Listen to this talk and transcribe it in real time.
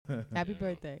Happy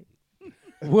birthday.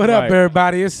 What up,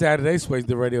 everybody? It's Saturday.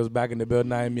 Swaisted Radio's back in the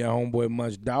building. I am your homeboy,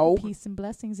 Munch Dog. Peace and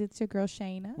blessings. It's your girl,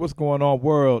 Shayna. What's going on,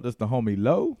 world? It's the homie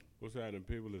Low. What's happening,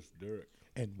 people? It's Derek.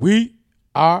 And we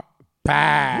are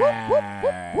back.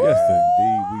 Yes,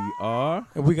 indeed, we are.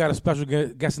 And we got a special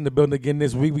guest in the building again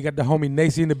this week. We got the homie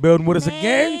Nacy in the building with us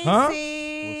again. Huh?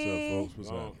 What's up, folks? What's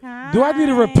up? Hi. Do I need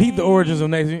to repeat the origins of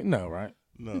Nacy? No, right?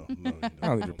 No. I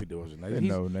don't need to repeat the origins of Nacy. They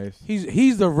know Nace.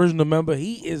 He's the original member.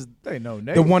 He is They know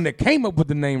Nace. the one that came up with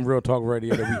the name Real Talk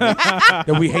Radio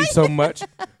that we hate so much.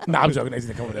 Nah, I'm joking. Nacy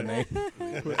didn't come up with that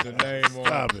name. Put the name on.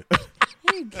 Stop it.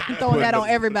 I'm throwing that on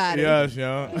everybody. Yes,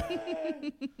 young.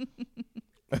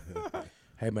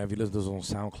 Hey, man, if you listen to us on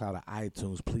SoundCloud or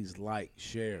iTunes, please like,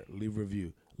 share, leave a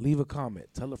review. Leave a comment.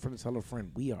 Tell a friend to tell a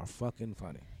friend. We are fucking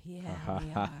funny. Yeah,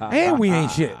 we are. And we ain't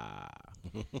shit.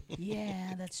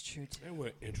 Yeah, that's true, too. They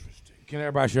were interesting. Can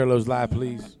everybody share those live,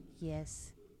 please?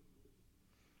 Yes.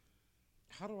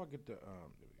 How do I get the there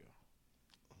we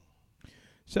go.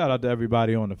 Shout out to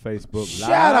everybody on the Facebook Live.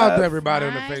 Shout out to everybody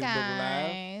on the Hi, Facebook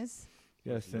Live. guys.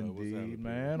 Yes, What's indeed, happening?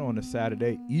 man. On a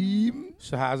Saturday evening.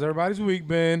 So how's everybody's week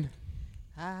been?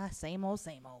 Same old,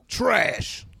 same old.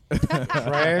 Trash.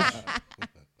 Trash?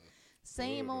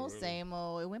 Same old, same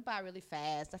old. It went by really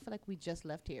fast. I feel like we just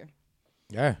left here.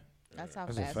 Yeah. That's how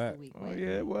That's a fast fact. the week Oh, went. yeah,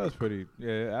 it was pretty.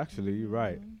 Yeah, actually, you're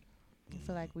right. I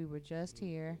feel like we were just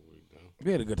here.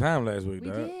 We had a good time last week, We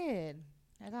dog. did.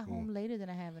 I got home later than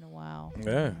I have in a while.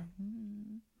 Yeah.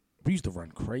 We used to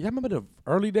run crazy. I remember the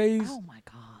early days. Oh, my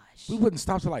gosh. We wouldn't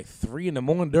stop till like 3 in the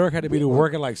morning. Derek had to be to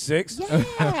work at like 6.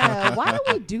 Yeah, why did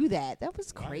we do that? That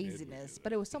was craziness,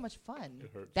 but it was so much fun.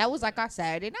 That was like our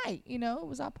Saturday night, you know. It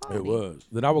was our party. It was.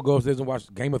 Then I would go upstairs and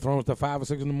watch Game of Thrones till 5 or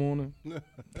 6 in the morning.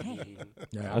 Dang,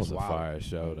 Yeah, That was a fire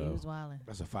show, he though. was wilding.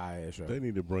 That's a fire ass show. They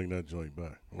need to bring that joint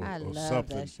back. I or love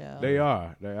something. that show. They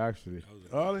are. They actually.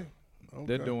 Are they? Okay.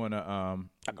 They're doing a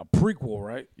Like a prequel,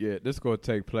 right? Yeah, this gonna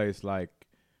take place like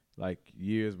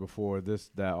years before all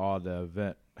the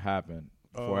event happened.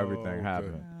 Before Oh, everything okay.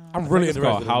 happened. I'm really It's interested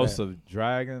called in House that. of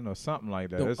Dragon or something like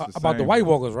that. It's the About the same- White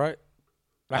Walkers, right?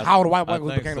 Like I- how the White I Walkers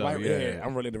think became the so, White Walkers. yeah. Yeah,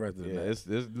 I'm really interested in Yeah, that.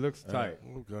 it looks tight.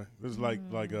 Okay. It's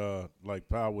like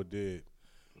Power did.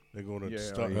 They're gonna Yeah,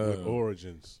 start yeah. with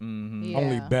Origins. Mm-hmm. Yeah.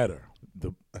 Only better.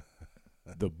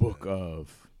 The book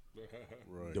of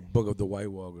Right. The Book of the White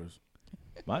Walkers.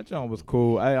 my joint was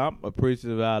cool. I'm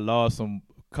appreciative that I lost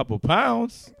couple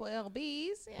pounds. Couple LBs.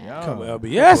 Yeah. Yeah. Couple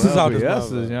LBS's out this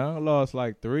LBS's, motherfucker. I lost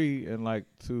like 3 and like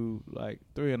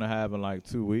 3.5 in like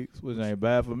 2 weeks, which ain't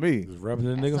bad for me. Just rubbing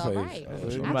the That's nigga's all face. right. Yeah, for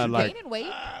I'm sure. I've about been like- gaining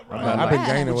weight. I've been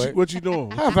gaining weight. What you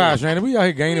doing? High five, Shannon. We out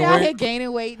here gaining We out here weight.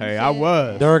 gaining weight. and Hey, I shit.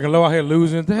 was. Derek and Low out here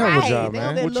losing. The hell with Right. y'all, They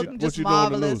man. They're What you- looking what just you doing to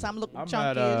marvelous. lose? I'm looking I'm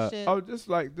chunky at and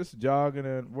shit. just jogging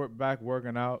and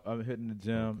working out. I'm hitting the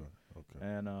gym Okay.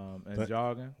 and That-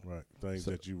 jogging. Right. Things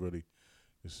that you really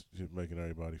is just making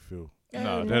everybody feel.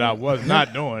 No, that I was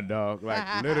not doing, dog.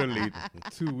 Like literally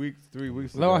 2 weeks, 3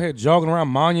 weeks Low out ago. here jogging around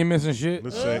monuments and shit.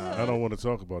 Let's say I don't want to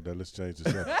talk about that. Let's change the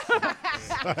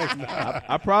subject.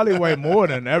 I probably weigh more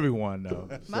than everyone though.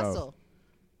 Muscle.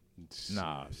 So,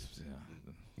 nah.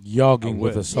 Yogging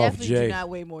with a wish. soft Definitely do J. not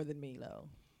weigh more than me, though.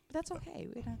 But that's okay.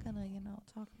 We're not gonna,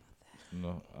 talk about that.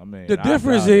 No, I mean The I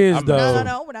difference doubt it. is, I'm- though-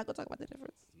 No. We're not gonna talk about the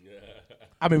difference.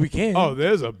 I mean, we can. Oh,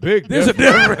 there's a big There's a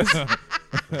difference.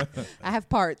 difference. I have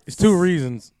parts. It's 2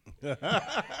 reasons. I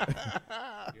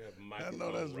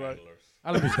know that's right.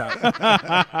 Let me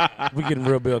stop. We getting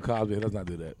real Bill Cosby. Let's not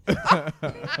do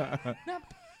that.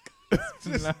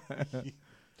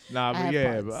 Nah, I but have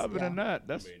yeah, parts, but other than that,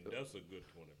 that's That's a good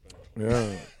 20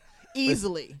 pounds. Yeah.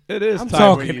 Easily. it is. I'm tight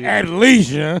when talking you- at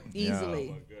least, yeah.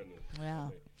 Easily. Goodness. Yeah.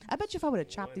 I bet you if I would have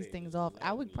chopped these things off,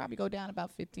 I would probably go down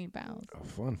about 15 pounds. A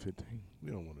fun 15. We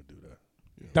don't want to do that.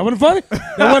 That wasn't funny?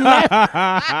 That wasn't laugh?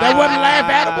 That wasn't laugh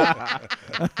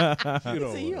at him? You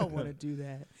don't So you wanna don't want to do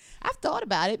that. I've thought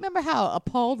about it. Remember how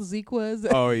appalled Zeke was?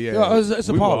 Oh yeah, Yeah, it's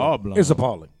We were all appalling. blown. It's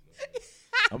appalling.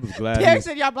 I was glad Derek he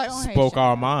said y'all be like, oh, hey, spoke shit.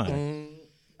 our mind.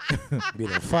 Be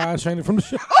the fire Shannon from the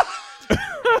show.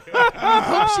 I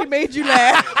hope she made you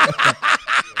laugh.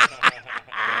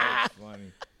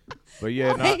 Funny. But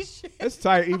yeah, nah, Hey, shit. it's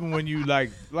tight even when you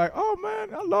like, oh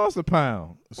man, I lost a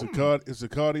pound. It's a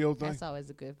cardio thing. That's always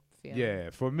a good feeling. Yeah,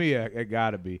 for me, it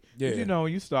gotta be. 'Cause, Yeah. you know,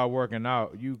 when you start working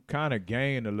out, you kind of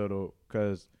gain a little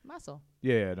because Muscle.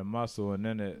 yeah, the muscle, and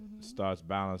then it starts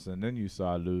balancing, then you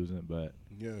start losing. But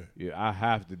Yeah. I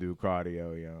have to do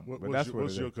cardio, but What's that's your, what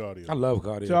what's it your is. cardio? I love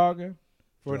cardio. Jogging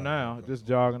for Jogging, now, okay. just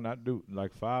jogging. I do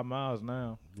like 5 miles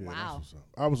now. Yeah, Wow. that's what's up.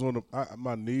 I was on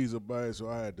my knees are bad, so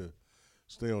I had to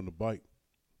stay on the bike.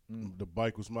 The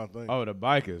bike was my thing. Oh, the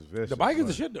bike is vicious. The bike is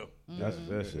the shit though. That's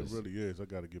vicious. It really is. I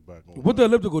got to get back on. What the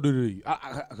elliptical do to you?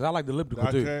 Cause I like the elliptical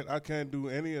too. I can't do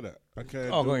any of that. I can't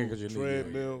go ahead, 'cause do you need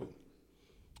treadmill.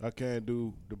 I can't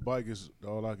do the bike. Is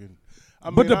all I can.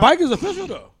 But the bike is official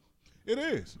though. It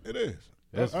is. It is.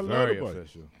 It's I love very the bike.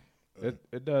 official.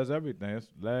 It does everything. It's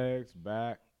legs,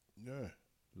 back, Yeah.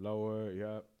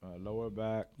 lower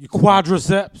back, Your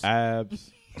quadriceps.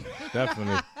 abs,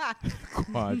 definitely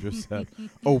quadriceps,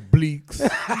 obliques.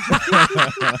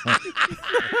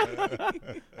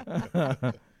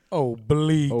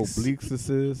 Obliques.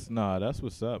 Obliques. Nah, that's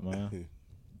what's up, man.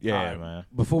 Yeah, All right, man.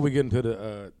 Before we get into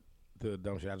the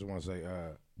dumb shit, I just want to say,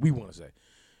 we want to say,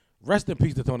 rest in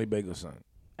peace to Tony Baker's son.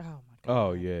 Oh my god.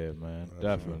 Oh yeah, man.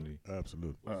 Definitely.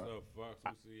 Absolutely.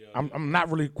 I'm not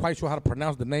really quite sure how to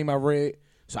pronounce the name I read,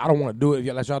 so I don't want to do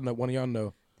it. Let y'all know. One of y'all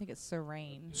know. I think it's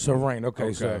Serene. Serene.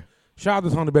 Okay, so shout out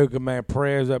to Tony Baker, man.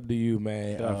 Prayers up to you,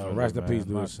 man. Definitely, rest in man. peace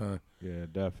to his son. Yeah,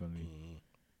 definitely.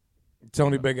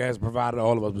 Tony Baker has provided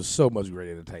all of us with so much great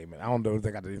entertainment. I don't know if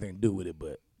they got anything to do with it,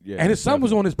 but Yeah. and his son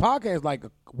was on his podcast like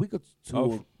a week or two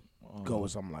Oh, ago or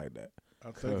something like that.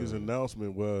 I think his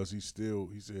announcement was he said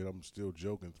I'm still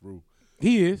joking through.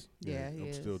 He is, Yeah, he I'm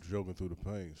is. still joking through the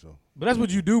pain. So but that's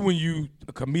what you do when you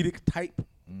a comedic type.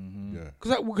 yeah.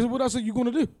 Because what else are you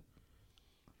gonna do?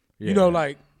 Yeah. You know,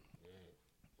 like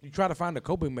you try to find a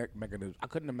coping mechanism. I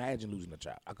couldn't imagine losing a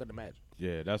child. I couldn't imagine.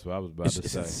 Yeah, that's what I was about It's to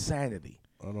say. insanity.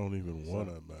 I don't even want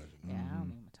to imagine. Yeah, I don't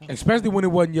even talk Especially when it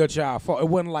wasn't your child's fault. It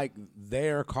wasn't like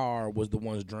their car was the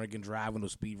ones drinking, driving, or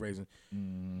speed racing.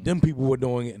 Them people were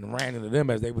doing it and ran into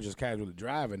them as they were just casually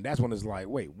driving. That's when it's like,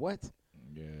 wait, what?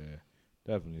 Yeah,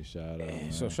 definitely shout out.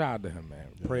 Man. So shout out to him, man.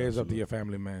 Prayers up to your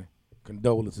family, man.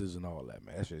 Condolences and all that,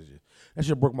 man. That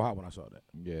shit broke my heart when I saw that.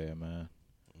 Yeah, man.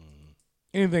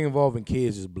 Anything involving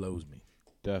kids just blows me.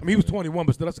 Definitely. I mean, he was 21,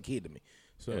 but still, that's a kid to me.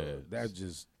 So Yeah.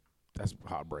 that's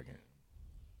heartbreaking.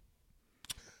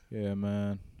 Yeah,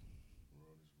 man.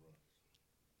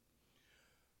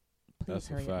 Please That's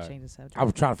a hurry up, fact. change the subject. I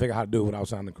was trying to figure out how to do it without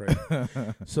sounding crazy.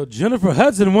 So Jennifer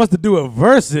Hudson wants to do a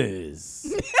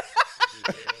versus.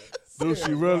 Do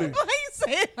she really? Why you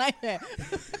say it like that?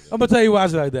 I'm gonna tell you why I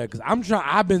say like that because I'm trying.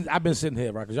 I've been sitting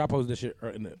here right because y'all posted this shit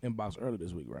in the inbox earlier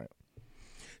this week, right?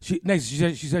 She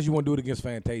said she want to do it against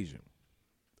Fantasia.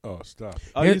 Oh, stop.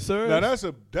 Are you serious? Now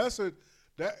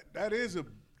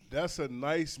that's a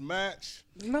nice match.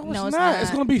 No, No, it's it's not. not.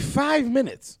 It's gonna be 5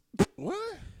 minutes. What?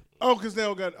 Oh, because they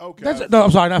don't got okay. No,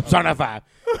 I'm sorry, not 5.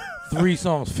 3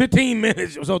 songs, 15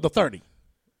 minutes. So the 30,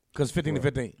 because 15 to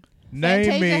 15. Name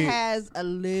Fantasia me. has a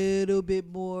little bit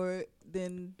more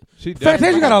than. She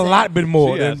Fantasia got a lot bit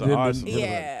more She has than an arsenal.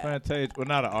 Yeah. Fantasia. Well,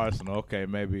 not an arsenal. Okay,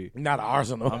 maybe. not an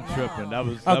arsenal. I'm tripping. That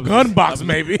was A that was- gun that box, was-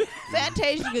 maybe.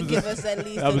 Fantasia could give us at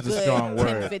least That a was a good strong 10,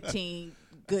 word. 15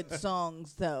 good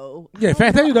songs, though. Yeah,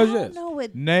 Fantasia does, I don't yes. know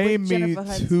what, Name what me Jennifer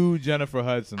Hudson. 2 Jennifer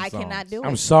Hudson songs. I cannot do it.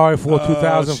 I'm sorry for She's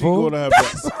 2004. gonna have to.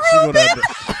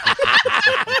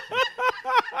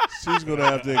 She's gonna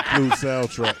have to include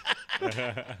soundtrack.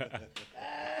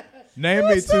 Name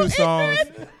me 2 songs.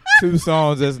 2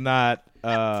 songs that's not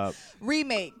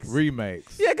Remakes.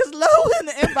 remakes. Yeah, because Lo in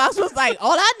the inbox was like,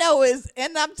 all I know is,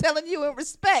 and I'm telling you in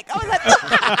respect. I was like,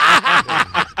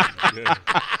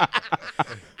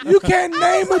 You can't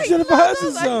name a Jennifer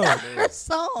Hudson song. her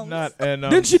song. Not and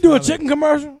Didn't she do a chicken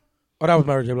commercial? Oh, that was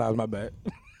Mary J. Blige. My bad.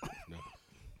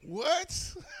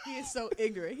 What? He is so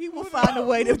ignorant. He will find a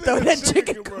way to throw that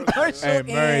chicken commercial Hey,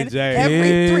 Mary in J.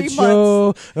 every 3 It's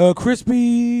months. your,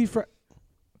 crispy.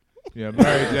 Yeah,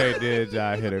 Mary J. did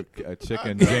hit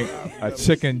a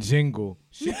chicken jingle.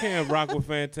 She can't rock with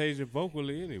Fantasia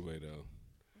vocally anyway, though.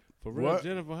 For real, What?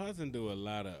 Jennifer Hudson do a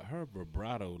lot of her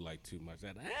vibrato like too much.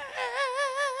 That,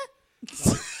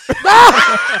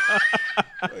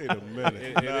 Wait a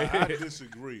minute. Nah, I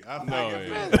disagree. I think No,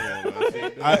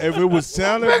 if it was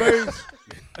sounding bass,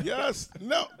 yes,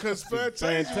 no, because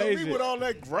Fantasia Fantasia. with all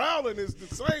that growling is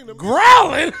the same to me.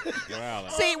 Growling.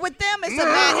 See, with them, it's a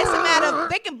matter of,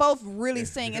 they can both really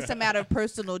sing. It's a matter of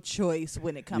personal choice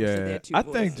when it comes to Yeah, their 2 I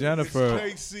voices. think Jennifer.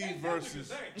 KC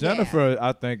versus. Jennifer,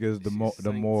 I think is the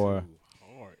more.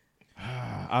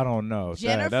 I don't know.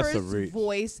 Jennifer's That's a reach.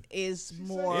 voice is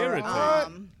more.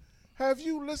 irritating. Have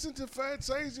you listened to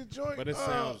Fantasia joint? but it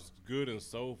sounds good and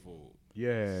soulful.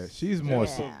 Yeah, she's more.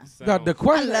 Yeah. The I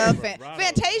question. love Vibrato.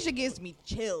 Fantasia gives me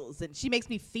chills, and she makes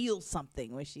me feel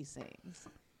something when she sings.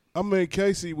 I mean,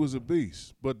 Casey was a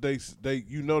beast, but they they're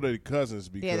cousins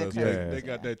because cousins, they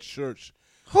got that church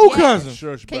Who Yeah. cousin?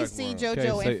 church KC, background.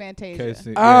 JoJo, and Fantasia.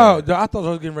 Casey, Oh, yeah. I thought I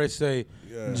was getting ready to say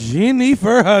Yeah.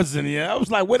 Jennifer Hudson. Yeah, I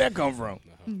was like, where'd that come from?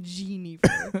 Genie.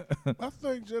 I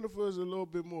think Jennifer is a little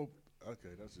bit more Okay,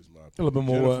 that's just my opinion. A little bit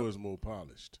more. Jennifer is more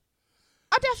polished.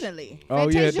 Oh, definitely. Oh,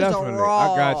 yeah, Fantasia's a definitely.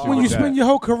 raw. I got you When with you that. spend your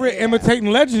whole career imitating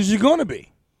legends, you're gonna be.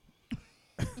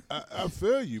 I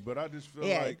feel you, but I just feel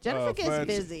Yeah, like Jennifer gets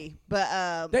busy, but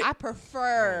I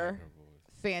prefer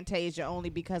Fantasia only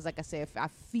because, like I said, I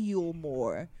feel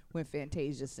more when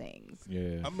Fantasia sings.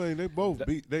 Yeah. I mean, they both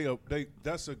beat. They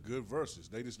that's a good verses.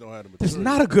 They just know how to. It's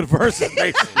not a good verse.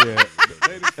 Yeah.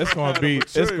 It's gonna be.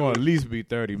 It's gonna at least be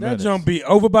 30 That minutes. jump be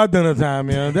over by dinner time,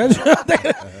 man.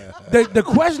 The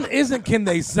question isn't can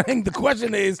they sing. The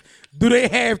question is, do they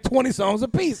have 20 songs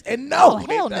apiece? And no, Oh,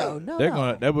 hell no, no. They're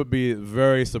gonna. That would be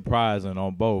very surprising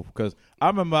on both because I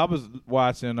remember I was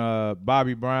watching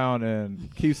Bobby Brown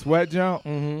and Keith Sweat jump.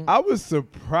 Mm-hmm. I was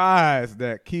surprised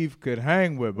that Keith could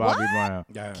hang with Bobby Brown.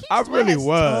 Yeah. I really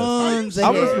was. I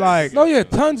was like, No, yeah,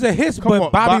 tons of hits, Come but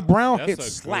on, Bobby Brown That's hits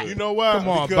a slap. You know why? come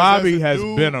on, Because Bobby as a has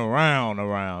dude- been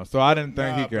around, so I didn't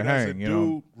think he could but as a hang. You know.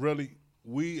 dude, really,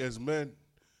 we as men,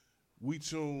 we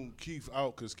tune Keith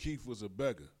out because Keith was a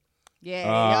beggar.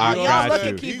 Yeah, I y'all got look you.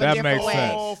 at Keith That a different makes way.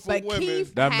 sense. But For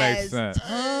Keith That makes has sense.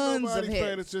 tons of Nobody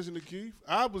paying hits. attention to Keith.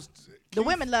 I was. The Keith-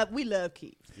 women we love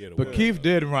Keith. Yeah, the But way- Keith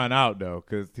did run out though,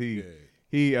 because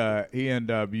Yeah. he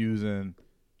ended up using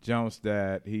jumps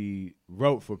that he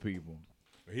wrote for people.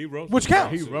 he wrote Which some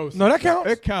counts. shit. He wrote. No, that some-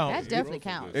 counts. It counts. That definitely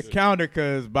counts. It counted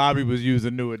because Bobby was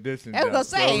using New Edition. I was gonna jumps.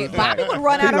 So say it's Bobby like- would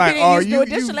run he out of like, video oh, use New you-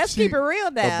 Edition. you Let's cheat. keep it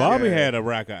real now. But Bobby Yeah. had a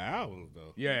rack of albums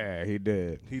though. Yeah, he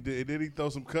did. He did. Did he throw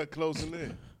some cut close in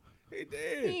there? He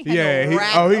did. He ain't Yeah, had no he-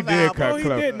 rack oh, he of did albums. cut Oh, he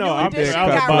close. did. No, New I'm Edition I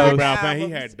was a got Bobby rack Brown fan. He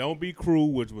albums. had "Don't Be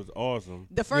Cruel," which was awesome.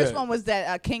 The first Yeah. one was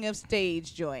that King of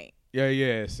Stage joint.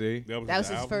 Yeah. See, That was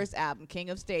his album? first album, King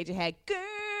of Stage. It had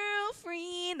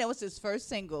Girlfriend. That was his first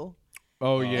single.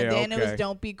 oh yeah, And then okay. it was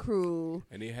Don't Be Cruel.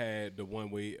 And he had the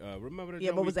one where remember the Yeah,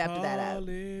 joint what was we after that album?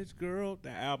 College Girl.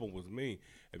 That album was mean.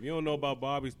 If you don't know about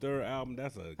Bobby's third album,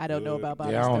 that's a I don't know good- about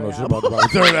Bobby's Yeah, I don't know third shit album. about the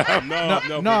Bobby third album.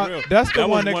 No, No, for real. that's the That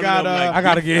one was that of them, got, like, I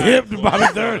gotta get hip to classics.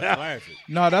 Bobby third album. Classic.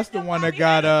 No, that's the one that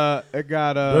got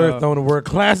They're throwing the word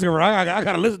classic around. I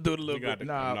gotta listen to it a You little got bit.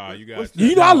 the, Nah, nah, you got. what's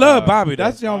You know I love Bobby.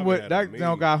 That's Though. young Bobby with had that a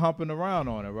young mean- got humping around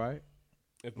on it, right?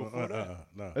 It's before that.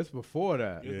 No. It's before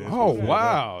that. Yeah, Oh it's before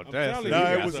wow, I'm that's telling you, Nah,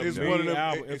 he it got was- some it's mean one of them-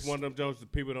 album. it's- It's one of them jokes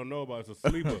that people don't know about. It's a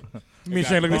sleeper. Me and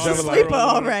Shane look at each other like, Sleeper,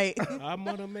 all right. I'm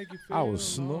gonna make you feel. I was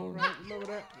snoring. Right. Remember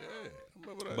that?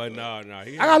 But no.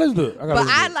 He I gotta listen to it. But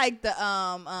I like the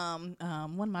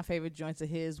one of my favorite joints of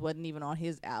his wasn't even on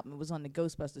his album. It was on the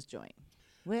Ghostbusters joint.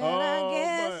 Well, Oh, I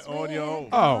guess my, on your own.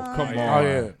 Oh come on. Oh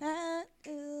yeah.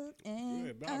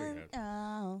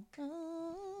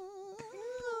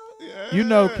 Yeah. You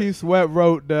know Keith Sweat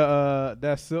wrote the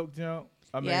that Silk jump.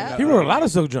 I mean, Yeah. He wrote a lot of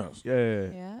silk jumps. Yeah.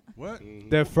 Yeah. What?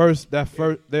 Their first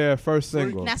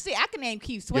single. Now see, I can name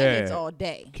Keith Sweat Yeah. hits all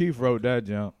day. Keith wrote that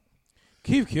jump.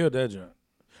 Keith killed that joint.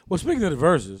 Well, speaking of the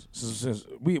verses, since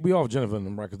we off Jennifer and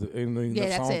them records, and Yeah, the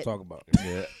that's song it. talk about.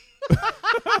 Yeah.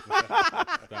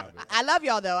 I love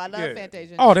y'all though. I love Yeah.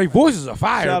 Fantasia. Oh, their voices are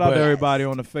fire. Shout out but- to everybody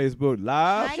on the Facebook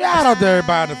Live. Hi, Shout out to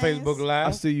everybody on the guys. Facebook I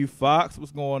Live. see you, Fox.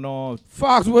 What's going on?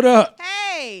 Fox, what up?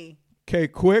 Hey. K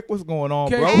Quick, what's going on,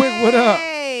 K bro? Quick, what up?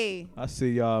 Hey. I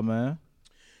see y'all, man.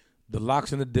 The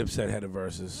Locks and the Dipset had the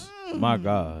verses. My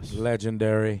gosh.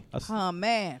 Legendary. Oh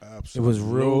man. It was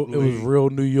real. It was real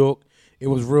New York. It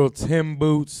was real Tim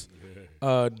boots,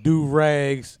 do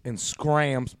rags, and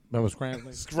scrams. Remember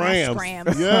scrams? Scrams.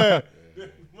 Scrams. Yeah.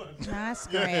 Not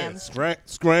Scrams.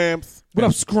 Scrams. What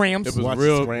up, scrams? It was Watch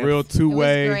real, the Scramps. real It was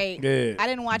two-way. great. Yeah. I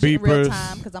didn't watch it in real Beepers.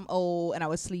 time because I'm old and I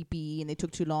was sleepy and they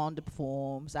took too long to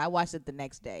perform. So I watched it the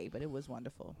next day, but it was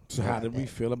wonderful. So how did we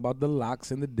feel about the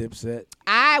Locks and the Dipset?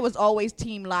 I was always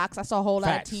Team Locks. I saw a whole lot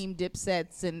of Facts. Team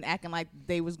Dipsets and acting like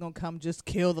they was gonna come just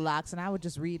kill the Locks, and I would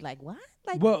just read like, what?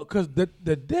 Like Well, because the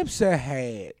Dipset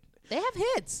had, they have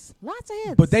hits, lots of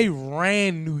hits. but they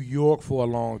ran New York for a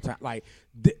long time. Like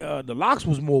the Locks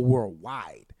was more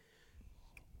worldwide.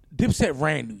 Dipset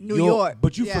ran New York,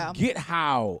 but you yeah. forget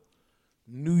how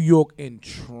New York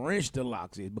entrenched the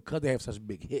Locks is because they have such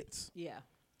big hits. yeah,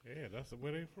 Yeah, that's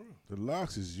where they from. The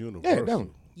Locks is Yeah, universal.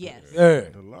 definitely. yes. Yeah.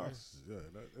 The Locks, yeah.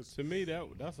 That's, To me,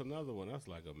 that's another one. That's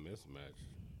like a mismatch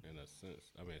in a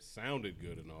sense. I mean, it sounded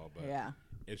good and all, but Yeah.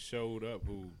 it showed up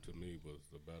who to me was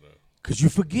the better. Because you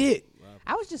forget.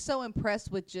 I was just so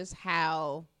impressed with just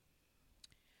how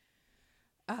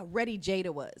ready Jada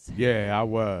was. Yeah, I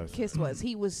was. Kiss was.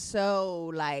 He was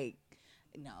so like,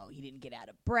 no, he didn't get out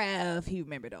of breath. He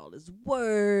remembered all his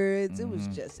words. It was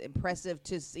just impressive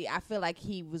to see. I feel like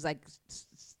he was like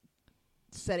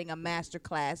setting a master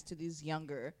class to these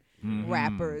younger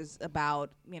rappers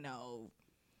about,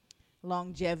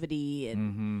 longevity,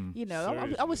 and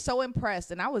I was so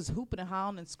impressed, and I was hooping and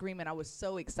hollering and screaming. I was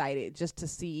so excited just to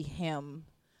see him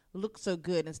look so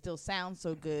good and still sound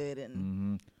so good,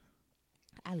 and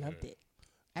I loved it.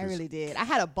 I really did. I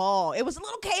had a ball. It was a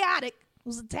little chaotic. It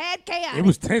was a tad chaotic. It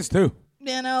was tense too.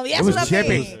 You know, that's It was what I chippy.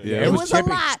 mean. Yeah, it was a chippy.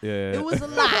 lot. Yeah. It was a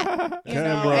lot. You know,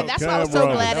 Camera, and that's why I was so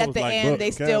camera. glad That at was the like end they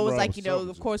still was camera like, was you know, something.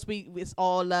 of course it's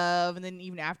all love, and then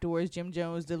even afterwards, Jim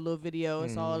Jones did a little video.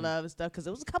 It's all love and stuff because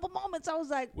there was a couple moments I was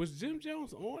like, Was Jim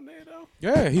Jones on there though?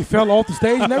 Yeah, he fell off the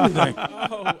stage and everything.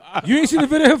 You ain't seen the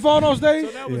video of him falling on stage?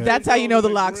 So that was that's how you know the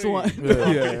Locks won.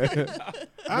 Yeah.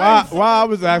 Why I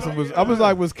was asking was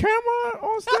Cameron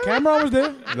on stage? Cameron was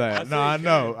there. Like, no, I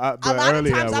know. A But lot of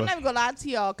earlier times, I I'm was- not even gonna lie to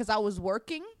y'all because I was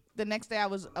working. The next day I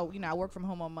was, I work from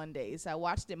home on Mondays. I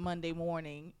watched it Monday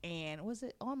morning, and was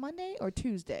it on Monday or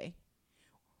Tuesday?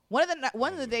 One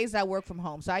of the days I work from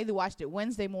home, so I either watched it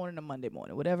Wednesday morning or Monday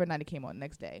morning, whatever night it came on the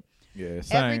next day. Yeah,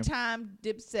 same. Every time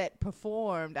Dipset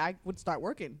performed, I would start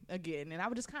working again, and I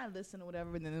would just kind of listen or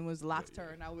whatever. And then it was Locks'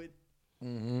 turn. I would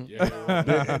Yeah.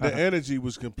 The energy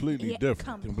was completely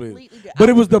different. completely different. But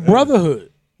it was the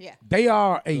brotherhood. Yeah. They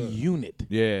are a unit.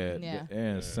 Yeah, Yeah.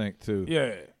 and sync too.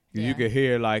 Yeah. Yeah. You could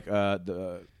hear like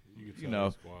the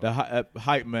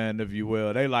hype man, if you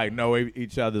will. They like know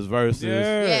each other's verses.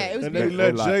 Yeah, it was And they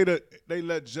beautiful.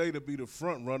 let Jada be the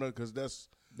front runner because that's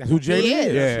That's who Jada He is.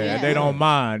 is. Yeah, Yeah. and they don't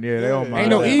mind. Yeah, they don't Yeah. mind. Ain't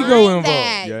no that. ego Mind involved.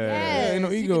 that. Yeah. Yes. Ain't no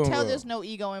You ego can tell involved. there's no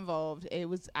ego involved.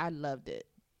 I loved it.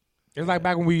 It's like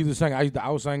back when we used to sing. I used to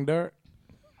out-sing Dirt.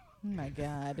 Oh my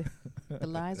God, the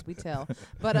lies we tell.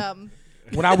 But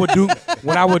When I would do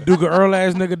the Earl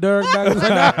ass nigga Dirk. Back in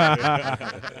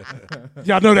the day.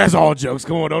 Y'all know that's all jokes.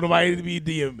 Come on, don't nobody be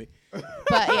DM me.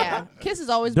 but yeah, Kiss has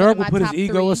always Dirk been will my put his top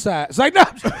ego 3. aside. It's like no.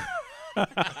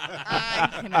 I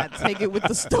cannot take it with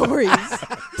the stories.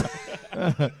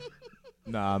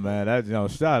 Nah, man.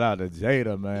 Shout out to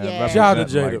Jada, man. Yeah. Shout out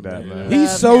to Representing Jada, like that, man. man. He's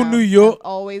Love so him. New York. I've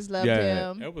always loved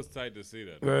Yeah. him. It was tight to see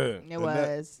that. Yeah. It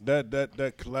was.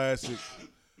 that classic.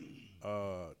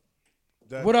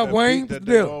 What up, that Wayne? beat that What's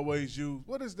the they deal? always use.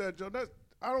 What is that, Joe?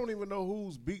 I don't even know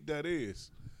whose beat that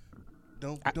is.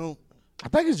 I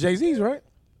think it's Jay-Z's, right?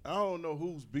 I don't know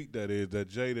whose beat that is. That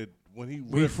Jada when he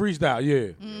We ripped, freestyle,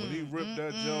 yeah. when he ripped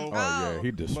that Joe. Oh, yeah. He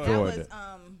That destroyed was it.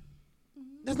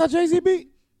 That's not Jay-Z beat.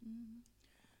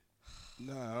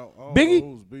 Nah, I don't Biggie?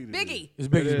 know whose beat it Biggie. It's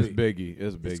It Biggie's is beat. Biggie.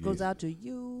 It's This Biggie. goes out to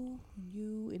you,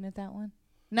 isn't it that one?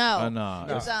 No. Nah.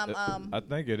 It's I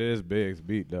think it is Big's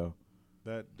beat though.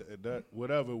 That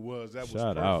whatever it was, that was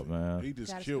Shout perfect. out, man. He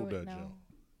just Gotta killed screw it, that no. Joe.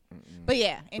 But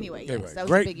yeah, anyway, Anyway, yes, that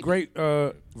was a Biggie great beat.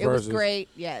 verses. It was great,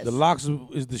 yes. The Locks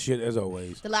is the shit as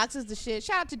always. The Locks is the shit.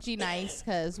 Shout out to G Nice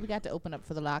because we got to open up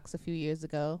for the Locks a few years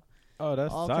ago. Oh,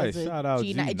 that's All tight. 'cause of Shout out G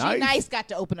G Nice. Nice got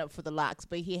to open up for the Locks,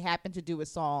 but he happened to do a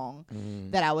song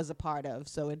that I was a part of.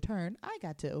 So in turn, I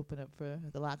got to open up for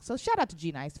the Locks. So shout out to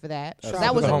G Nice for that. Shout That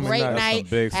out was to a the homie great Nice. That's night. some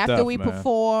big After stuff, we man.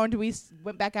 performed, we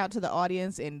went back out to the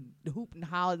audience and hooped and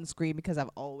hollered and screamed because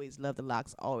I've always loved the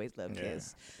Locks, always loved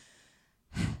Kiss.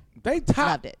 They top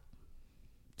Loved it.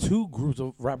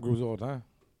 2 rap groups of all time.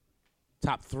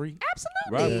 Top 3.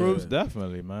 Absolutely. Rap groups,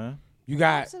 definitely, man. You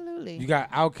got Absolutely.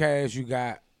 Outkast. You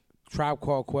got Tribe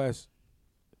Called Quest.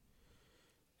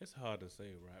 It's hard to say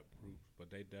rap groups, but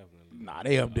they definitely. Nah,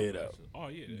 they up there though. Oh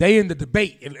yeah. They in the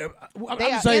debate. I'm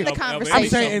They are saying, in the Of conversation. I'm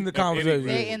saying in the Of any conversation.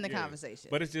 group. They're in the Yeah. conversation.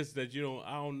 But it's just that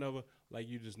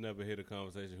you just never hear the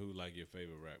conversation who like your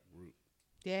favorite rap group.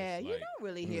 yeah, it's you like- don't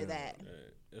really hear that.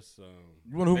 It's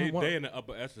You wanna who they in the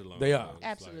upper echelon. They are. so it's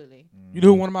Absolutely. You know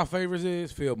who one of my favorites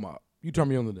is? Field Mob. You turn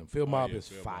me on to them. Field Mob yeah, is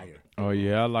Field fire. Oh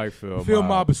yeah, I like Phil. Field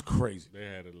Mob is crazy. They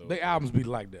had a little. They albums be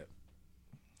like that.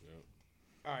 Yeah.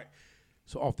 All right.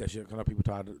 So off that shit, because people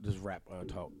tired of this rap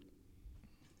talk.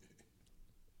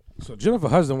 So Jennifer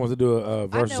Hudson wants to do a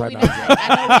versus I right know we now.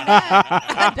 not.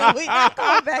 I know we not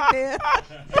going back there.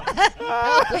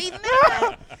 We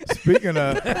not. Speaking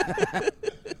of,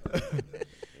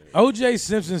 O.J.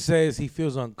 Simpson says he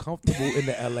feels uncomfortable in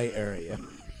the L.A. area.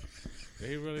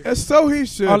 They really. and so he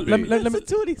should be. Let me, Listen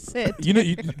to what he said. you know,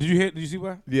 did you see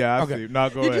what? yeah, I Okay. see. Now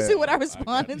go Did ahead. you see what I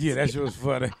responded Yeah, to? that shit was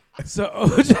funny. So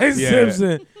O.J. Yeah.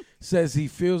 Simpson says he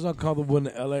feels uncomfortable in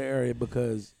the L.A. area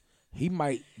because he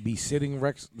might be sitting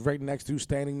right next to,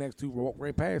 standing next to, walk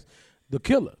right past the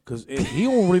killer because he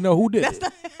don't really know who did it.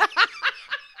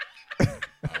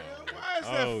 Why is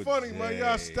that funny, man?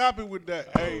 Y'all stop it with that.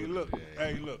 Hey, look.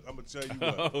 I'm gonna tell you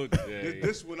what. Oh, Jay.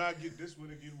 This when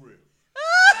it get real.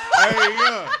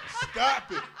 Hey,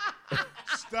 stop it.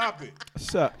 Stop it.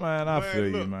 Shut, man. I Man, feel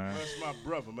look, you, man. That's my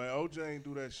brother, man. OJ ain't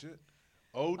do that shit.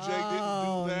 OJ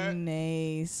didn't do that.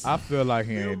 Nice. I feel like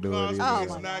he Bill ain't do it Cosby either. is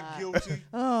my not God. guilty.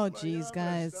 Oh, Man, jeez, y'all better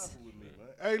guys. stop it with me,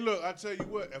 man. Hey, look, I tell you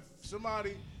what. If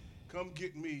somebody come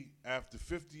get me after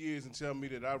 50 years and tell me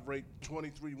that I raped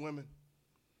 23 women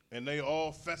and they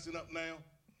all fessing up now,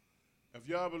 if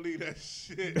y'all believe that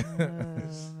shit, Oh,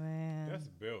 man. That's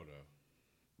Bill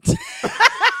though.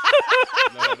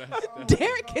 No, that's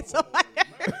Derek gets on my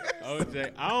nerves.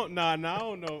 OJ. I don't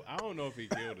know. I don't know if he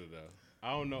killed her though.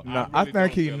 I don't know. No, I I really think don't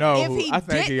he feel know. like- If who, he I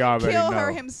think he didn't already kill know.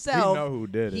 her himself, he know who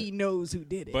did it. he knows who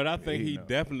did it. But I think He he know.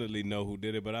 definitely know who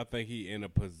did it. But I think he in a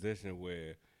position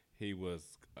where he was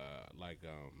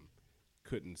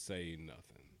couldn't say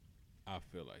nothing. I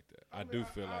feel like that. I do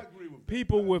feel I like agree with that.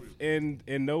 people I agree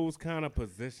in those kind of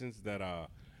positions that are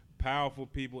powerful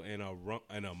people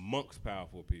and amongst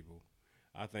powerful people,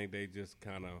 I think they just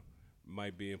kind of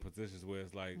might be in positions where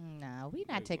it's like, Nah, we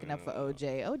not taking up for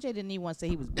OJ. OJ didn't even want to say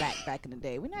he was black back in the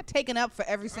day. We're not taking up for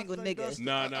every single think nigga.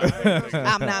 nah.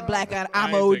 I'm not black. I'm I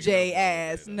ain't OJ taking up for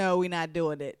ass. OJ, No, we not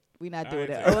doing it. We not doing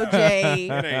it. taking up. OJ.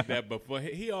 It ain't that, but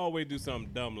he always do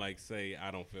something dumb like say I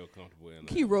don't feel comfortable in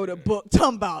He that. wrote a book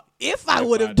talking about if I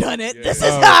would I have done it, did, this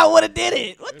yeah. is how I would have did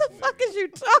it. What the This fuck nigga. is you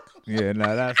talking? Yeah,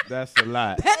 no, that's a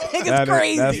lot. That nigga's That is-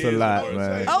 crazy. That's a Yeah, lot, OJ.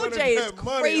 man. Oh, OJ is that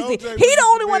money. crazy. OJ He used the to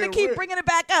only be one to a keep rich. bringing it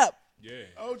back up. Yeah.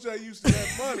 OJ used to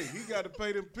have money. He got to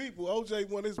pay them people. OJ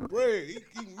want his bread.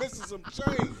 He missing some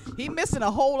change. He missing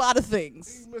a whole lot of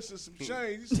things. He missing some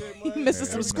change. He said, man, He missing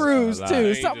Yeah, some that's screws a lot. too.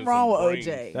 Change Something and wrong some with brains.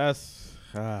 OJ. That's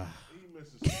He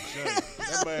missing some change.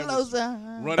 That man was Closer.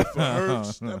 running for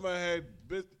Hertz. That man had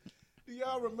bit. Do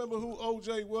y'all remember who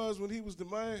OJ was when he was the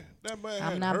man? That man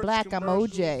I'm had not Hertz black, I'm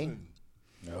commercials OJ. and-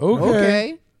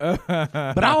 Okay. Okay.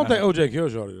 But I don't think OJ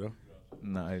killed Shorty though.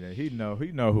 nah. He know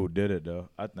who did it though.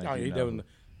 I think Oh, he he know. definitely.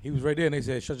 He was right there, and they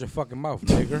said, "Shut your fucking mouth,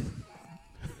 nigger."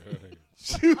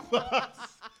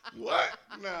 What?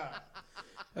 Nah.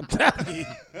 I'm telling you.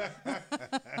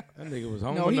 That nigga was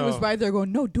home. No, he was right there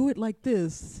going, no, do it like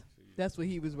this. That's what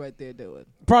he was right there doing.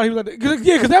 Probably was like,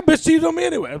 because that bitch cheated on me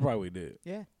anyway. That's probably what he did.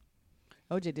 Yeah.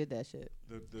 OJ did that shit.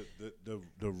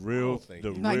 The real think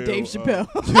the he- Like real, Dave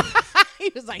Chappelle.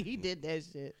 He was like, he did that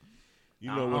shit. You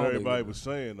I know don't what think everybody it was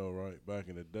saying though, right? Back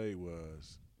in the day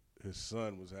was his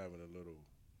son was having a little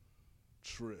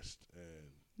tryst and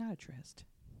Not a tryst.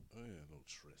 oh yeah, no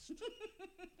tryst.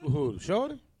 Who?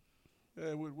 Shorty?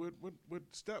 Yeah,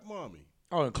 with stepmommy.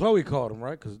 Oh, and Chloe called him,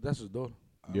 right? Because that's his daughter.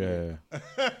 Yeah.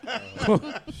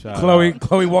 Shout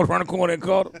Chloe walked around the corner and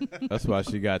called him. out. That's why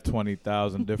she got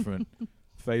 20,000 different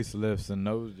facelifts and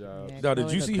nose jobs. Yeah, Now, did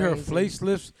Chloe you look see her crazy.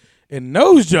 facelifts and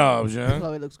nose jobs, John?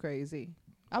 Chloe looks crazy.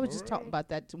 I was just talking about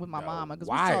that with my mama because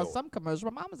we wild. saw some commercial.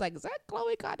 My mom was like, is that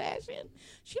Khloe Kardashian?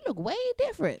 She look way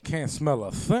different. Can't smell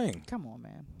a thing. Come on,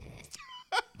 man.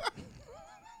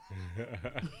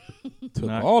 Took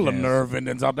Not all the cancer. nerve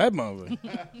endings out that mother.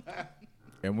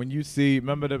 And when you see,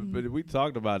 remember we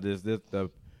talked about this the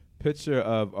picture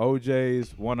of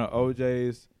one of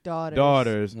OJ's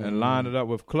daughters, and lined it up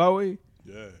with Chloe.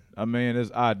 Yeah. I mean,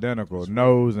 it's identical,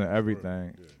 nose and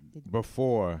everything.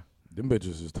 Before Them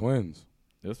bitches is twins.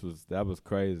 that was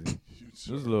crazy. This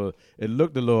was it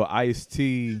looked a little iced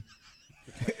tea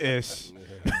ish.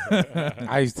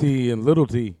 Ice T and Little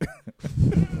T.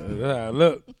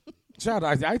 Look, shout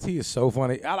out to Ice T is so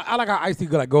funny. I like how Ice T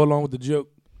go along with the joke.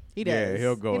 He does. Yeah,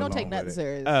 he'll go. He don't along take nothing with it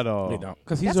serious. at all. They don't,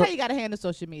 because That's how you got to handle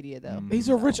social media, though. he's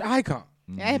a rich icon.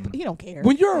 He don't care.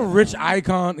 When you're a rich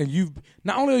icon and you've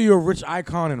not only are you a rich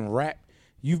icon in rap,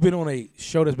 you've been on a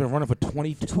show that's been running for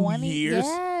 22 years.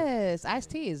 Yes.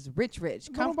 Ice-T is rich,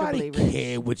 Nobody comfortably rich.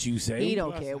 care what you say. He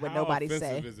don't Plus, care what how nobody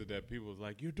offensive say. is it that people's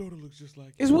like, your daughter looks just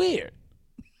like It's weird.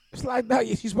 It's like that.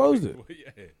 She's supposed to. you?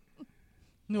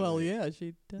 Yeah. Well, yeah,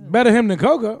 she does. Better him than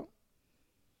Coco.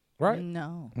 Right?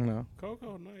 No. No.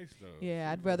 Coco nice though. Yeah,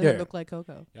 I'd rather Yeah. her look like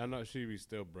Coco. Y'all know she be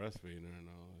still breastfeeding her and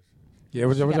all that shit. Yeah,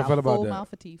 what She y'all got feel a about full that?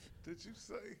 mouth of teeth. Did you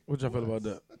say? What y'all feel about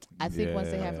that? I think once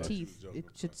they have Yeah. teeth, it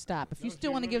should stop. If you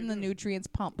still want to give them the nutrients,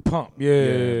 pump. Pump. Yeah.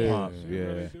 Yeah, pumps,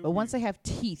 yeah. But once they have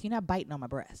teeth, you're not biting on my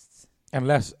breasts.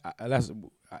 Unless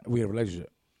we in a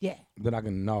relationship, Yeah. then I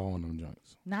can gnaw on them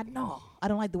joints. Not gnaw. I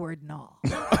don't like the word gnaw.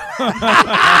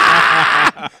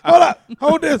 Hold up.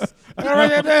 Hold this. I gotta write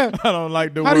that down. I don't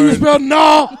like the How word. do you spell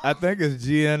gnaw? I think it's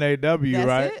GNAW, That's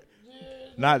right? it?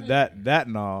 Not that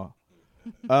no.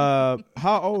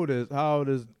 How old is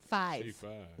 5. She 5.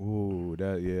 Ooh,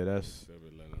 that's Still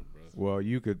be letting her breastfeed. well,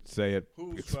 you could say it,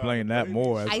 Who's explain five? that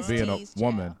more as Ice being a T's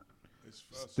woman. child.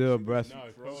 Still breast No,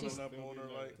 it's Frozen still up on her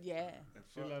like. Yeah.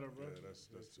 She let her Yeah, breastfeed.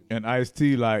 that's too and Ice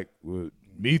T like, well,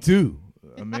 me too.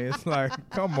 I mean, it's like,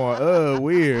 come on,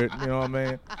 weird. You know what I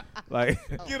mean? Like,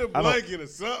 Get a blanket or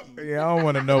something. yeah, I don't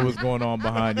want to know what's going on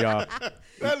behind y'all.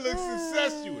 That looks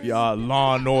incestuous. Y'all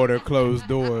Law and Order closed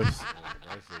doors.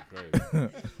 That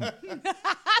shit crazy.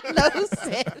 No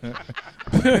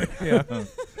sense. Yeah.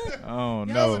 I don't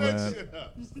know, Cover that man. shit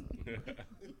up.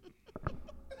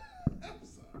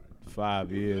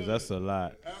 5 years, that's a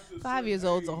lot. 5 years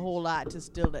old's a whole lot to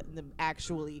still let them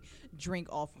actually drink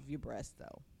off of your breast,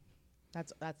 though.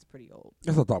 That's pretty old.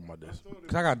 Let's not talk about this.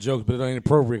 Because I got jokes, but it ain't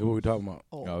appropriate what we talking about.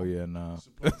 Oh, yeah, nah.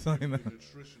 Supposed to be a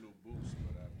nutritional boost,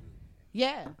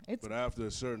 Yeah, but after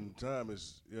a certain time,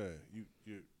 it's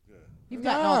you've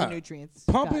gotten all the nutrients.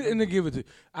 Pump Got it and then give it to.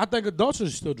 I think adults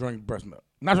should still drink breast milk.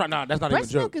 That's right now. That's not breast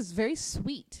even a milk joke. is very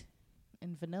sweet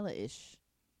and vanilla-ish.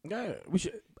 Yeah, we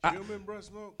should. human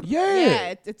breast milk.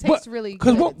 Yeah, it tastes really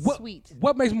Because good. It's sweet.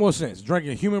 What makes more sense,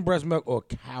 drinking human breast milk or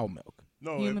cow milk?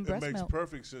 No, Human it breast makes milk.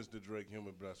 perfect sense to drink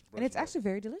human breast And it's milk. actually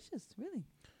very delicious, really.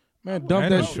 Man, dump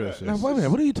And that nutritious. shit. Now, wait a minute.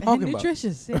 What are you And talking about?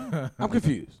 nutritious, yeah. I'm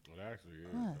confused. Well, actually,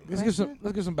 yeah. Huh. Let's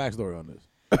get some backstory on this.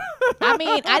 I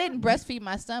mean, I didn't breastfeed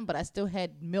my son, but I still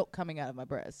had milk coming out of my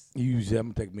breast. You said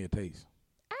I'm gonna take me a taste.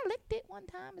 I licked it one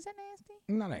time. Is that nasty?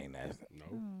 No, that ain't nasty.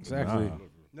 No. It's actually.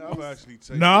 No, I've actually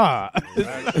taken Nah.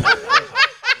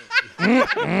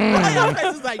 Your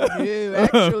face is like, no,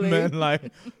 actually. Man, like,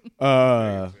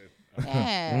 Yeah.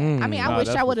 I mean, I Nah, wish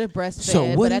I that's- would have breastfed, So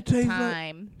what but did at it the taste like?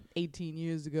 time, 18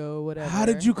 years ago, whatever. How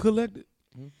did you collect it?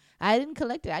 I didn't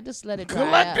collect it. I just let it dry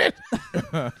Collect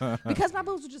up. it. Because my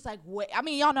boobs were just like, wait. I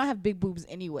mean, y'all know I have big boobs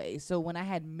anyway. So when I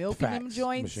had milk in them Facts.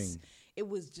 joints, Machine. it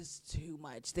was just too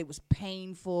much. They was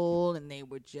painful and they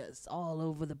were just all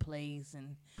over the place.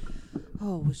 And,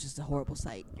 it was just a horrible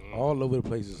sight. All over the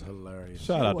place is hilarious.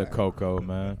 shout out to Sure. Coco,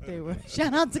 man. They were.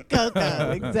 Shout out to Coco.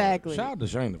 Exactly. Shout out to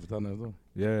Shayna for telling us though.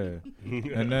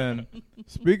 Yeah. And then,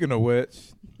 speaking of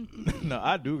which, no,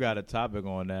 I do got a topic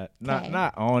on that. Not Okay.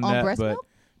 not on, On that, breast but milk?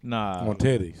 nah, On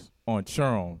titties. on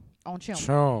churn. On chum.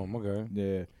 Charm. Okay.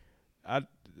 Yeah.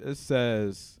 It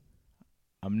says,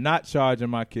 I'm not charging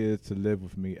my kids to live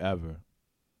with me ever.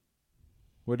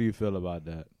 What do you feel about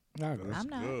that? I agree. I'm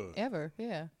not good. ever.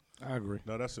 Yeah. I agree.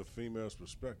 No, that's a female's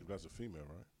perspective. That's a female,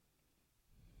 right?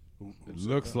 Who It said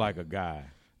looks that? like a guy.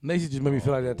 Nacy just made me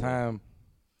feel like that time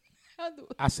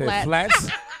I said Flat. flats.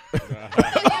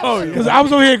 Because I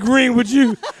was over here agreeing with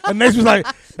you. And Nacy was like,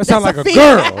 that sounds like a a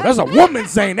female. girl. That's a woman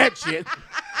saying that shit.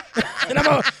 And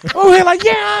I'm over here like,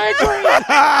 yeah, I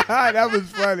agree. That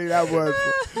was funny. That was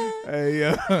Hey,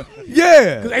 yeah.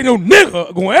 Because ain't no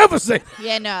nigga gonna ever say.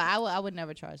 Yeah, no, I would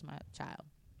never charge my child.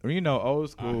 You know, old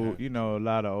school, you know, a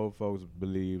lot of old folks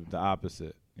believe the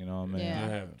opposite. You know what I mean? Yeah. I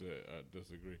have to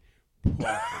disagree.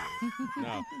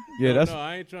 Partially. Yeah, that's no,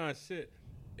 I ain't trying to shit.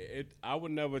 I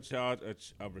would never charge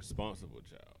a responsible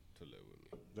child to live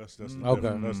with me. That's the Okay.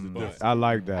 difference. That's the But- difference. I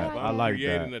like that. If I I'm like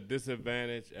creating that. a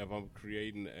disadvantage, if I'm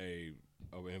creating a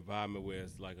environment where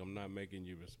it's like I'm not making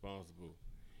you responsible,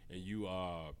 and you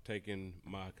are taking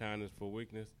my kindness for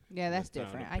weakness. Yeah, that's it's time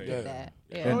different. to I pay get it. that.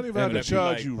 I Yeah. don't even have and to if you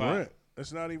charge like you pop- rent.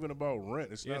 It's not even about rent.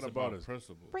 It's not It's about it.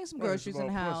 principle. Bring some Right, it's groceries in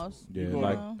the about house. Yeah, You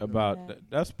like know, about yeah.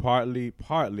 that's partly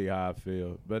how I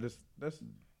feel, but that's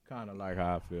kind of like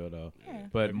how I feel though. Yeah.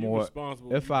 But if more, you're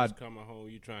responsible, if you I- just coming home,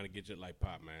 you trying to get your like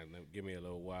pop man. Give me a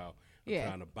little while. I'm Yeah.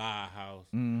 trying to buy a house.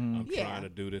 Mhm. I'm Yeah. trying to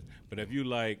do this. But if you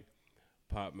like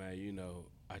pop man, you know,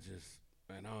 I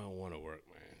don't want to work,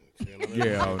 man. You know what I mean?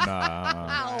 yeah, oh nah.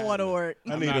 I don't want to work.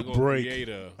 I I'm need not a gonna break. create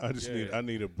I just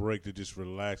need a break to just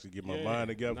relax and get my mind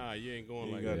together. Nah, you ain't going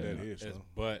You like got that. that here, It's- son.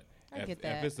 But I if, get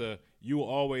that. if it's you will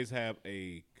always have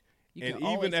a. You And can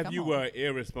always even if come you home. were an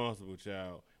irresponsible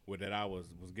child, with that I was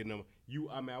getting them.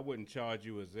 I wouldn't charge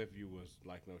you as if you was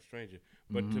like no stranger.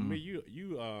 But to me, you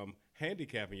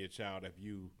handicapping your child if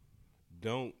you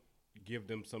don't give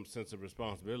them some sense of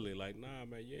responsibility. Like, nah,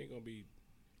 man, you ain't gonna be.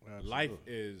 Absolutely. Life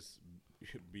is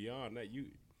beyond that.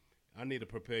 I need to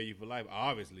prepare you for life.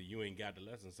 Obviously, you ain't got the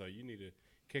lesson, so you need to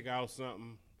kick out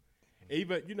something.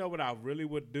 Even you know what I really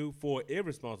would do for an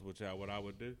irresponsible child. What I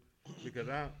would do, because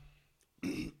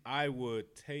I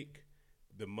would take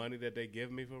the money that they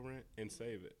give me for rent and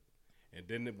save it, and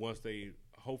then once they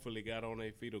hopefully got on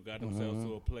their feet or got themselves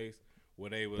to a place where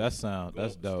they was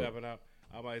That's dope. stepping out,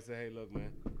 I might say, hey, look,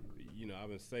 man, you know, I've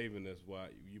been saving this while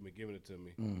you've been giving it to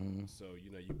me. So,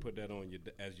 you know, you put that on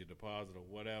as your deposit or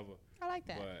whatever. I like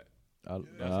that. But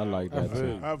I like that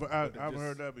too. I've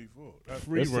heard that before.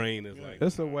 free reign is like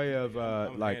It's a way of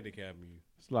I'm like handicapping you.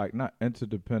 it's like not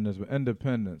interdependence but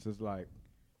independence. It's like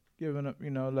giving up,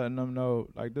 you know, letting them know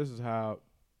like this is how.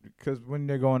 Because when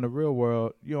they go in the real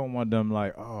world, you don't want them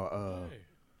like,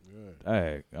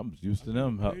 Hey, I'm used to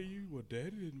them. Pay you? Well,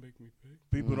 Daddy didn't make me pay.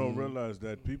 People don't realize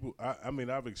that. People, I mean,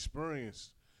 I've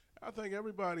experienced. I think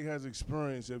everybody has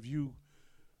experience. If you,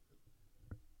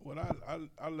 well,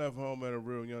 I left home at a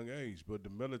real young age, but the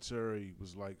military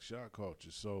was like shot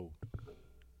culture. So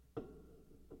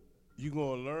you're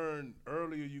gonna learn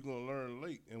earlier, you're gonna learn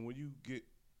late, and when you get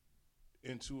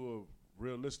into a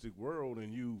realistic world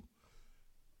and you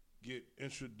get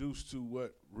introduced to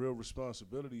what real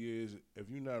responsibility is,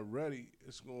 if you're not ready,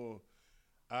 it's going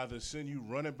to either send you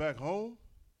running back home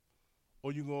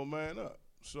or you're going to man up.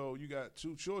 So you got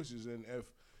two choices. And if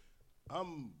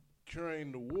I'm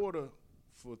carrying the water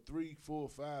for 3, 4,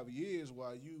 5 years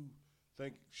while you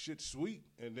think shit's sweet,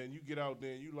 and then you get out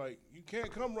there and you like, you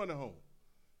can't come running home.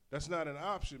 That's not an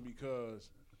option,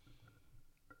 because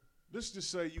let's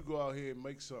just say you go out here and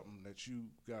make something that you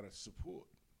got to support.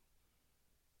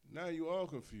 Now you all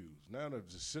confused. Now the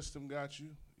system got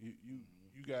you.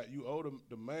 You owe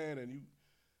the man, and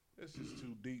it's just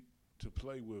too deep to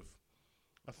play with.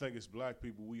 I think it's black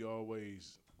people. We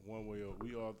always one way or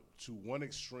we are to one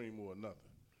extreme or another.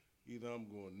 Either I'm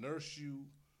going to nurse you,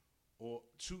 or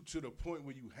to the point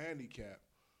where you handicap,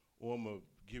 or I'm gonna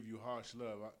give you harsh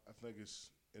love. I think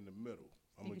it's in the middle.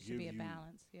 I think it should be a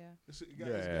balance. Yeah. It's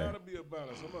got to be a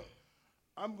balance.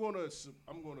 I'm gonna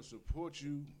support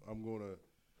you.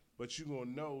 But you're going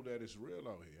to know that it's real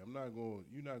out here. You're not going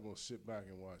to sit back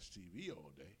and watch TV all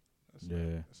day. That's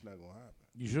not going to happen.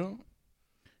 You sure?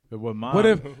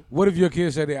 What if your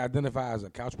kids say they identify as a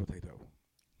couch potato?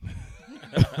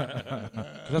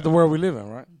 That's the world we live in,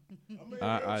 right?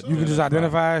 You can just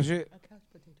identify as shit. A couch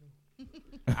potato.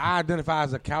 I identify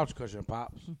as a couch cushion,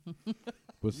 pops.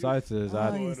 Besides this, you're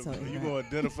going to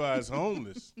identify as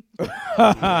homeless. But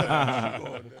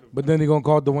then they're going to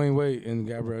call Dwayne Wade and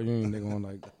Gabrielle Union. They're going to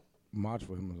like march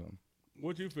for him or something.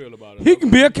 What you feel about it? He can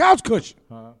be a couch cushion.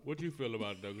 What you feel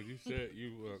about it, though? Because you said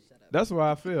you. That's what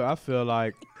I feel. I feel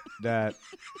like that.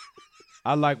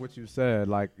 I like what you said.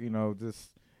 Like,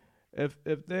 just if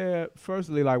they're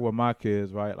firstly like with my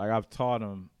kids, right? Like I've taught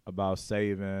them about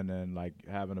saving and like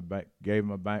having gave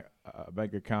them a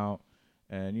bank account,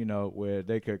 and where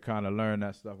they could kind of learn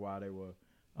that stuff while they were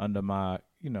under my,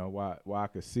 while I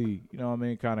could see, what I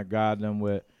mean, kind of guide them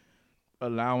with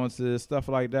allowances, stuff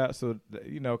like that. So,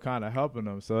 kind of helping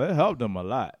them. So it helped them a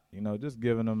lot, just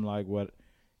giving them like what,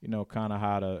 kind of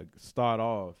how to start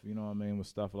off, with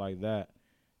stuff like that.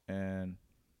 And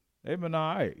they've been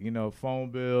all right,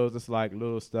 phone bills, it's like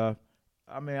little stuff.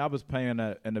 I mean, I was paying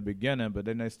that in the beginning, but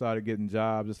then they started getting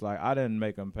jobs. It's like I didn't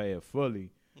make them pay it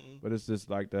fully, but it's just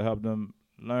like to help them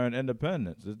learn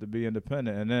independence, just to be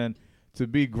independent. And then to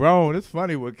be grown, it's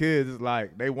funny with kids. It's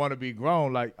like they want to be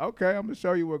grown. Like, okay, I'm going to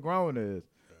show you what grown is.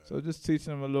 So just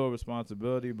teaching them a little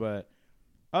responsibility. But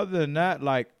other than that,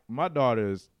 like my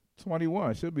daughter is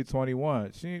 21. She'll be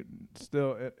 21. She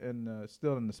still in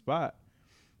the spot.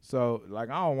 So,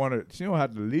 like, I don't want to – she don't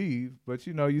have to leave, but,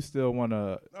 you still want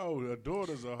to – No, the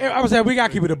daughters are – I was saying we got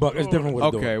to keep it a buck. It's different with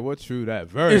a daughter. Okay, well, true that.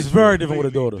 It's very different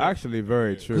with a daughter. Actually,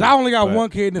 very true. Because I only got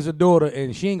one kid and it's a daughter,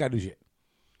 and she ain't got to do shit.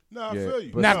 No, I feel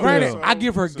you. Now, granted, I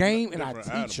give her a game and I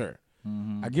teach her.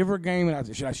 I give her a game and I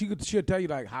teach her. She'll tell you,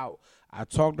 like, how I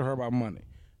talk to her about money,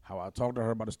 how I talk to her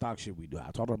about the stock shit we do, how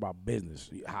I talk to her about business,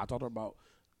 how I talk to her about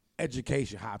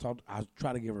education, how I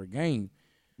try to give her a game.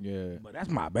 Yeah. But that's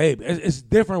my baby. It's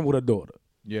different with a daughter.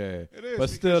 Yeah. It is, but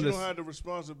still, you don't have the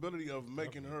responsibility of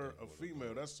making her a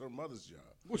female. That's her mother's job.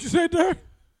 What you said there?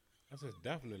 I said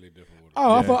definitely different with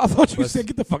Oh, yeah. I thought you said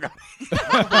get the fuck out of here.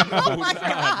 Oh, my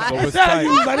God. But what's tight,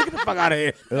 you was like, get the fuck out of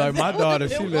here. Like my daughter,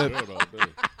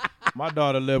 my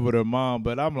daughter lived with her mom,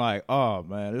 but I'm like, oh,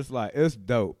 man, it's like, it's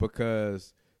dope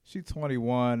because she's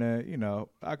 21 and,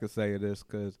 I could say this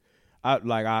because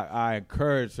I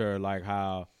encourage her like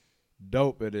how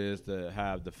dope it is to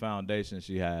have the foundation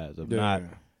she has of not,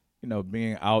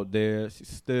 being out there. She's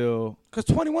still because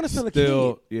 21 is still a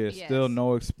kid. Yes. Still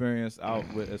no experience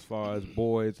out with as far as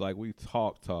boys. Like we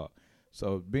talk.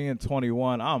 So being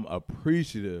 21, I'm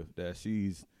appreciative that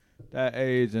she's that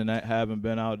age and that haven't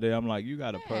been out there. I'm like, you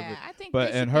got a perfect. I think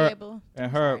but they and should her be able,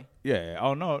 and her, sorry. Yeah.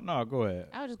 Oh no, go ahead.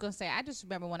 I was just gonna say, I just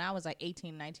remember when I was like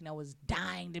 18, 19, I was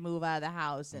dying to move out of the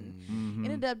house and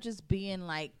ended up just being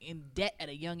like in debt at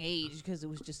a young age because it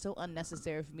was just so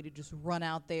unnecessary for me to just run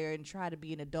out there and try to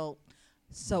be an adult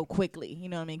so quickly. You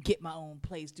know what I mean? Get my own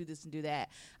place, do this and do that.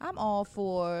 I'm all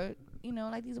for,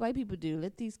 like these white people do.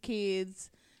 Let these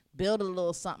kids build a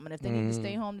little something. And if they need to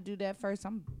stay home to do that first,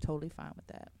 I'm totally fine with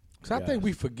that. Because I think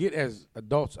we forget as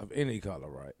adults of any color,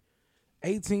 right?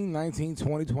 18, 19,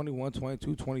 20, 21,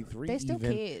 22, 23. They're still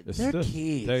kids. They're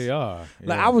kids. They are.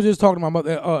 Like I was just talking to my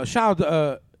mother. Shout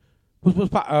out to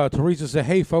Teresa said,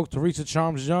 "Hey folks, Teresa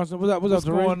Charms Johnson. What's up, Teresa?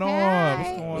 Going on? What's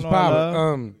Hey. going What's on? poppin'?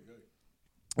 love?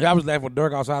 Yeah, I was laughing with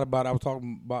Dirk outside about it. I was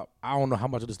talking about, I don't know how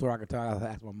much of the story I can tell. I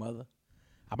asked my mother.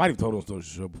 I might have told those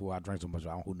stories before I drank so much.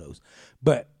 Who knows?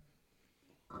 But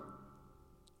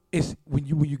it's when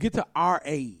you get to our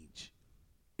age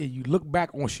and you look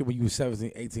back on shit when you were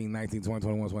 17, 18, 19, 20,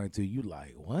 21, 22, you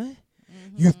like, what?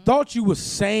 Mm-hmm. You thought you was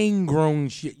saying grown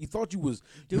shit. You thought you was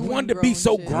you wanted to be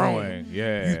so shit. grown.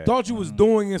 Yeah. You thought you was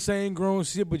doing and saying grown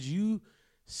shit, but you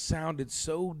sounded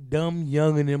so dumb,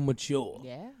 young, and immature.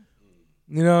 Yeah.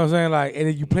 You know what I'm saying? Like, and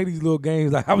then you play these little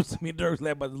games. Like, I was, me and Dirk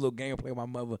laughed about this little game I played with my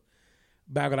mother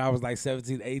back when I was like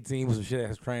 17, 18 with some shit that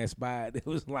has transpired. It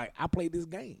was like, I played this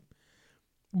game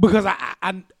because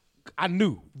I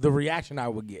knew the reaction I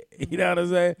would get. You know what I'm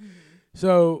saying?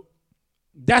 So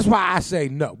that's why I say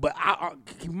no. But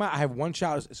keep in mind, I have one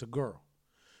child. It's a girl.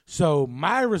 So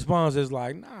my response is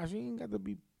like, nah, she ain't got to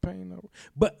be paying no.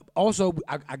 But also,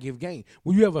 I give game.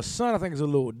 When you have a son, I think it's a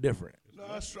little different. No,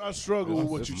 I struggle with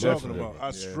what you're talking about. I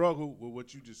struggle with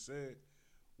what you just said,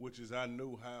 which is I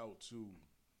knew how to.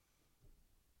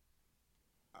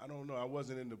 I don't know. I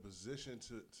wasn't in the position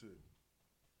to.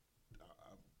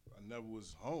 I never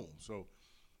was home, so,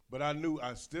 but I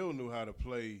still knew how to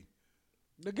play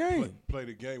The game. Play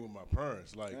the game with my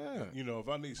parents. Like, you know, if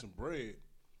I need some bread.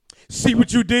 See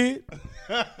what you did?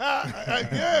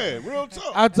 Yeah, real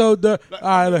talk. I told the all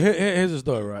right. Look, here's the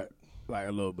story, right? Like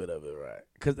a little bit of it, right?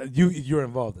 Because you're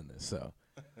involved in this. So,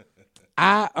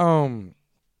 I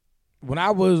when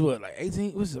I was like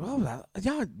 18, what was I?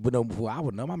 Y'all would know before I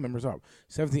would know. My memories are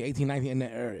 17, 18, 19 in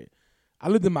that area. I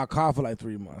lived in my car for like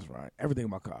 3 months, right? Everything in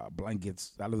my car,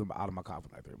 blankets. I lived out of my car for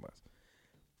like 3 months.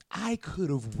 I could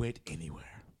have went anywhere.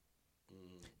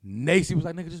 Nacy was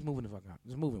like, "Nigga, just move in the fuck out.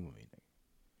 Just move in with me, nigga."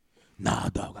 Nah,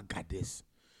 dog, I got this.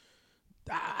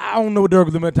 I don't know what Dirk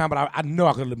was doing at the time, but I know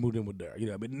I could have moved in with Dirk. You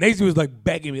know, but Nacy was like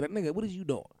begging me, like, "Nigga, what is you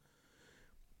doing?"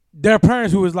 There are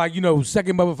parents who was like, you know,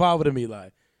 second mother father to me,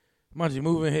 like, "Why don't you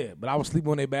move in here?" But I was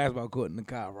sleeping on their basketball court in the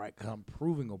car, right? Because I'm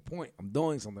proving a point. I'm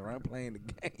doing something, right? I'm playing the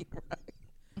game,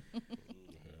 right?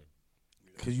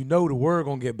 Because you know the word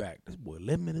gonna get back. This boy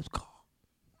living in his car.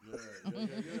 Yeah.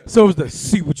 So it's the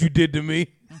see what you did to me.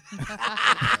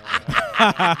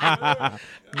 I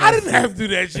didn't have to do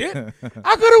that shit. I could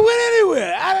have went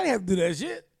anywhere. I didn't have to do that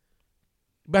shit.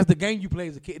 But that's the game you play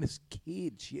as a kid, and it's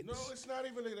kid shit. No, it's not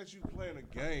even that you playing a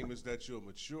game. It's that your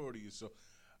maturity is so.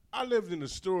 I lived in the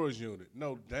storage unit.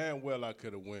 No, damn well I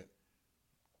could have went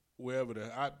wherever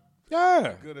I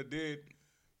could have did.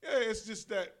 Yeah, it's just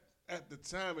that at the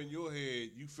time in your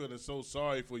head, you feeling so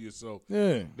sorry for yourself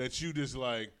that you just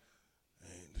like,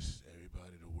 man,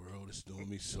 everybody, the world is doing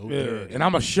me so dirty. And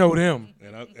I'm going to show them.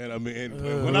 And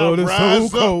when I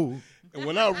rise up, and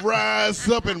when I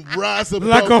rise up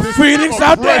like a phoenix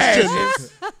out there,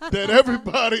 that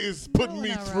everybody is putting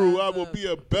me through, I will be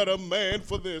a better man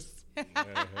for this. Yeah,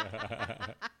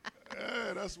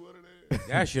 that's what it is.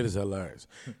 That shit is hilarious.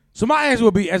 So my answer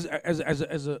would be, as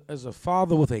a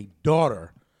father with a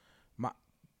daughter,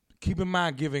 keep in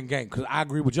mind giving game, because I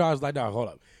agree with y'all. It's like, dog, hold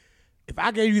up. If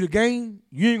I gave you the game,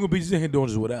 you ain't gonna be sitting here doing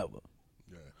just whatever.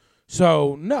 Yeah.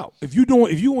 So no, if you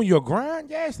on your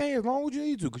grind, stay as long as you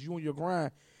need to, because you on your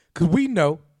grind. Because we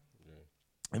know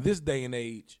in this day and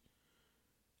age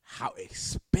how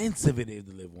expensive it is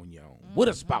to live on your own with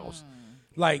a spouse.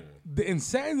 Like the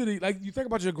insanity. Like you think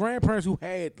about your grandparents who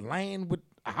had land with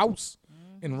a house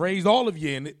and raised all of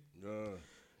you in it.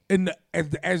 And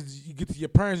as you get to your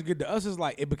parents and get to us, it's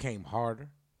like it became harder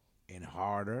and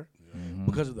harder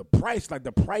because of the price. Like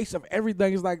the price of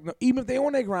everything is like, even if they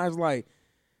on their grind, it's like,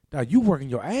 now you working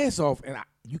your ass off and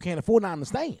you can't afford to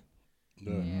understand.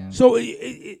 Yeah. So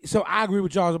so I agree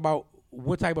with y'all about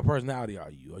what type of personality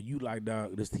are you? Are you like,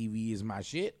 dog, this TV is my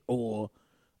shit? Or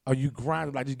are you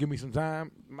grinding like, just give me some time?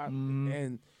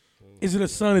 And is it a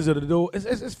son? Is it a door?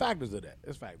 It's factors of that.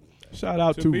 It's factors of that. Shout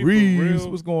out to Reeves.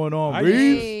 What's going on,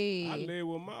 Reeves? I live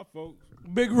with my folks.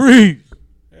 Big Reeves.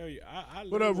 Hell yeah. I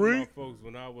what lived up, with Reeves? my folks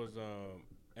when I was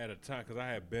at a time, because I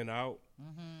had been out.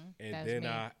 And That's then me.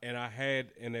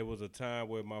 and there was a time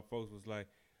where my folks was like,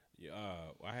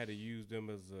 I had to use them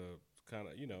as a kind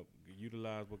of,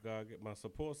 utilize what God get my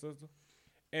support system.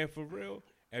 And for real,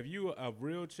 if you were a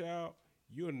real child,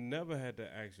 you'll never had to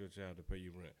ask your child to pay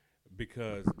you rent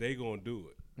because they gonna do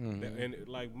it. And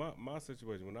like my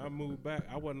situation, when I moved back,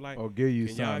 I wasn't like, give you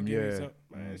can y'all something, give me something?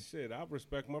 Man, shit, I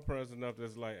respect my parents enough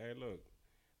that's like, hey, look,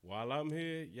 while I'm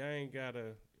here, y'all ain't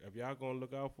gotta, if y'all gonna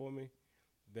look out for me,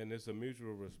 then it's a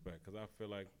mutual respect, because I feel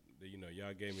like,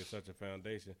 y'all gave me such a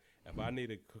foundation. If I need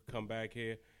to come back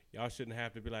here, Y'all shouldn't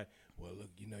have to be like, well, look,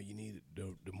 you need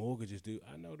the mortgages due.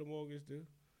 I know the mortgage due.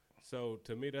 So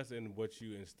to me, that's in what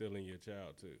you instill in your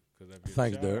child too. Because if your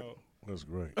Thanks, child, Dirk. That's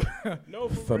great. No,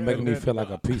 For making me feel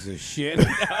like a piece of shit.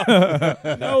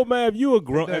 No, man.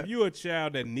 If you a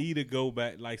child that need to go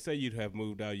back, like say you'd have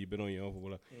moved out, you've been on your own for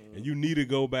whatever, and you need to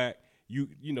go back,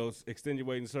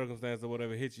 extenuating circumstance or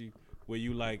whatever hit you, where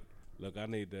you like, look, I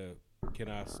need to. Can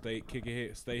I stay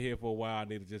here for a while? I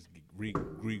need to just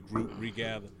regroup,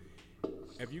 regather.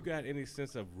 If you got any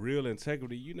sense of real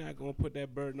integrity, you're not gonna put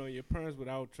that burden on your parents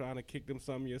without trying to kick them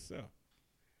something yourself.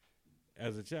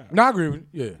 As a child. No, I agree with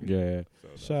you. Yeah. Yeah.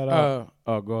 Shout out.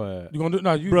 Go ahead. You gonna do?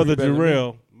 No, you. Brother better than me.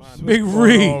 Jarrell. Big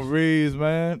Reed. Reeds,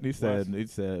 man. He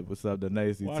said, what's up to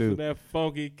Nacy, Watching too. that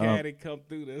funky caddy come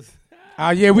through this.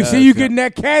 Yeah, we see you getting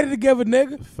that caddy together,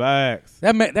 nigga. Facts.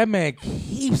 That man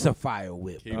keeps a fire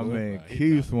whip.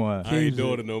 Keeps one. I ain't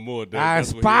doing it no more. I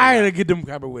aspire to get them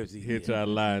kind of whips. He'll try to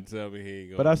lie and tell me he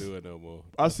ain't gonna do it no more.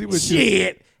 I see what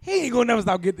Shit. He ain't gonna never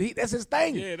stop getting. That's his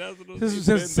thing. Yeah, that's what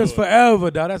Since forever,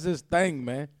 dog. That's his thing,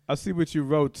 man. I see what you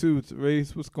wrote too,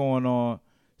 Reese. What's going on?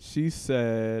 She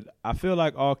said, I feel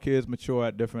like all kids mature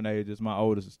at different ages. My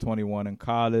oldest is 21 in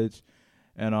college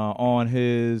and on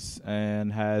his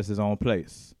and has his own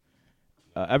place.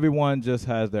 Everyone just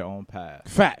has their own path.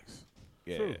 Facts.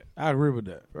 Yeah. True. I agree with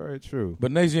that. Very true.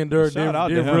 But Nacy and Dirk, they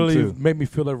really too. made me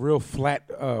feel a real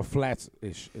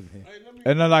flats-ish in here.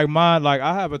 And then like mine, like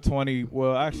I have a 20,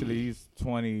 well actually he's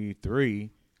 23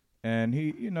 and he,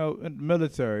 in the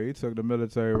military, he took the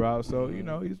military route. So,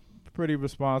 he's pretty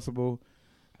responsible.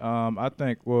 I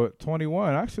think,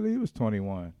 21, actually he was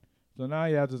 21. So now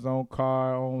he has his own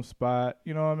car, own spot,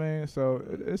 you know what I mean? So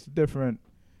it's different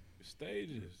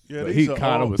stages. Yeah, he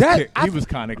kind of was he was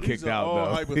kind of kicked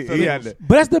out though. He had to,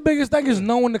 but that's the biggest thing is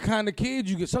knowing the kind of kids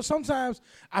you get. So sometimes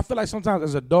I feel like sometimes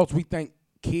as adults we think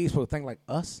kids supposed to think like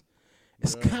us.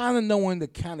 It's kind of knowing the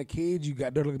kind of kids you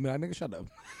got. They're looking at me like, nigga, shut up.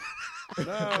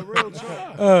 Nah, real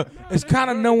talk. It's kind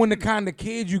of knowing the kind of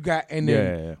kids you got and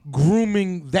then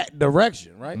grooming that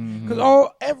direction, right?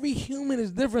 Because every human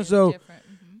is different. So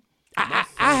I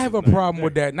have a problem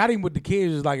with that. Not even with the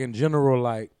kids, just like in general,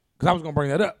 like because I was gonna bring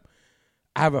that up.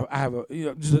 I have a are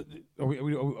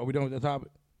we done with that topic?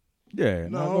 Yeah.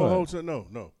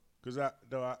 No. Because I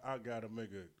gotta make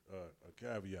a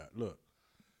caveat. Look,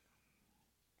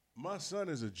 my son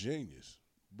is a genius,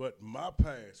 but my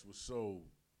past was so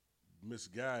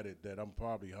misguided that I'm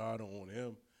probably harder on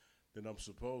him than I'm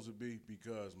supposed to be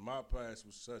because my past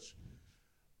was such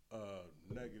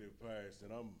a negative past,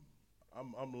 and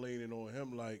I'm leaning on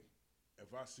him. Like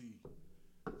if I see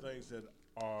things that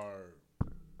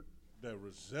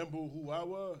resemble who I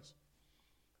was,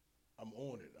 I'm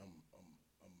on it. I'm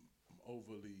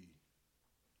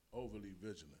overly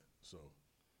vigilant. So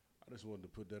I just wanted to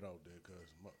put that out there because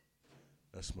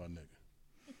that's my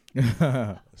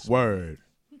nigga. Word.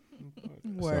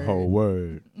 It's a whole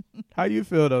word. How you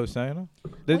feel though, Shayna?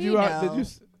 Did you? Yeah,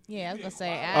 I was gonna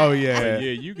say. Yeah,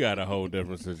 you got a whole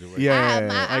different situation.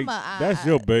 Yeah, that's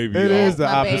your baby. It is the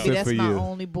my opposite baby, that's for my you.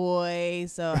 only boy,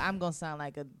 so I'm gonna sound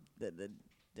like a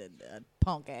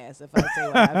punk ass if I say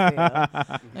what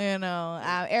I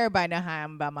feel. Everybody know how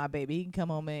I'm about my baby. He can come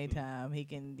home anytime. He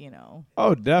can,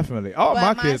 Oh, definitely. All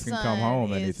my kids can come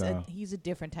home anytime. He's a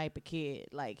different type of kid.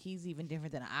 Like he's even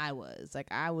different than I was. Like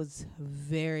I was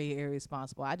very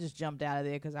irresponsible. I just jumped out of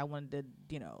there because I wanted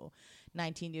to,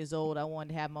 19 years old. I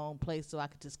wanted to have my own place so I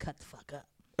could just cut the fuck up.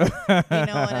 You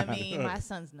know what I mean? My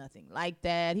son's nothing like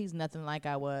that. He's nothing like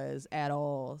I was at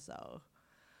all. So,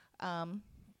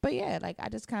 but yeah, like I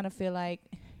just kind of feel like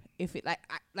if it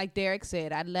like Derek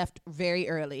said, I left very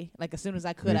early. Like as soon as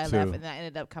I could, I left, and then I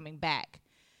ended up coming back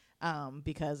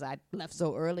because I left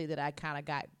so early that I kind of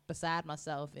got beside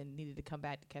myself and needed to come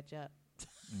back to catch up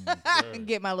and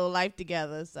get my little life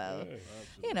together. So,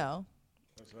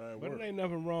 That's how it but works. it ain't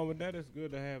nothing wrong with that. It's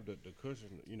good to have the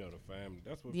cushion, the family.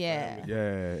 That's what Yeah. family.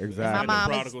 Yeah, And exactly. my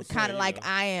mom is kind of like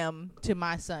I am to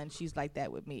my son. She's like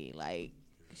that with me. Like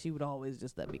she would always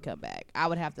just let me come back. I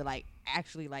would have to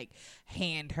actually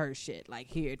hand her shit. Like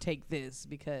here, take this,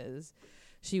 because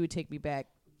she would take me back,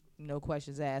 no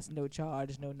questions asked, no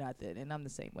charge, no nothing. And I'm the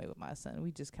same way with my son.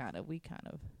 We just kind of.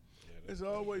 It's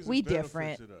always we a benefit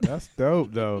different. to that. That's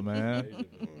dope, though, man.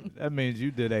 That means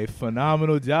you did a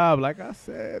phenomenal job. Like I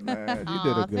said, man, you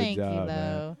did a good thank job, you, man.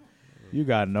 though. You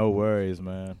got no worries,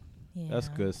 man. Yeah. That's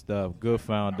good stuff. Good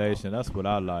foundation. That's what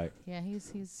I like. Yeah,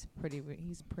 he's pretty.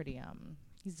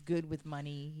 He's good with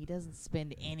money. He doesn't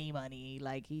spend any money.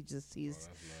 Like he's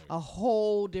a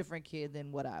whole different kid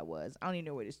than what I was. I don't even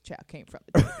know where this child came from.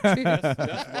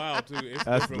 That's wild too. It's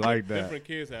That's different. like that. Different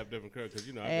kids have different characters.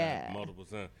 Because I got multiple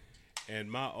sons, And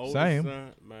my oldest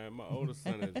son, my oldest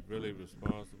son is really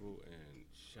responsible and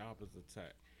sharp as a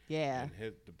tack. Yeah.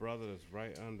 And the brother that's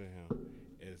right under him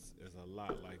is a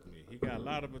lot like me. He got a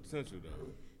lot of potential though.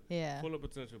 Yeah. Full of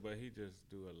potential, but he just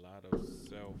do a lot of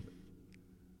self,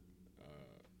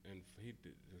 and he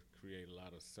just create a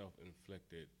lot of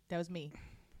self-inflicted. That was me.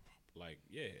 Like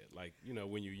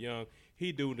when you're young,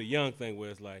 he do the young thing where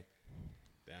it's like,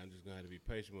 I'm just gonna have to be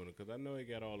patient with him because I know he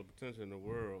got all the potential in the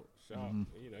world. Sharp,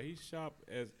 he's sharp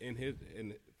as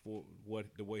for what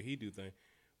the way he do things,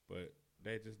 but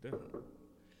they just different.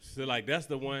 So like that's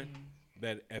the one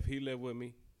that if he lived with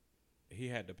me, he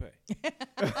had to pay.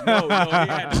 no, he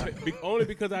had to pay. Only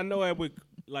because I know I would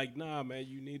like, nah, man,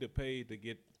 you need to pay to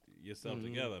get yourself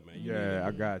together, man.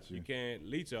 I got you. You can't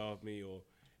leech off me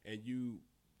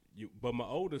but my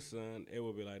oldest son, it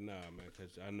would be like, nah, man,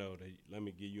 because I know that. Let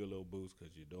me give you a little boost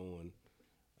because you're doing.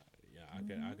 I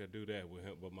could do that with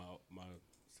him, but my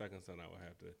second son, I would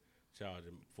have to charge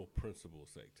him for principle's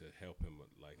sake to help him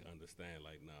understand.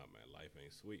 Like, nah, man, life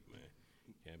ain't sweet, man.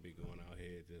 Can't be going out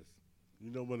here just.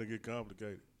 You know when it get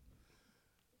complicated.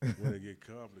 When it get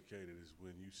complicated is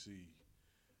when you see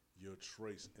your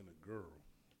trace in a girl,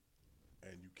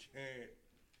 and you can't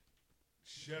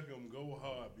check them go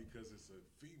hard because it's a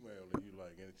female and you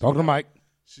like. And Talk to Mike.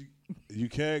 You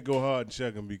can't go hard and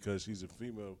check them because she's a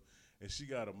female and she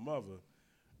got a mother,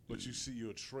 but you see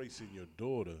your trace in your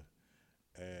daughter,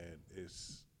 and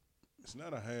it's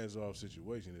not a hands-off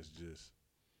situation. It's just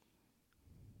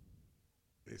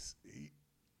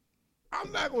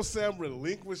I'm not gonna say I'm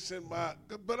relinquishing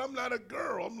but I'm not a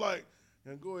girl. I'm like.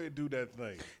 And go ahead and do that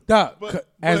thing. Dog,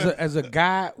 as a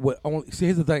guy with only see,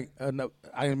 here's the thing. No,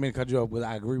 I didn't mean to cut you off, but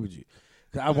I agree with you.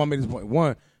 Cause I want to make this point.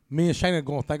 One, me and Shayna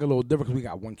gonna think a little different because we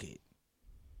got one kid.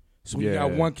 So when you got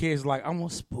one kid, it's like I'm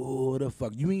gonna spoil the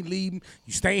fuck. You ain't leaving.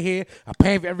 You stay here. I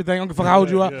pay for everything. I don't give a fuck how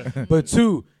old you are. Yeah. But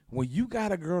two, when you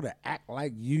got a girl to act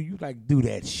like you like do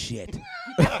that shit.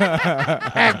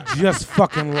 Act just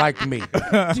fucking like me. Do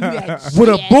that shit. With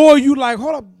a boy, you like,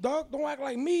 hold up, dog, don't act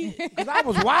like me. Because I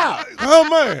was wild. Oh,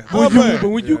 man. But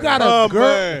when you got a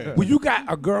girl, when you got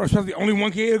a girl, especially only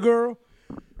one kid girl,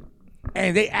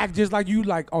 and they act just like you,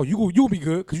 like, oh, you'll be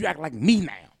good because you act like me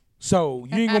now. So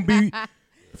you ain't going to be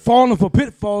falling for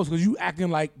pitfalls because you acting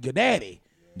like your daddy.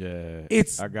 Yeah,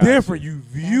 it's different. You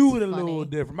view it a little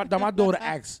different. My daughter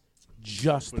acts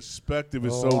just perspective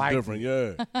is so different.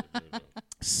 Yeah,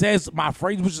 says my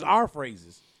phrases, which is our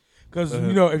phrases, because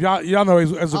if y'all know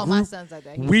as a group, my sons like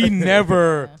that. we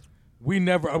never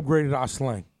upgraded our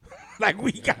slang. Like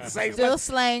we got to say still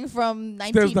slang from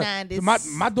 1990s.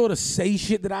 My daughter say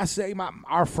shit that I say.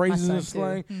 Our phrases in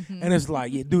slang, and it's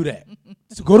like, yeah, do that.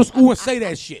 So go to school and say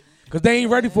that shit. Because they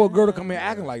ain't ready for a girl to come here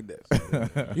acting like this.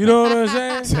 You know what I'm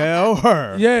saying? Tell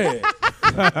her. Yeah.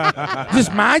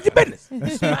 Just mind your business.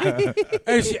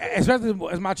 Especially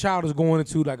as my child is going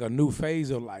into like a new phase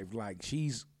of life. Like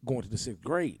she's going to the 6th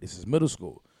grade. This is middle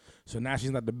school. So now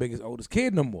she's not the biggest, oldest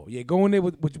kid no more. Yeah, go in there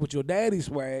with your daddy's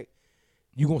swag,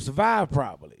 you're going to survive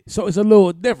probably. So it's a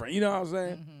little different. You know what I'm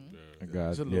saying? Mm-hmm.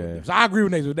 God, so I agree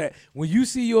with Nate with that. When you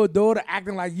see your daughter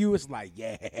acting like you, it's like,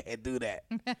 yeah, do that.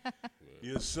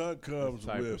 Your son comes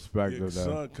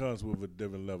with a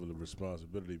different level of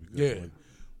responsibility because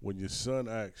when your son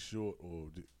acts short or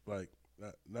like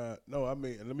I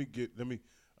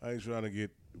ain't trying to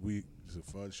get it's a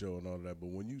fun show and all that, but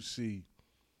when you see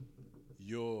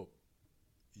your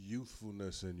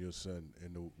youthfulness in your son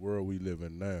in the world we live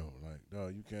in now, like, no,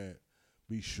 you can't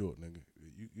be short, nigga.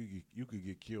 You could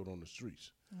get killed on the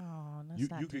streets. Oh, you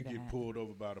could get pulled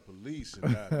over by the police.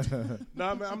 And no,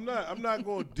 I'm not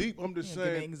going deep. I'm just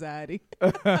saying anxiety.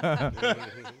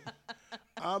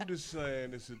 I'm just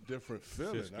saying it's a different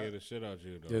feeling. Shit scare the shit out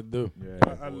you, though. Yeah, do. Yeah.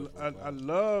 I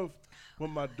love when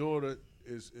my daughter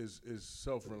is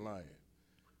self-reliant.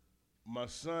 My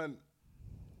son,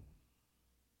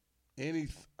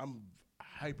 I'm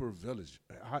hyper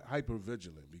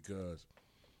vigilant because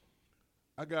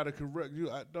I gotta correct you.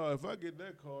 If I get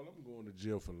that call, I'm going to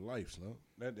jail for life, son.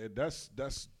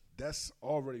 That's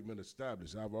already been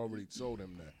established. I've already told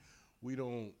him that.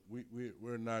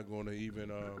 We're not going to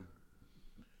even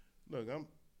look.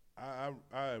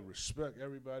 I respect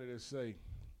everybody that say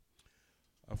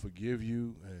I forgive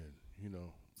you, and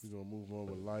we're gonna move on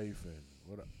with life and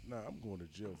what. I'm going to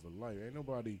jail for life. Ain't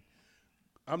nobody.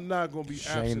 I'm not gonna be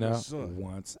absent of son.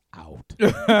 Wants out.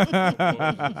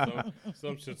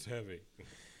 Some shit's heavy.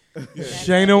 Yeah.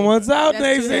 Shayna wants out, That's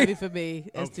Daisy. too heavy for me.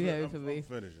 That's too heavy for me.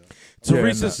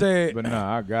 Teresa said, but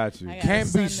I got you.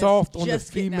 Can't be soft on the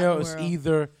female. It's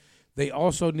either they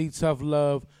also need tough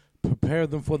love, prepare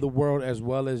them for the world as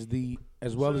well as these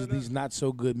not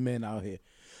so good men out here.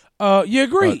 You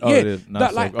agree? Oh, yeah, it is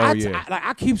not like so- oh, yeah.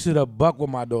 I keeps it a buck with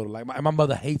my daughter. Like my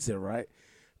mother hates it, right?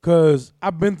 Because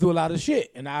I've been through a lot of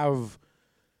shit, and I've,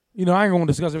 I ain't gonna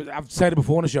discuss it. I've said it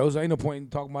before on the show, so ain't no point in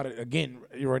talking about it again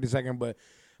right this second. But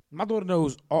my daughter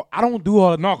knows. I don't do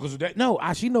all the knuckles. No,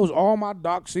 she knows all my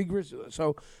dark secrets.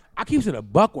 So I keeps it a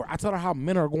buck where I tell her how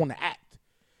men are going to act.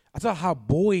 I tell her how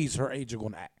boys her age are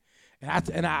going to act,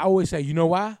 and I always say, you know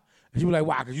why? And she be like,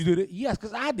 why? Because you did it. Yes,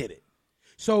 because I did it.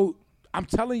 So I'm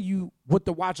telling you what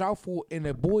to watch out for in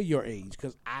a boy your age,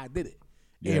 because I did it.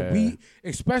 Yeah. And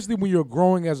especially when you're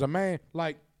growing as a man,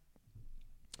 like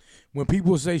when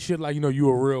people say shit like, you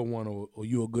a real one or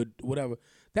you a good whatever,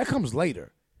 that comes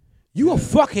later. You a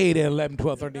fuckhead at 11,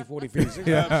 12, 13, 14, 15,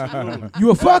 16. Absolutely. You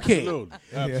a fuckhead.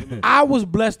 Absolutely. I was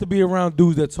blessed to be around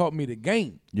dudes that taught me the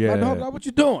game. Yeah. Like, dog, what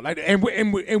you doing? Like, and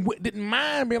didn't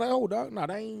mind being like, oh, dog, no,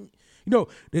 they ain't.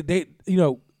 They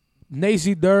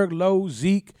Nacy, Dirk, Lowe,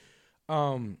 Zeke,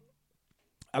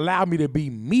 allowed me to be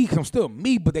me, because I'm still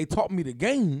me, but they taught me the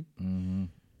game. Mm-hmm.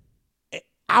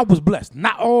 I was blessed.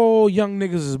 Not all young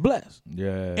niggas is blessed.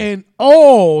 Yeah. And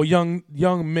all young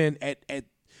men at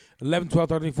 11, 12,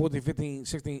 13, 14, 15,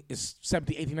 16,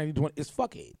 17, 18, 19, 20 is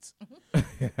fuckheads.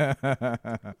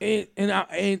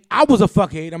 and I was a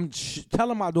fuckhead. I'm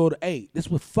telling my daughter, hey, this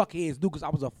is what fuckheads do, because I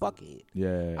was a fuckhead.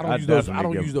 Yeah. I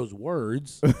don't use those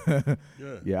words.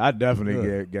 Yeah, I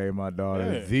definitely gave my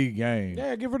daughter the game.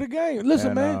 Yeah, give her the game. Listen,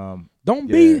 And, man, don't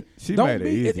yeah, be. she don't made it be.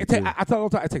 easy, I too. tell her all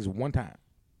the time, it takes one time.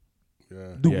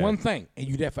 Yeah. Do Yeah. one thing, and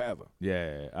you there forever.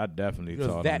 Yeah, I definitely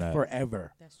Because taught her that.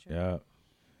 forever. That's true. Yeah.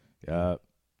 Yeah.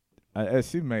 And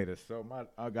she made it so.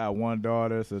 I got one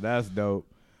daughter, so that's dope.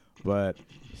 But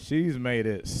she's made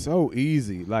it so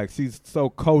easy. Like, she's so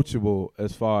coachable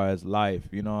as far as life.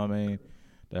 You know what I mean?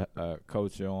 To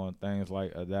coach her on things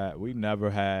like that. We never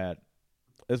had.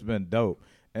 It's been dope.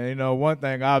 And, one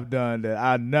thing I've done that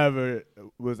I never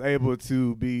was able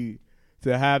to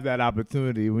have that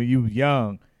opportunity when you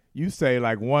young, you say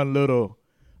like one little,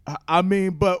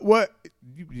 but what?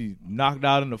 You be knocked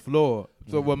out on the floor.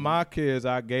 So with my kids,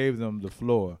 I gave them the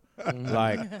floor.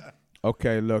 Like,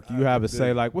 okay, look, you have to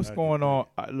say, like, what's going on?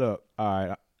 Look, all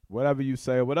right, whatever you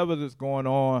say, whatever that's going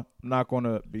on, I'm not going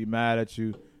to be mad at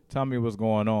you. Tell me what's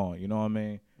going on, you know what I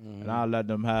mean? And I let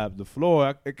them have the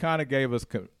floor. It kind of gave us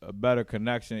a better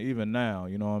connection even now,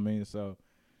 you know what I mean? So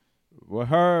with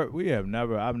her, I've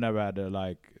never had to,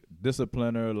 like,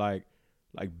 discipline her, like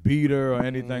beat her or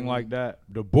anything like that.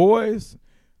 The boys,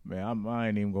 man, I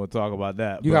ain't even gonna talk about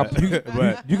that. You got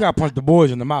to punch the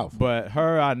boys in the mouth. But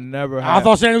her, I never had. I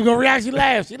thought Shannon was gonna react. She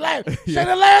laughed.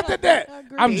 Shannon laughed at that.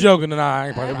 I'm joking, and I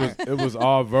ain't punching. It was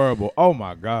all verbal. Oh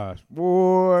my gosh,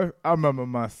 boy! I remember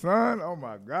my son. Oh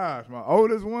my gosh, my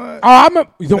oldest one. Oh, I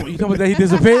remember. You know what? He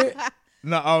disappeared.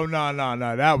 No,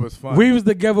 that was fun. We was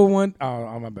together one.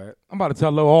 Oh, my bad. I'm about to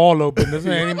tell all low business.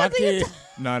 Ain't my kid.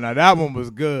 No, that one was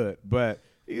good, but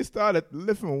he started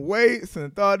lifting weights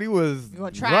and thought he was. You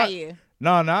gonna try you?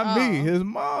 No, not me. His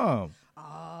mom.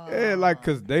 Oh. Yeah, like,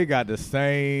 cause they got the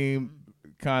same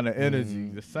kind of energy,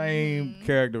 the same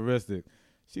characteristic.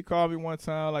 She called me one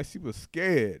time like she was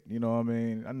scared. You know what I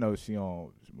mean? I know she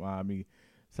don't mind me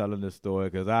telling this story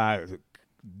because I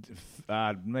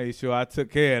made sure I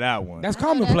took care of that one. That's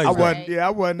commonplace. I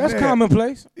wasn't. That's there.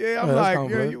 commonplace. Yeah, I'm like,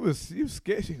 yeah, you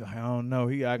scared. She's like, I don't know.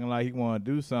 He acting like he want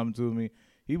to do something to me.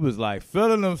 He was like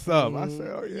feeling himself. I said,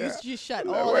 oh yeah. You shut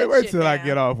like, all wait that shit till down. I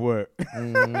get off work.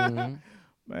 Man,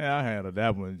 I handled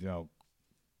that one junk.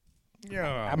 Yeah,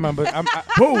 I remember. Dad,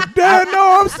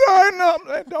 no, I'm sorry. No,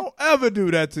 don't ever do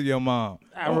that to your mom.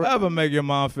 Don't ever make your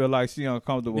mom feel like she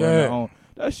uncomfortable on her own.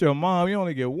 That's your mom. You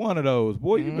only get one of those.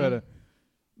 Boy, you better.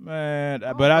 Man,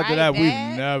 but after that,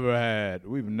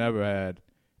 we've never had.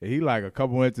 He like a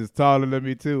couple inches taller than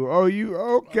me too. Oh, you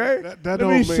okay? That Let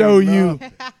me show you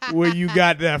where you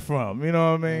got that from. You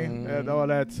know what I mean? That's all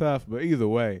that tough. But either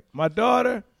way, my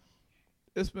daughter,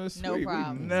 it's been sweet. No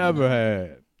problem. We've never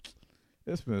had.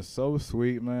 It's been so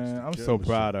sweet, man. I'm so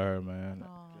proud of her, man.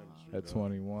 At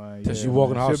 21, Till she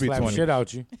walking the house, she'll be slap 20. shit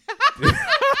out you.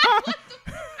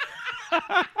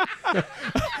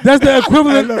 That's the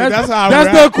equivalent. Look, that's how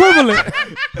the equivalent.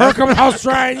 Her coming house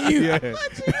trying you. Yeah.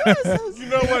 You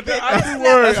know what? I do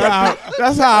worry.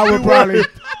 That's how I would probably.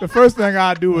 The first thing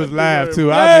I do is laugh too.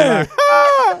 Yeah. I'd be like,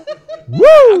 ah,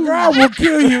 Woo! Girl will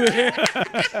kill you.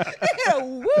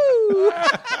 Woo!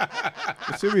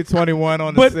 it should be 21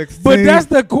 on the 16th. But that's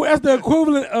the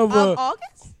equivalent of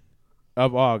August?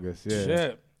 Of August, yeah.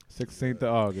 shit. 16th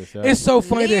of August. Yeah. It's so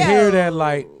funny to hear Leo. that,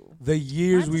 like, the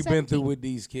years Mine's we've been 17th. through with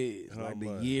these kids. Like, the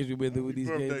man. years we've been through with these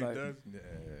kids. Birthday, Like,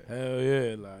 Dad. hell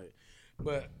yeah. Like,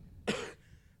 but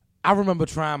I remember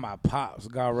trying my pops,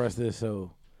 God rest his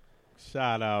soul.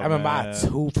 Shout out, I remember I man.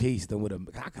 2-pieced him with a.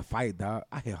 I could fight, dog.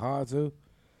 I hit hard too.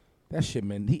 That shit,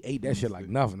 man. He ate that shit like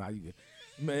nothing.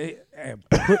 Man,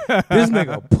 this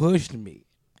nigga pushed me.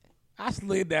 I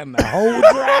slid down the whole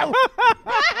drive.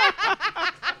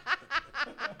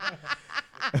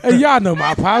 Hey, y'all know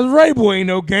my pops Ray Boy ain't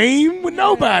no game with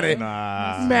nobody.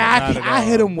 Nah, Man, I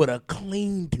hit him with a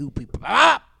clean 2-piece.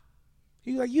 Pop.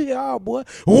 He was like, you hit hard, boy.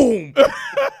 Boom.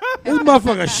 This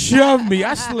motherfucker shoved me.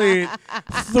 I slid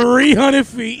 300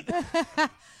 feet.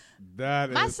 That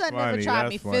is My son funny. never tried That's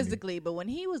me funny. physically, but when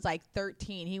he was like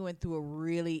 13, he went through a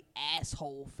really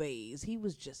asshole phase. He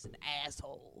was just an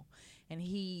asshole, and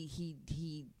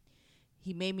he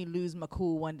made me lose my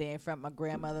cool one day in front of my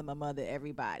grandmother, my mother,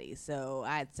 everybody. So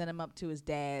I had sent him up to his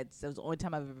dad's. It was the only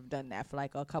time I've ever done that for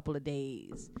like a couple of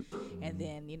days, and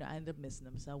then I ended up missing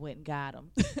him, so I went and got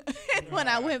him. And when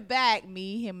I went back, him,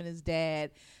 and his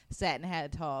dad sat and had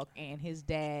a talk, and his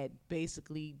dad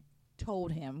basically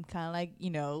told him kind of like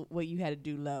what you had to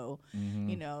do low.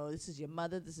 This is your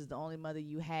mother, this is the only mother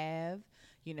you have.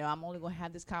 I'm only going to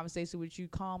have this conversation with you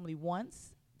calmly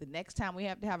once. The next time we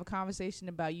have to have a conversation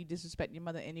about you disrespecting your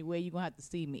mother anyway, you're going to have to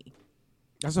see me.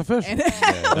 That's official. And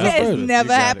that's it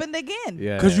never happened again.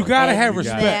 Yeah, because you gotta have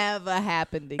respect. Never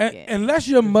happened again. Unless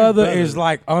your mother is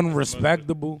like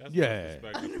unrespectable. Yeah.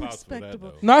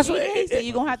 Unrespectable. No, that's Yeah, what he said,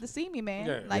 you're going to have to see me, man.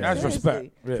 Yeah, Like, that's seriously.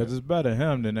 respect. Yeah. Because it's better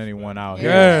him than anyone out Yeah.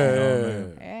 here. Yeah. You know what I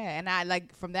mean? Yeah, and I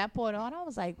like from that point on, I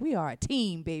was like, we are a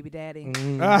team, baby daddy.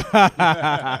 Mm-hmm.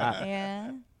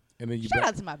 Yeah. And then you Shout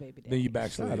out to my baby daddy. then you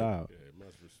backslide. Shout out.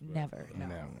 Never. No.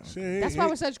 See, That's why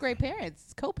we're such great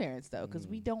parents, co-parents, though, because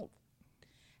we don't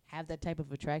have that type of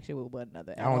attraction with one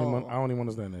another. I don't even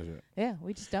understand that shit. Yeah,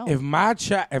 we just don't. If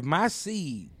my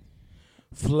seed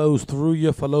flows through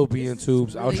your fallopian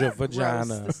tubes out your Gross.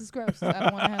 vagina, This is gross. I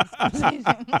don't want to have this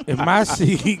conversation. if my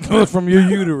seed goes from your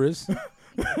uterus,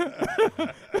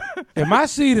 if my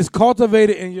seed is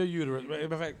cultivated in your uterus, in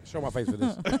fact, show my face for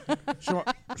this. Show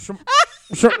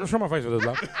my face for this,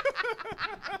 love.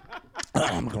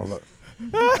 I'm gonna look.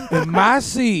 If my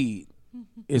seed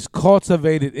is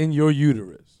cultivated in your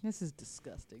uterus, This is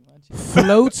disgusting.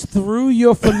 floats through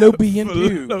your fallopian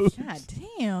tubes, God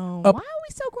damn. Up- Why are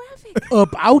we so graphic? up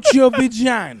out your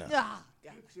vagina. Ah,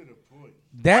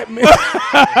 That means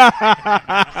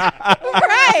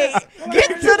right.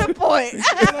 Get to the point.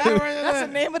 That's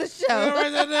the name of the show.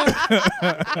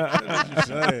 That's what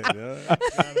you're saying, yeah.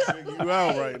 Trying to figure you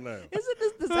out right now. Isn't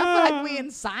this? I feel like we in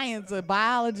science or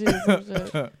biology or some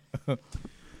shit.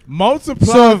 Multiply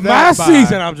so. If my that by-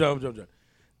 season, I'm joking.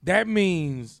 That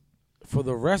means for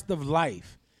the rest of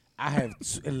life, I have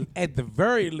at the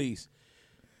very least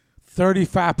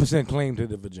 35% claim to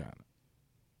the vagina.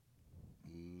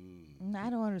 I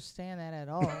don't understand that at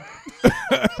all.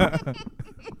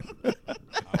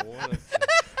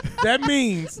 That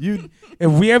means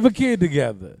if we have a kid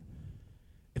together,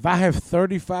 if I have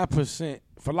 35%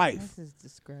 for life, This is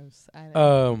just gross. I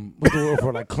don't what's the word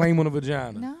for like claim on the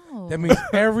vagina? No. That means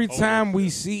every time we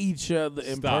see each other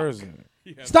in person,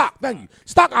 stock. Thank you.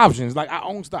 Stock options, like I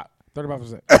own stock.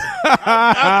 35%.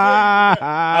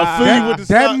 I feel you with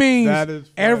the That stock. means That is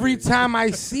funny. every time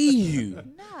I see you,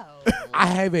 No. I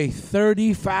have a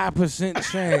 35%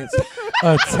 chance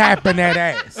of tapping that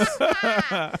ass.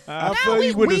 I feel we-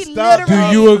 you with the we stock. Do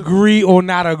literally- you agree or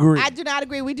not agree? I do not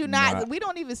agree. We do not. Nah. We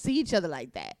don't even see each other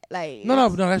like that. Like No,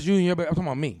 that's you and your baby. I'm talking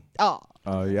about me. Oh,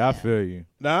 Oh, yeah, I feel you.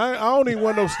 Now I don't even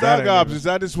want no That stock ain't options.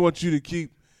 I just want you to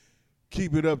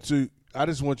keep it up to. I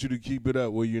just want you to keep it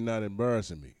up where you're not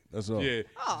embarrassing me. That's all. Yeah,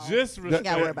 Oh. just gotta worry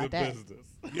respect about the that. business.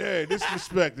 Yeah,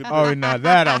 disrespect it. Oh, now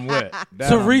that I'm with. That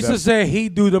Teresa said he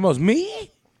do the most.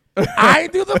 Me? I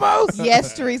do the most?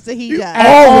 yes, Teresa, he does.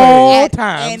 All At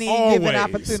times. any Always. given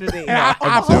opportunity. And I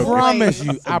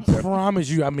Always. promise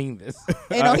you, I mean this.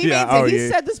 You know, he Yeah, means it. oh, He yeah.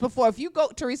 said this before. If you go,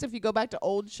 Teresa, if you go back to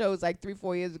old shows like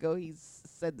 3-4 years ago, he's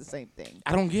said the same thing.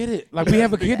 I don't get it. Like, we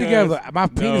have a kid together. My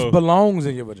penis belongs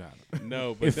in your vagina.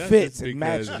 No, but It that's fits, just it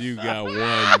because matches. you got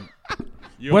one.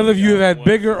 Whether you have had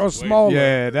bigger or smaller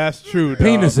Yeah, that's true. dog.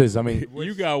 penises, I mean.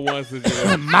 You got one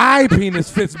situation. My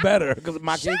penis fits better because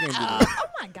my kid can't do that. Oh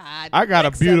my God! I got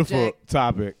Next a beautiful subject.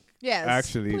 topic. Yes,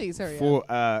 Actually, please hurry for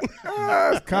up.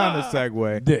 it's kind of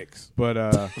segue, Dicks. but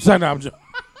So now I'm just.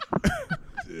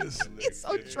 It's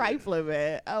so trifling,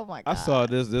 man. Oh my God! I saw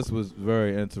this. This was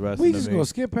very interesting We to just me. gonna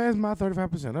skip past my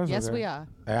 35%. That's Yes, okay. we are.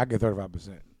 Hey, I get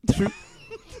 35%.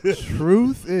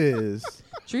 Truth is,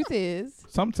 Truth is,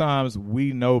 sometimes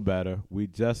we know better. We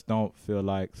just don't feel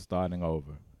like starting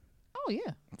over. oh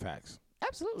yeah, Facts.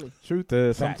 absolutely. Truth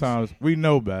is, Facts. sometimes we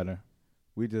know better.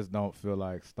 We just don't feel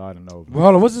like starting over. Well,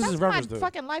 hold on. What's this That's in my reference to?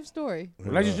 fucking life story.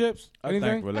 Relationships? I Anything?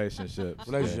 think relationships.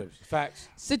 Relationships. Facts.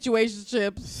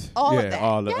 Situationships. All of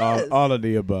that. All of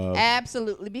the above.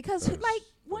 Absolutely. Because, like,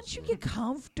 once you get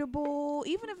comfortable,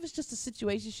 even if it's just a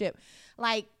situationship,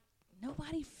 like,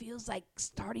 nobody feels like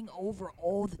starting over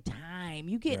all the time.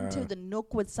 You get into the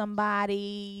nook with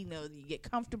somebody, you know, you get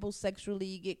comfortable sexually,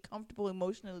 you get comfortable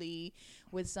emotionally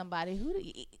with somebody. Who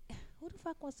the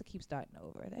fuck wants to keep starting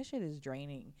over? That shit is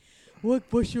draining.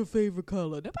 What's your favorite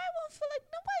color? Nobody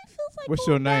feels like What's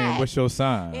doing your name? that. What's your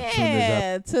sign?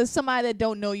 Yeah, to somebody that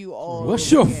don't know you all.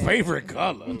 What's over your again. favorite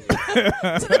color?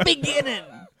 To the beginning.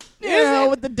 You know,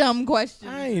 with the dumb question.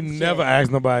 I ain't never asked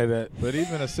nobody that. But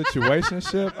even a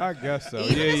situationship, I guess so.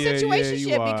 Even a situationship,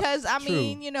 you are. because I True.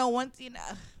 mean, you know, once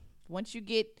you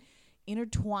get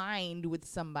intertwined with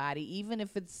somebody, even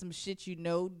if it's some shit you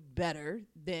know better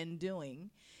than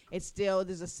doing, it's still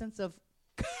there's a sense of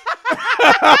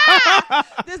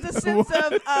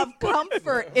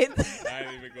comfort. I ain't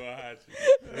even gonna hide you.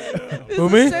 There's Who, a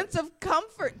me? sense of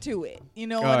comfort to it. You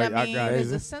know Oh, what I I mean? got it.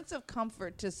 There's a sense of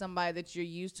comfort to somebody that you're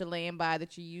used to laying by,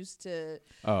 that you're used to,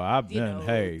 Oh, I've you been. know,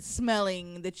 Hey,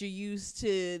 smelling, that you're used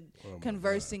to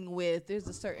conversing with. There's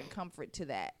a certain comfort to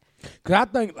that. Cause I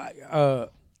think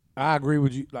I agree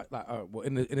with you well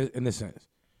in this sense.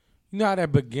 You know how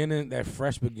that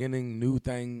fresh beginning, new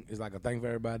thing is like a thing for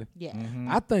everybody. Yeah.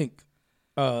 I think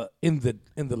in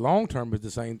the long term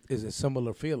is a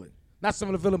similar feeling. Not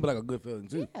similar feeling, but like a good feeling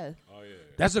too. Yeah. Oh yeah.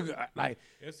 That's like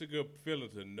It's a good feeling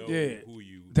to know who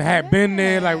you. to have been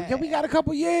there. Like we got a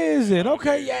couple years in.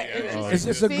 Okay, it's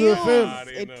just a good feeling.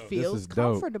 It This feels is dope.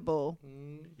 comfortable.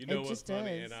 You know It what's just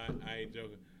funny, does. and I ain't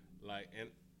joking. Like, and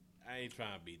I ain't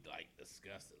trying to be like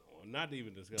disgusting or not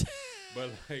even disgusting, but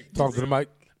like Talk to the mic.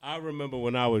 I remember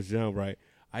when I was young, right?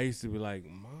 I used to be like,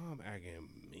 "Mom acting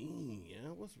mean, yeah.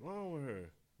 What's wrong with her?"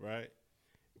 Right?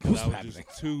 But What's I was happening?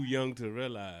 just too young to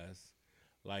realize,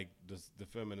 like the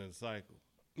feminine cycle.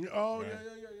 Oh, Right.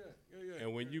 yeah.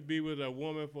 And when you be with a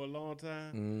woman for a long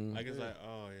time, like it's like,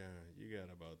 oh yeah, you got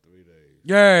about 3 days.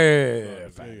 Yeah.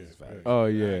 Facts. oh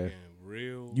yeah. Acting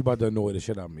real. You about to annoy the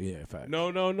shit out of me. Yeah, fact. No.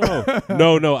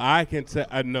 I can tell.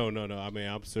 No. I mean,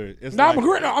 I'm serious. It's No, like, I'm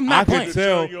agreeing. No, I'm not I playing. can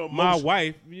tell Your my emotion.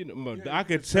 wife. You know, Yeah, I you can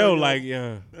can tell. tell Like,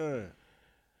 Yeah.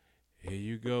 here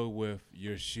you go with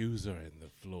your shoes are in the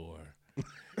floor.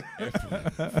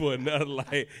 For another,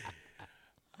 like,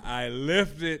 I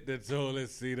lifted the toilet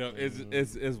seat up.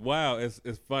 It's wild.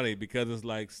 It's funny because it's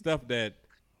like stuff that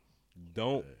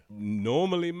don't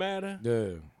normally matter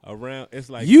Yeah. around. It's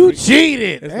like You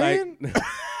cheated. It's man. like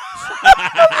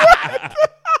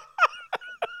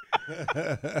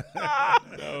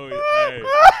no, hey.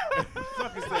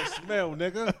 Fuck is that smell,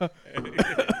 nigga?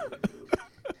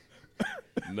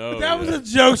 No, that was a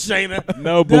joke, Shayna.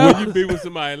 no. But when you be with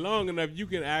somebody long enough, you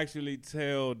can actually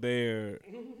tell their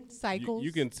Cycles.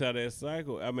 You can tell their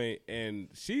cycle. I mean, and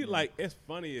she like it's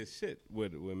funny as shit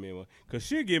with me because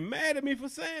she'll get mad at me for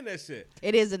saying that shit.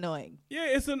 It is annoying.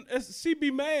 Yeah, she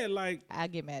be mad like I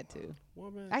get mad too.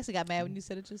 woman. I actually got mad when you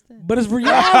said it just then. But it's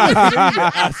reality.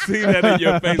 I see that in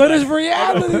your face. But like, it's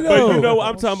reality, but though. you know,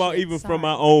 I'm talking about shit, even sorry. from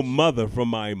my own mother, from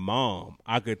my mom.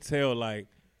 I could tell like.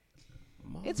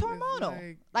 Mom It's is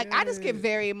hormonal. Like I just get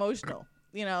very emotional.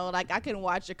 You know, like I can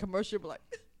watch a commercial, be like,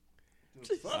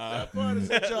 Fuck that part is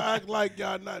that y'all act like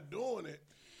y'all not doing it.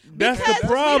 That's because the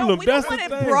problem. We That's don't the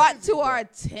want it thing. brought to our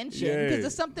attention because Yeah.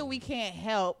 it's something we can't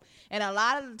help. And a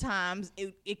lot of the times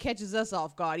it catches us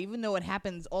off guard, even though it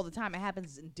happens all the time. It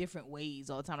happens in different ways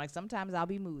all the time. Like sometimes I'll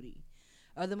be moody.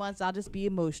 Other months I'll just be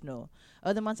emotional.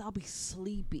 Other months I'll be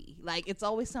sleepy. Like it's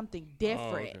always something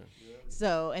different. okay.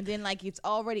 So, and then like it's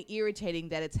already irritating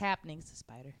that it's happening. It's a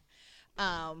spider.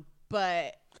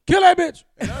 But Kill that bitch.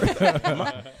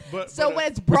 so when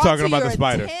it's brought talking to about your the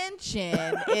spider.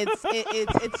 attention,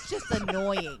 it's just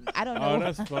annoying. I don't know. Oh,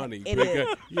 that's funny. It Because,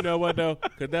 is. you know what though?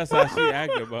 Because that's how she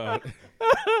acted about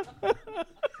it.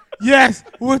 Yes,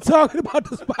 we're talking about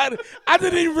the spider. I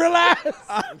didn't even realize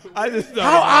I just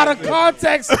how out of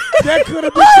context that could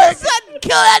have been All of a taken. sudden,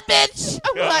 kill that bitch.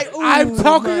 I'm like, ooh, I'm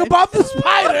talking my- about the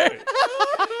spider.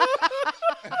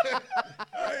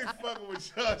 I ain't fucking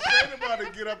with y'all. Ain't about to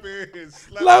get up here and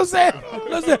slap.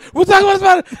 Listen, we're talking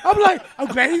about the spider. I'm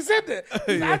glad he said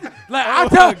that.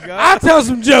 I'll tell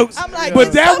some jokes, I'm like, but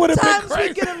and that would have been sometimes we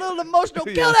crazy. get a little emotional.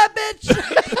 Kill that bitch.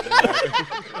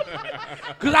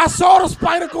 Because I saw the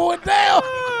spider going down.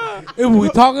 And we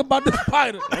talking about the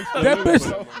spider. That bitch,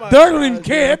 Dirk don't even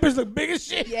care. That bitch look big as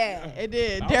shit. Yeah, it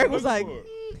did. Derek was like,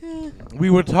 We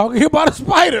were talking about a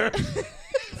spider.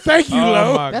 Thank you, Oh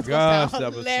Lo. my that's gosh, gonna that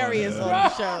sound was hilarious funny. on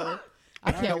the show.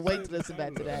 I can't wait to listen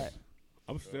back to that.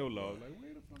 I'm still low. Like,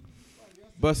 where the fuck?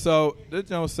 But so this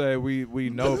don't say we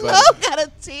know better. Love got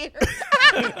a tear.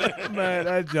 Man,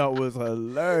 that jump was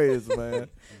hilarious, man.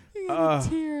 He got a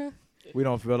tear. We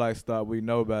don't feel like stop. We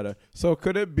know better. So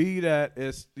could it be that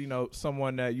it's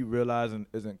someone that you realize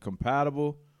isn't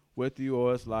compatible with you,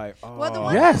 or it's like, oh, Well, the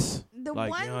one Yes. The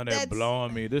like one they're that's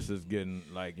blowing me. This is getting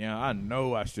like, I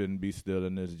know I shouldn't be still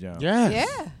in this jump. Yes.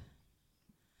 yeah.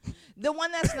 The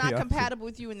one that's not Yeah. compatible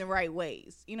with you in the right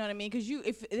ways. You know what I mean? Because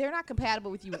if they're not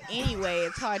compatible with you in any way,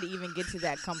 it's hard to even get to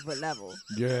that comfort level.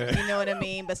 Yeah. You know what I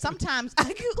mean? But sometimes what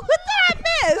did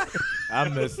I miss? I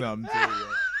missed something too.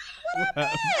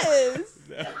 Yeah. Yes.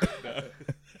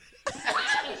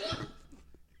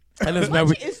 And listen, man,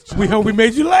 It's we hope we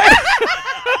made you laugh.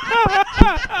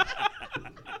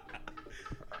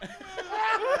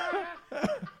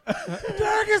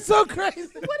 Derek is so crazy.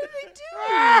 What did we do?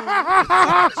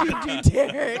 What did you do,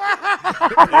 Derek?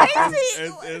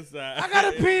 I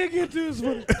gotta pee again too.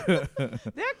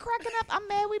 They're cracking up. I'm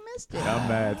mad we missed it. I'm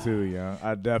mad too, young.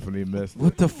 I definitely missed it.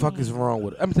 What the fuck is wrong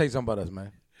with it? Let me tell you something about us,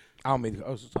 man. I don't mean to.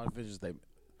 Oh, sorry to finish the statement.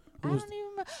 I don't even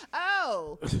remember.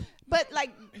 Oh, but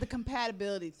like the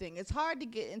compatibility thing, it's hard to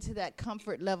get into that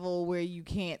comfort level where you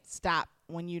can't stop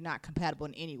when you're not compatible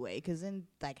in any way. Because then,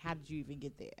 like, how did you even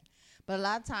get there? But a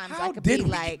lot of times, How I could did be we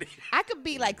like, get I could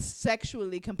be like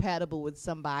sexually compatible with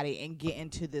somebody and get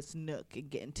into this nook and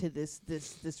get into this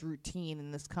routine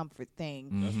and this comfort thing.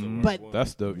 Mhm. But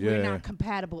That's the we're yeah. not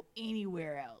compatible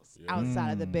anywhere else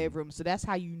outside of the bedroom. So that's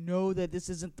how you know that this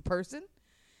isn't the person.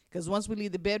 Because once we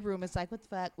leave the bedroom, it's like, what the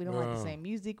fuck? We don't like the same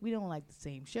music. We don't like the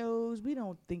same shows. We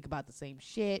don't think about the same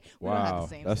shit. We don't have Wow, the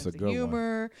same that's sense a of good one.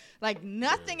 humor. Like,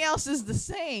 nothing else is the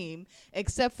same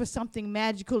except for something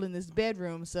magical in this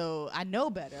bedroom. So I know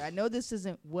better. I know this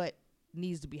isn't what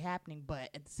needs to be happening. But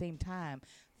at the same time,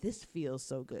 this feels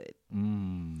so good.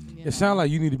 Mm. You It sounds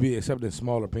like you need to be accepting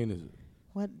smaller penises.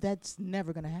 What? That's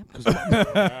never going to happen.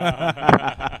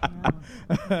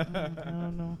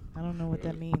 I don't know what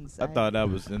that means. I thought that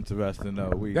was interesting though.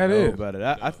 We That know is.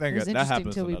 better. I think it was that interesting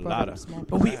happens till we in a brought lot up of. small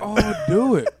But we penis. all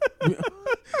do it.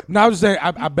 No, I was just saying,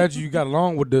 I bet you got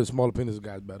along with the smaller penis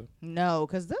guys better. No,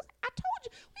 because I told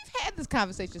you, we've had this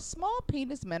conversation. Small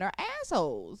penis men are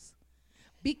assholes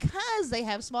because they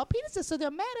have small penises, so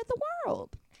they're mad at the world.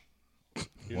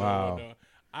 You know Wow. what, though?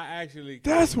 I actually.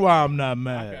 That's why I'm not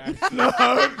mad. No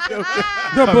I'm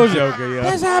bullshit. joking, yo.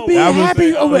 That's how I be That was-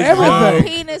 happy over that was Small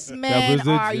everything. penis men was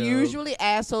a are joke. usually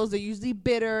assholes. They're usually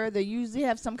bitter. They usually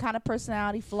have some kind of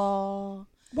personality flaw.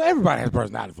 Well, everybody has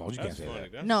personality flaws. You can't That's say funny.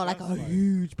 that. That's, No, like that's a funny.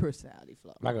 huge personality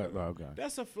flaw. Like a, okay.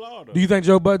 That's a flaw, though. Do you think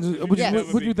Joe Budden? What Yes.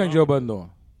 you, what do you think Joe Budden doing?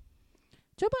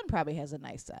 Joe Budden probably has a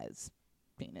nice size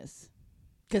penis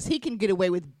because he can get away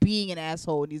with being an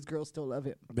asshole and these girls still love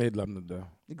him. They'd love him to death.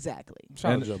 Exactly.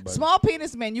 Shout out And to Joe Budden. Small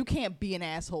penis man, you can't be an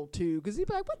asshole too because he'd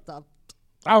be like, what the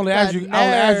I only asked you. I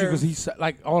only asked you nerve. because he's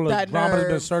like all the The drama has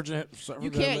been nerve. searching.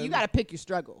 You can't. You got to pick your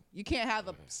struggle. You can't have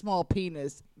a small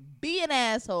penis, be an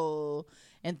asshole,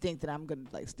 and think that I'm gonna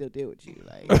like still deal with you.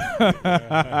 Like,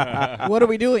 what are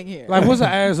we doing here? like what's an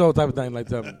asshole type of thing? Like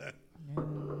tell me.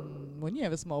 When you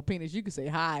have a small penis, you can say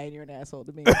hi and you're an asshole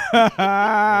to me.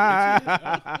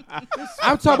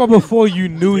 I'm talking about before you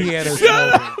knew he had a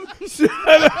small penis.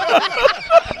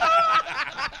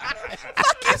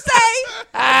 Fuck you say?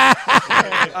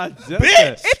 I just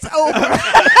Bitch! It's over.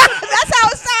 That's how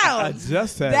it I sounds.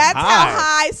 just said That's hi. how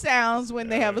high sounds when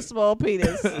they have a small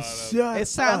penis. Shut It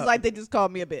sounds up. like they just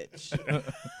called me a bitch.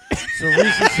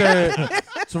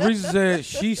 Teresa said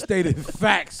she stated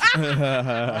facts.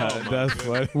 That's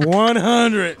funny.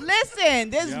 100. Listen,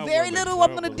 there's Y'all very women little I'm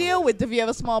gonna terrible, deal with if you have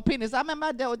a small penis. I remember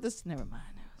I dealt with this. Never mind.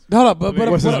 Hold up, but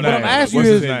What's his what I'm name? asking What's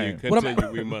you his is, name? what I'm-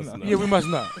 Continue, we must know. yeah, we must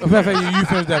know. You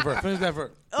finish that first. Finish that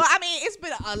first. Well, I mean, it's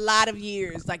been a lot of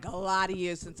years, like a lot of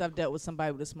years since I've dealt with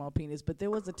somebody with a small penis. But there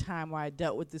was a time where I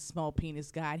dealt with this small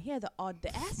penis guy, and he had the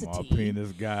audacity Small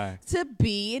penis guy. to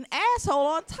be an asshole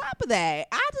on top of that.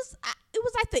 It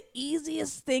was like the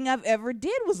easiest thing I've ever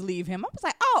did was leave him. I was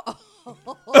like,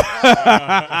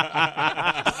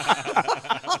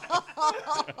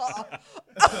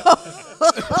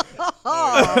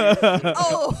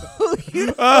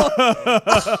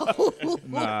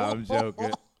 Nah, I'm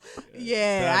joking.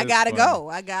 yeah, That I is gotta funny. go.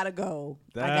 I gotta go.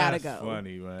 That's I gotta go.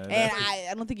 funny, man. And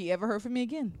I don't think he ever heard from me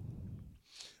again.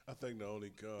 I think the only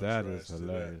contrast That is to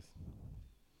hilarious.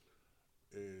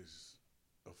 that is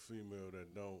a female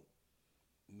that don't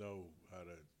know how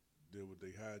to deal with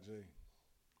their hygiene.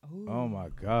 Oh my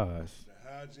gosh. The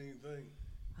hygiene thing,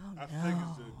 Oh, I no. think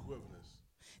it's the equivalence.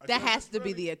 That has to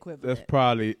be the equivalent. That's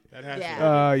probably That has Yeah.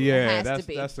 to It yeah, has to that's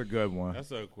be. that's a good one.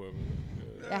 That's an equivalent.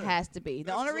 Yeah, That has to be.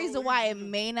 The only reason why it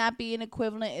may not be an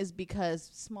equivalent is because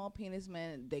small penis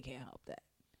men, they can't help that.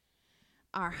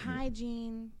 Our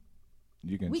hygiene,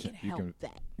 we can help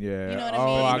that. Yeah. You know what I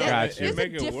mean? Oh, I got you. It's a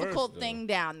difficult thing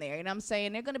down there. You know what I'm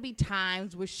saying? There are going to be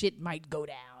times where shit might go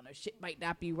down or shit might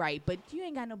not be right, but you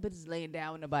ain't got no business laying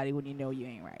down with nobody when you know you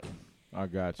ain't right. I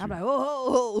got you. I'm like,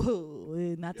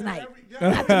 not tonight.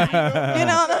 Not tonight. You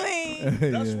know what I mean?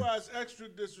 That's why it's extra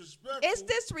disrespectful. It's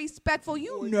disrespectful,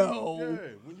 when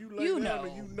when you lay down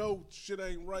and you know shit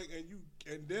ain't right,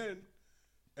 and then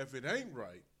if it ain't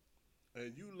right,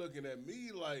 and you looking at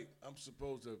me like I'm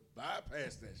supposed to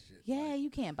bypass that shit. Yeah, you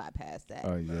can't bypass that.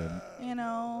 Oh yeah. You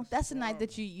know, that's the night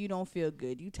that you don't feel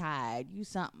good. You tired. You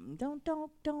something. Don't. Yeah,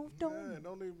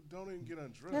 don't even get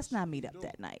undressed. Let's not meet up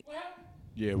that night.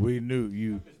 Yeah, we knew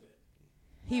you.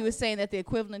 He was saying that the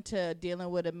equivalent to dealing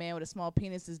with a man with a small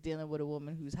penis is dealing with a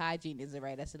woman whose hygiene isn't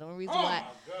right. That's the only reason why.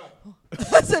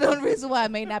 That's the only reason why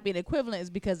it may not be an equivalent is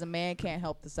because a man can't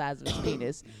help the size of his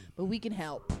penis, but we can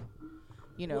help.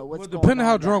 You know what's going on. Depending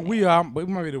how drunk we are, but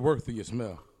we might be able to work through your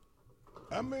smell.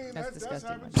 I mean, that's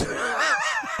disgusting.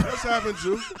 That's happened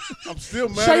too. I'm still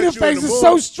mad Shady at you face in the is morning.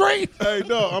 so straight. Hey,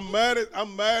 no, I'm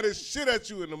mad as shit at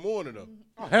you in the morning though.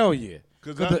 Oh, hell yeah.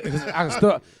 Cause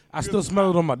I still smell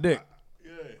it on my dick.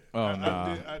 Yeah. Oh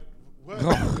no.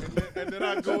 And then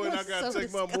I go and I gotta So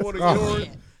take my disgusting. morning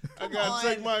urine. I gotta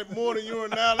take my morning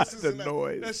urinalysis, and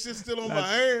that shit's still on my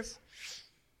hands.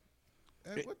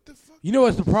 Hey, what the fuck? You know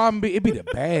what's the problem? It be the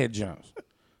bad jumps.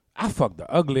 I fucked the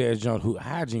ugly ass jump who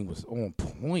hygiene was on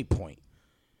point.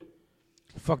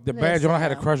 Fuck the bad jump I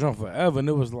had a crush on forever, and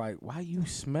it was like, why you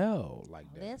smell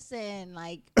like that? Listen,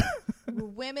 like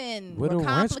women With were the rinse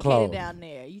complicated clothes. down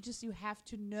there. You have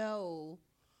to know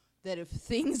that if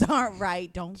things aren't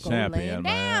right, don't go Champion, laying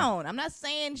man. down. I'm not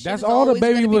saying shit That's is all the always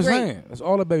baby gonna be was great. saying. That's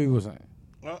all the baby was saying.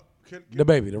 The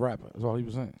baby, the rapper. That's all he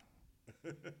was saying.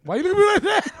 Why you looking at me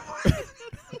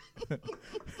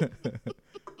like that?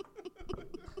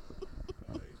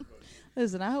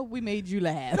 Listen, I hope we made you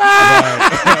laugh.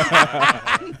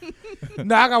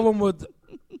 Nah, I got one more.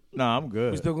 Nah, I'm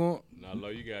good. We still going? Nah, Lo,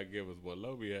 you gotta give us one.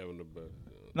 Lo be having the best.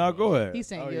 No, go ahead. He's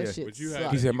saying Oh, your yeah. shit But you sucks.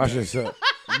 have- He said my shit sucked.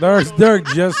 Dirk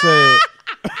just said.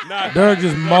 Dirk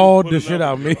just mauled the shit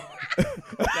out of me.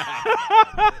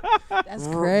 That's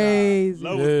crazy.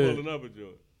 Lo was Yeah. pulling up a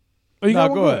joint. Oh, you No,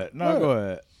 got go one? ahead. No, go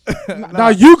ahead. Now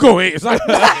you go ahead. It's like,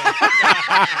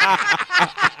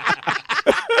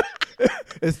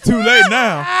 It's too late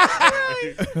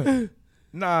now.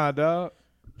 Nah, dog.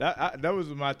 That was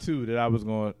my two that I was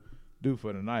going to do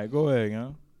for the night. Go ahead,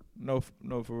 young. No,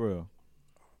 for real.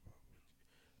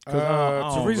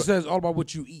 Teresa says all about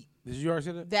what you eat. Did you already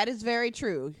say that? That is very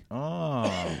true.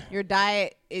 Oh. Your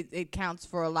diet, it counts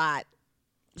for a lot.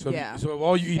 So, Yeah. so if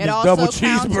all you eat It is also double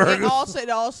counts, cheeseburgers. it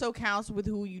also counts with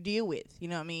who you deal with. You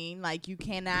know what I mean? Like you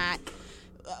cannot.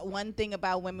 One thing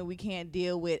about women, we can't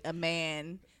deal with a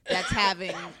man that's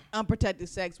having unprotected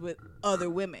sex with other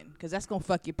women because that's gonna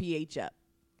fuck your pH up.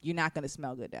 You're not gonna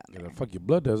smell good down there. Yeah, fuck your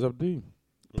blood does up, dude.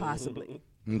 Possibly.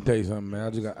 Let me tell you something, man.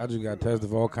 I just got tested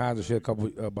for all kinds of shit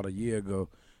about a year ago.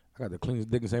 I got the cleanest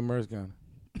dick in St. Mary's County.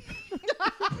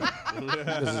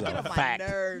 This is a My fact.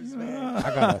 nerves, man.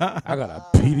 I got a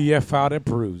PDF file that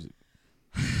proves it.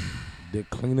 Dick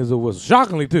clean as a whistle.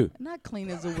 Shockingly too. Not clean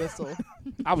as a whistle.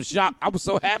 I was shocked. I was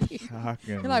so happy.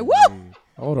 You're like, woo!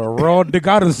 Oh, the raw dick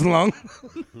I done slung.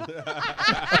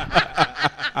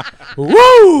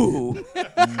 Woo!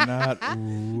 Not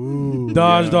woo.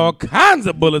 Dodged all kinds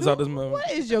of bullets out this mother. What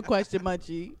is your question,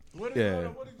 Munchie? What Yeah.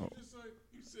 what did you just say?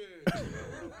 You said.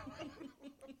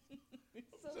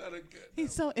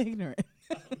 He's so ignorant.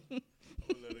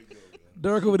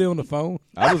 Dirk over there on the phone.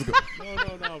 I was No,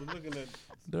 I was looking at.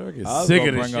 Dirk is I was sick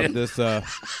gonna of this bring shit. up this.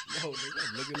 No, nigga,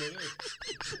 I'm looking at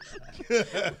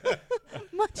it.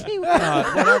 Munchie, What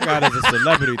I got is a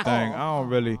celebrity thing. I don't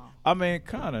really. I mean,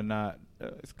 kind of not.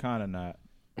 It's kind of not.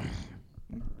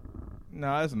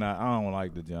 No, it's not. I don't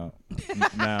like the jump. No,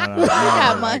 I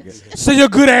got don't like much. it. Say your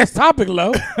good ass topic,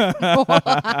 Lo. come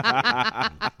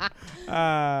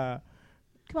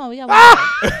on, we got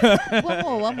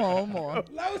one more.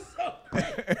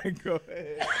 Go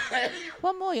ahead.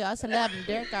 One more, y'all. It's 11.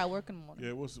 Derek got working on it.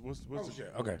 Yeah, what's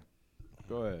the Okay.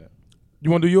 Go ahead. You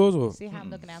want to do yours or? See how I'm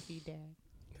looking out for you, Derek.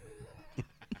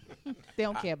 They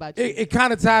don't care about you. It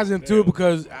kind of ties into it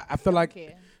because I feel like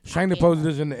care. Shayna I posted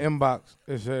this in the inbox.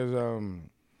 It says, oh, damn,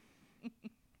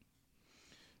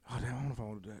 I don't know if I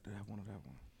want to do that one or that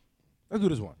one. Let's do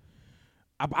this one.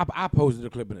 I posted a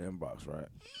clip in the inbox, right?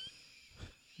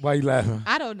 Why you laughing?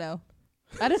 I don't know.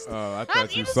 I just. Oh, I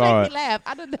thought you just saw make it. me laugh.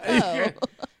 I don't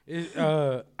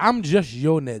know. I'm just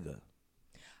your nigga.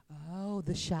 Oh. Oh,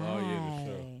 The Shy. Oh, yeah, The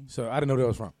Show. So I didn't know that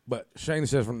was from. But Shayna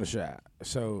says from The Shy.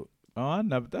 So Oh, I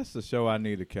never. That's the show I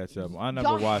need to catch up on. I never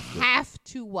Y'all watched it. have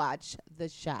to watch The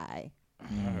Shy. I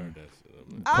heard that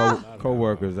shit.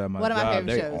 Co-workers at my One of my job,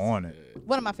 favorite they shows. on it.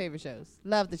 One of my favorite shows.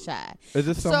 Love The Shy. Is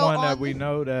it So someone on that we the-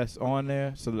 know that's on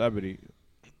there? Celebrity,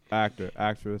 actor,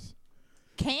 actress.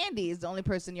 Candy is the only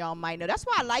person y'all might know. That's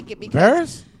why I like it because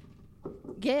Paris?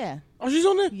 yeah, Oh, she's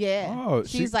on there? yeah. Oh,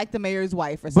 she's like the mayor's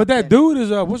wife or something. But that dude is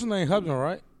what's his name? Husband,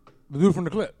 right? The dude from the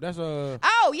clip. That's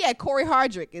Oh yeah, Corey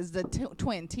Hardrick is the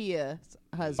twin Tia's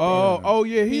husband. Oh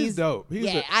yeah, he's dope.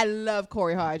 I love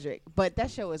Corey Hardrick, but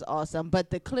that show is awesome. But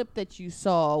the clip that you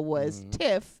saw was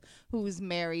Tiff, who's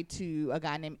married to a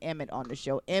guy named Emmett on the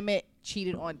show. Emmett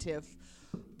cheated on Tiff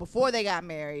before they got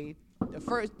married. The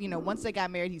first, once they got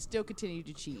married, he still continued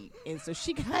to cheat, and so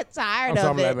she got tired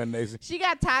of it. She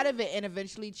got tired of it and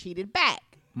eventually cheated back.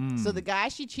 So the guy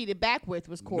she cheated back with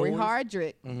was Corey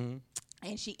Hardrick.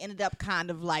 And she ended up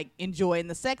kind of like enjoying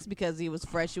the sex because he was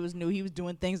fresh, it was new, he was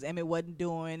doing things Emmett wasn't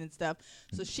doing and stuff.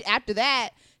 So after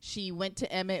that, she went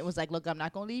to Emmett and was like, "Look, I'm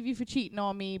not gonna leave you for cheating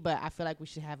on me, but I feel like we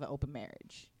should have an open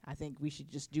marriage. I think we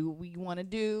should just do what we want to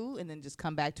do and then just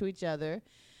come back to each other."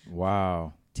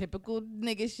 Wow. Typical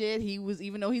nigga shit. He was,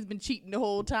 even though he's been cheating the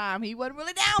whole time, he wasn't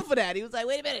really down for that. He was like,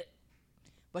 "Wait a minute,"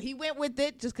 but he went with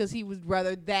it just because he would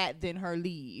rather that than her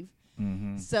leave.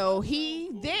 So he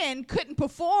then couldn't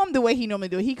perform the way he normally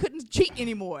do. He couldn't cheat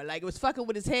anymore. Like, it was fucking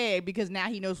with his head because now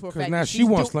he knows for a fact now that she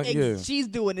wants she's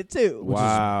doing it too.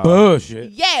 Wow.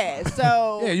 bullshit. Yeah,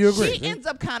 so Yeah, you agree, she ends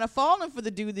up kind of falling for the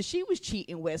dude that she was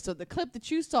cheating with. So the clip that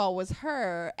you saw was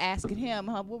her asking him,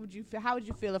 "What would you feel? How would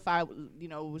you feel if I,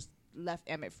 was left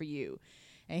Emmett for you?"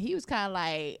 And he was kind of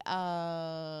like,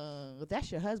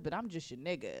 "That's your husband. I'm just your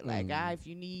nigga. Like, if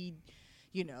you need,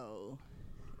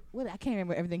 What I can't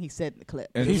remember everything he said in the clip.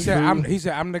 And he said,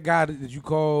 "I'm the guy that you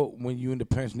call when you in the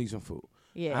pinch need some food.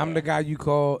 Yeah, I'm the guy you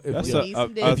call if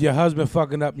if your husband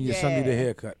fucking up and your son need a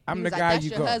haircut. I'm the guy that's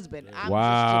you your call." husband. I'm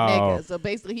Wow. just your nigga. So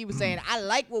basically, he was saying, "I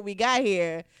like what we got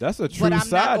here, That's a true but I'm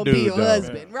side not gonna dude, be your though.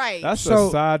 husband." Right? That's So-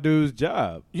 a side dude's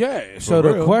job. Yeah. So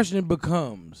real. the question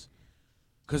becomes,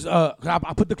 because I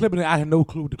put the clip in there, I had no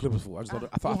clue what the clip was for. I just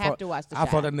thought, you have to watch the I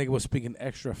thought shot. that nigga was speaking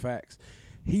extra facts.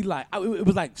 He like it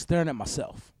was like staring at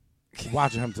myself,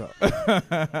 watching him talk. But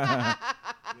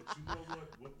you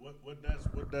know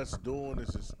what that's doing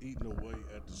is it's eating away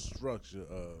at the structure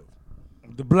of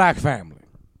The black family.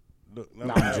 look.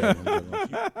 Nah, I'm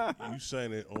joking. You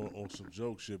saying it on some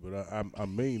joke shit, but I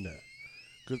mean that.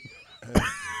 'Cause,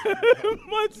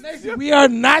 Nathan, we are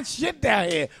not shit down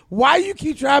here. Why you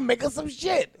keep trying to make us some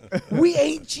shit? We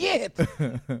ain't shit.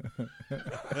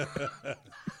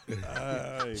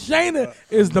 Shayna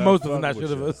is the most of not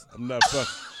shit of us. I'm not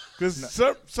fucking. Because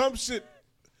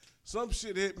some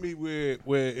shit hit me where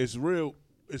it's real.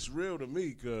 It's real to me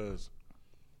because,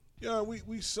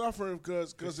 we suffering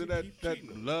because of that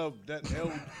love,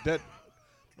 that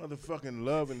motherfucking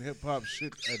love and hip hop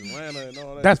shit, Atlanta and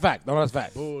all that. That's fact. No, that's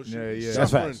fact. Bullshit. Yeah.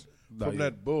 That's Suffering facts. from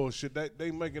that bullshit.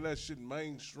 They making that shit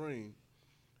mainstream,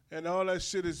 and all that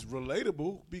shit is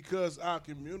relatable because our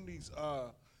communities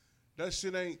are. That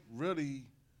shit ain't really.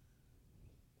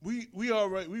 We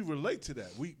relate to that.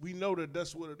 We know that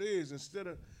that's what it is. Instead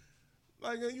of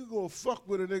like you gonna fuck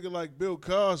with a nigga like Bill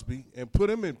Cosby and put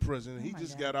him in prison. He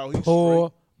just got out. He's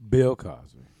Poor Bill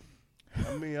Cosby. straight.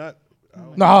 I mean, I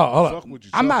No, hold fuck on. with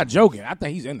you, I'm Chuck. not joking. I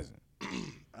think he's innocent.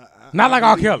 Not like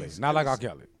R. Kelly. Not like R.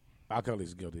 Kelly. R.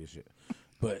 Kelly's guilty as shit.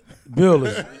 But Bill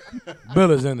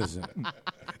is innocent.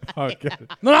 Okay.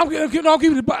 No, I'm keeping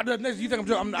the next. You think I'm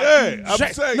joking? I'm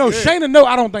saying, no, yeah. Shayna. No,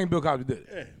 I don't think Bill Cosby did it.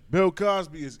 Yeah. Bill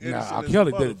Cosby is innocent R. as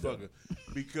Kelly a did it, though. motherfucker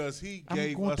because he I'm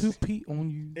gave going us. to pee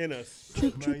on you. In a Man,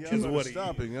 y'all better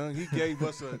stop it, young. He gave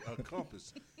us a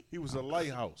compass. He was a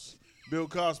lighthouse. Bill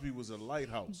Cosby was a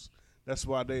lighthouse. That's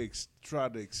why they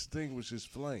tried to extinguish his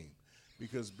flame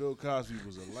because Bill Cosby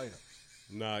was a lighthouse.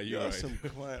 Nah, you're Y'all right. some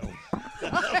clown.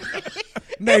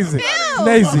 Nazy,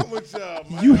 Wrong with y'all,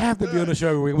 man? you have to be on the show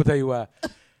every week. I'm gonna tell you why.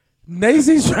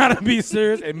 Nazy's trying to be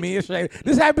serious, and me and Shayna.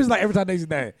 This happens like every time Nazy's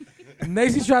there.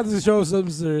 Nazy tries to show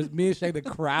something serious. Me and Shayna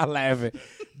cry laughing.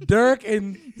 Dirk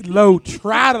and Lo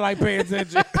try to like pay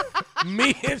attention.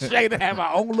 Me and Shayna have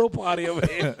our own little party over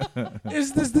here.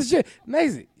 It's this shit.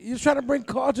 Nazy, you're trying to bring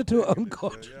culture to an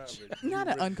uncultured. Not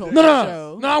an uncultured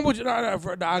No, show. I'm with you. No,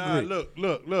 I Nah, agree.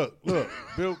 look.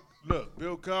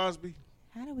 Bill Cosby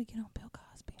How do we get on Bill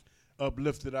Cosby?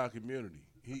 uplifted our community.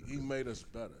 He made us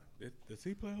better. Does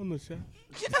he play on the show?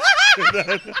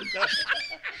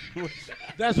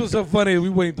 That's what's so funny. We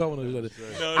waiting talking to each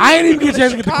other. I ain't even get a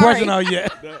chance to get the question out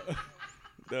yet. No.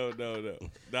 Go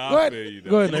I ahead. feel you.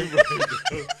 Go ahead,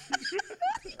 Nate.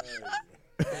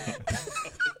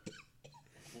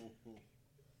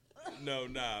 no,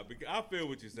 nah. I feel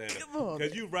what you're saying.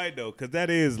 Because you're right, though. Because that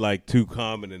is, like, too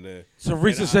common in there.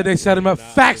 Teresa said they set him up.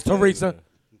 Facts, Teresa.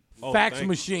 Fax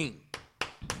machine.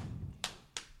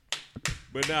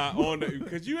 But now,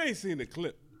 because you ain't seen the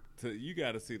clip. You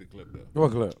got to see the clip, though.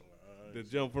 What clip? The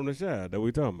jump from the shower that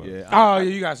we talking about. Yeah. Oh, yeah,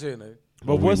 you got to see it, nigga.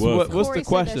 But what's Corey the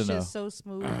question, said that though? shit's so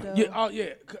smooth, though. Yeah, oh,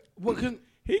 yeah.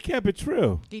 He kept it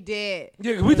trill. He did.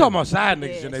 Yeah, cause we talking about side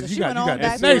niggas. Yeah, Janelle. so you she got went on back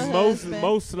that to her snake. husband.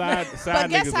 Most side But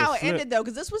guess niggas how will it slip. ended, though?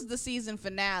 Because this was the season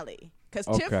finale. Because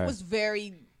Tiff was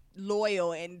very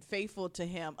loyal and faithful to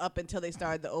him up until they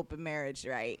started the open marriage,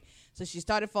 right? So she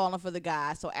started falling for the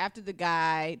guy. So after the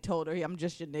guy told her, I'm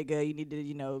just your nigga, you need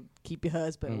to, keep your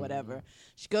husband or whatever.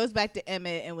 She goes back to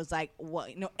Emmett and was like, well,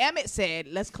 Emmett said,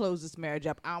 let's close this marriage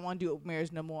up. I don't want to do open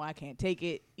marriage no more. I can't take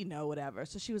it, whatever.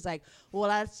 So she was like, well,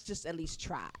 let's just at least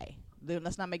try.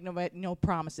 Let's not make no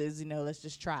promises, let's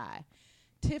just try.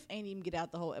 Tiff ain't even get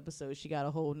out the whole episode. She got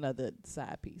a whole nother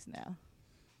side piece now.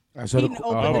 He didn't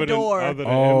open the door.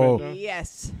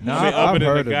 Yes. No, other than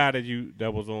heard the guy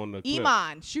that was on the clip.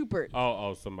 Iman Schubert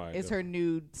somebody. is her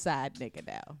new side nigga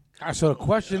now. All right, so the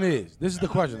question is, this is the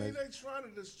question. They trying to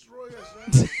destroy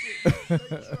us. They trying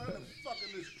to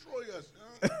fucking destroy us.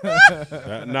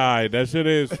 Nah, that shit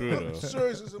is true, though.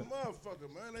 Serious as a motherfucker,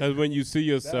 man. Because when you see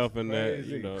yourself in that,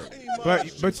 But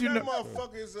that you know,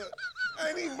 motherfucker is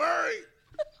ain't he married?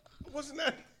 Wasn't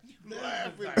that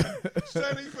laughing?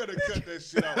 Sonny, you better cut that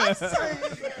shit out.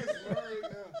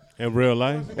 in real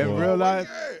life? in real life,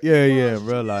 yeah, in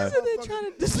real life. They're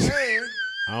trying to destroy.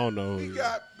 I don't know.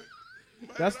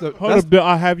 That's the. Hold up, Bill,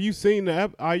 have you seen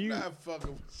the? Are you?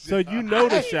 Fucking So you know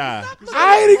the Shy?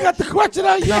 I ain't even got the question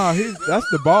out yet. No, that's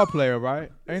the ball player,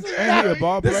 right? Ain't he a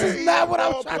ball player? This is not what I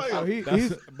was trying to.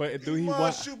 He's But do he Iman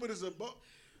want Schubert is a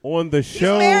on the He's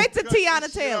show? married to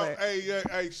Tiana Taylor.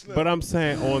 Hey, Slim. But I'm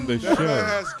saying on the That man show.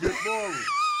 has good morals.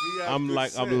 He has I'm good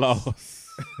like sense. I'm lost.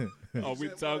 Are we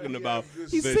talking about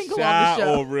He's the single on Shy the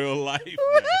show. or real life?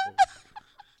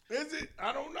 Is it?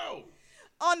 I don't know.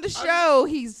 On the show,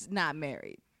 he's not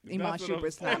married. Iman That's what I'm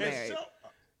Schubert's not saying.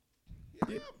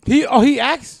 married. He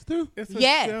acts too. It's a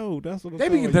Yeah. show. That's what I'm They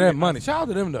be saying. getting to that money. Shout out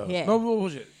to them though. Yeah. No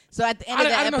bullshit. So at the end of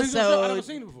the I didn't know he was on the show. I never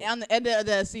seen episode, it before. on the end of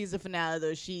the season finale,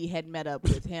 though, she had met up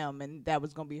with him, and that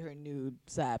was going to be her new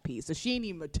side piece. So she didn't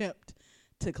even attempt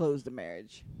to close the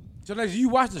marriage. So next, you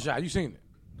watched the shot. You seen it.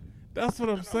 That's what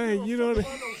I'm saying. You know,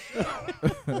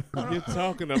 you're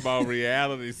talking about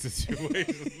reality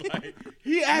situations. Like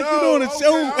he acted on a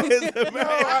show.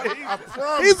 I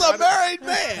promise. He's a married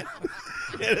man.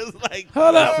 It's like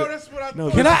Hold up. No, that's what I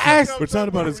thought. Can I ask? We're talking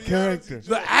about his character.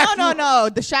 The actual, No.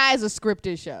 The Shy is a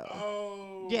scripted show.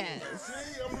 Oh, Yes. See,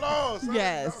 I'm lost.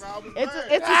 Yes. I was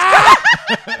It's mad.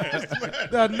 a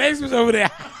the next was over there.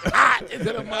 Hot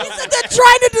into the mouth. they're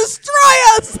trying to destroy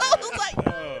us. I was like,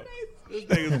 This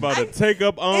nigga's about to take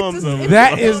up arms. over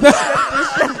That is the.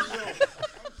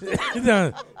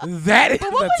 That is but the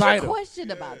what was your title.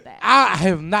 question about that? I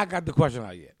have not got the question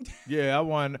out yet. yeah. I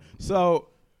won. So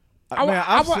I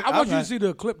want you to see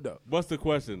the clip though. What's the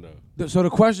question though? So the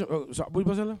question. So what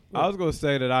you saying? I was gonna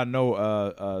say that I know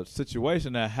a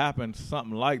situation that happened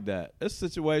something like that. It's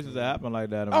situations that happen like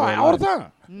that. In All real right, all the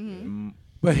life. time.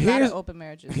 But A lot here's of open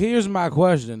marriages. here's my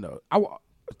question though.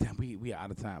 Damn, we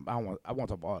out of time. I want to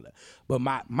talk about all that. But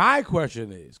my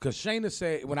question is because Shayna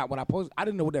said when I posted, I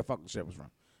didn't know what that fucking shit was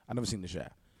from. I never seen the show.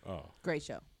 Oh, Great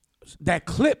show. That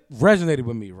clip resonated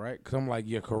with me, right? Because I'm like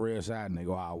your career side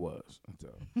nigga. I was.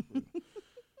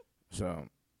 So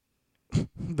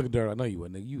look at Dirt. I know you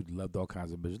would, nigga. You loved all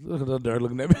kinds of bitches. Look at the Dirt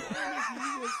looking at me.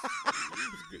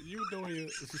 you doing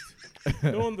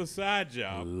the side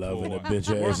job. Loving boy. a bitch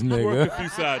ass Work nigga. a few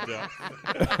side jobs.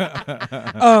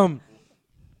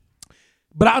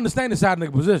 But I understand the side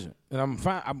nigga position, and I'm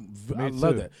fine. I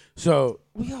love too. that. So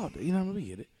we all, you know, what I mean? We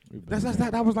get it.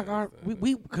 That was like our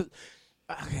we cause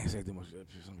I can't say too much.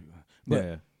 Some people, but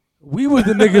Yeah. we was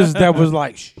the niggas that was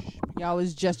like, shh, Y'all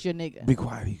was just your nigga. be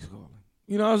quiet. He's calling.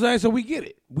 You know what I'm saying? So we get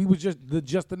it. We was just the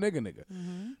nigga.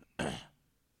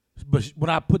 But when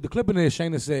I put the clip in there,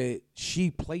 Shayna said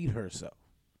she played herself,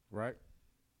 right?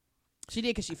 She did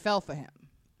because she fell for him.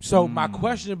 So my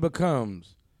question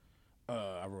becomes,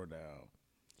 I wrote down.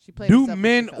 She played Do herself 'cause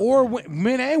men she fell or for him.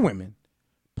 men and women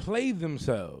play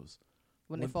themselves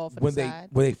when they fall for when the they side?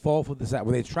 when they fall for the side,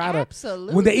 when they try Absolutely.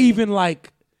 to, when they even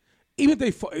if they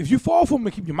if you fall for them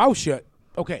and keep your mouth shut,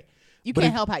 okay, You But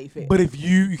can't if- help how you feel. but if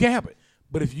you can't help it,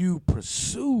 but if you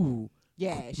pursue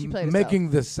yeah, she played herself. making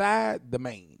the side the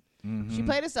main, She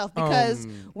played herself because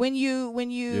when you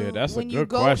Yeah, that's a when you good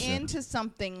go question. into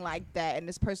something like that and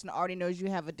this person already knows you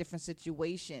have a different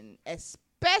situation,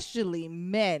 especially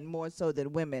men more so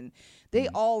than women, they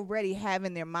already have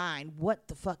in their mind what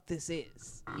the fuck this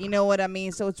is. You know what I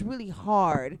mean? So it's really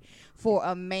hard for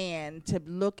a man to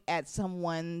look at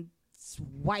someone's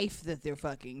wife that they're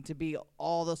fucking to be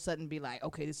all of a sudden be like,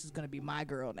 okay, this is gonna be my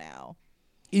girl now.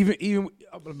 Even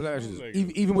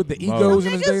with the egos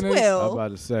in this day and age. I'm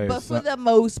about to say, but for the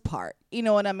most part, you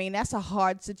know what I mean? That's a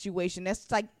hard situation. That's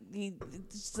like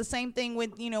it's the same thing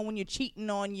with, you know, when you're cheating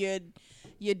on your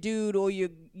dude or your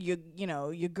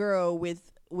girl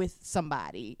with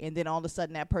somebody, and then all of a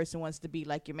sudden that person wants to be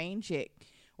like your main chick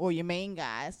or your main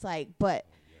guy. It's like, but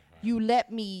you let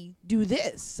me do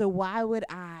this, so why would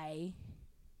I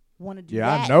want to do that?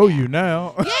 Yeah, I know now? you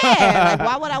now. Yeah, like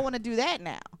why would I want to do that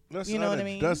now? You know what I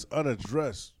mean? That's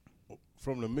unaddressed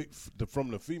from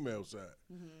the female side.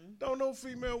 Mm-hmm. Don't no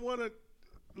female want to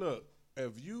look.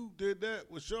 If you did that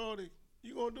with Shorty,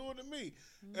 you gonna do it to me.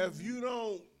 Mm-hmm. If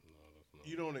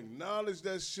you don't acknowledge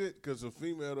that shit, because a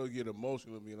female will get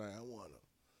emotional and be like, I want him.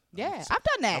 Yeah, I've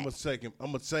done that. I'm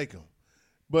gonna take him.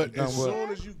 But as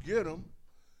soon as you get him,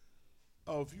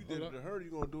 oh, if you did it to her,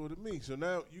 you gonna do it to me. So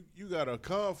now you got a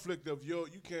conflict of you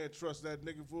can't trust that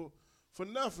nigga for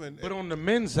nothing. But on the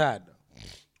men's side,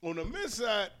 though. On the men's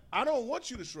side, I don't want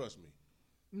you to trust me.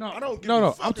 No, I don't.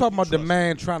 No. I'm talking about the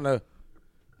man trying to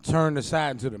turn the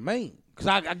side into the main. Because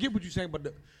I get what you're saying,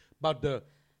 about the.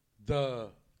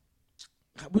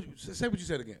 Say what you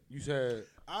said again. You said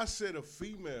I said a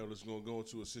female is gonna go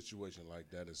into a situation like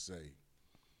that and say,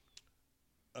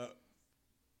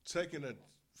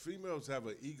 females have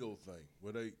an ego thing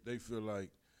where they feel like,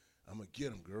 I'm gonna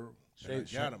get him, girl. I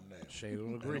got him now. Shade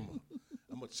don't agree.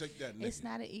 I'm gonna take that nigga. It's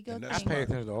not an ego thing. I pay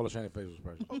attention to all the Shannon facial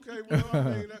expressions. Okay, well, I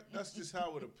mean, that's just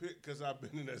how it appears, because I've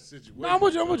been in that situation. No, I'm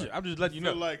with you. I'm just letting you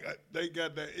know. Like they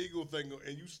got that ego thing,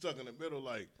 and you stuck in the middle,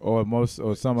 like. Or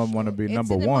some of them want to be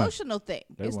number one. It's an emotional thing.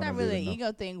 It's wanna not be really the an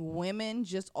ego thing. Women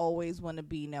just always want to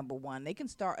be number one. They can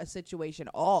start a situation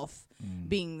off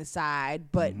being the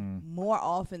side, but more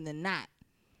often than not,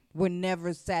 we're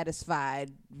never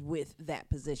satisfied with that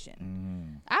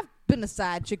position. I've been a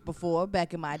side chick before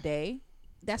back in my day.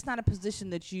 That's not a position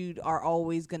that you are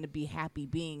always going to be happy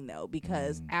being, though,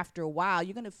 because after a while,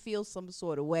 you're going to feel some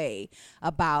sort of way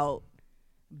about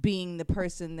being the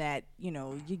person that, you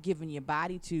know, you're giving your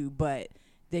body to, but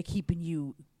they're keeping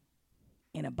you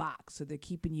in a box, or they're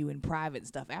keeping you in private and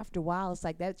stuff. After a while, it's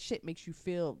like that shit makes you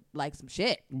feel like some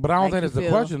shit. But I don't think that's the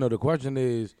question, though. The question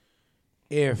is,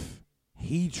 if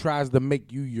he tries to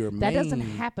make you your that main. doesn't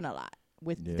happen a lot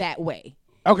with that way.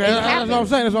 Okay, that's what I'm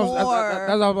saying. That's what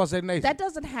I was about to say, Nathan. That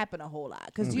doesn't happen a whole lot,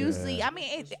 because usually, I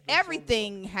mean,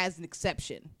 everything has an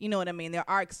exception. You know what I mean? There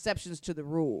are exceptions to the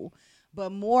rule,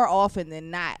 but more often than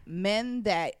not, men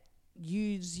that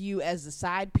use you as the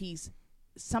side piece,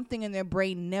 something in their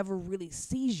brain never really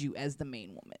sees you as the main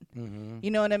woman. You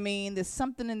know what I mean? There's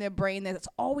something in their brain that's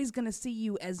always going to see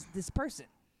you as this person.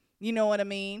 You know what I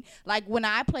mean? Like when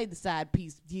I played the side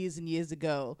piece years and years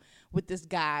ago with this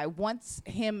guy, once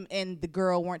him and the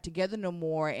girl weren't together no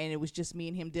more and it was just me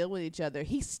and him dealing with each other,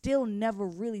 he still never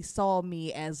really saw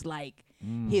me as like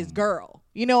his girl.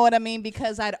 You know what I mean?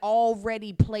 Because I'd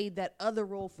already played that other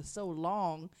role for so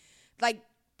long. Like,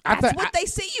 that's what they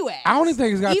see you as. I don't even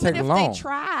think it's got to take long. Even if they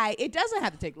try, it doesn't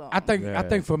have to take long. I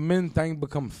think for men,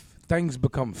 things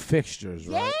become fixtures,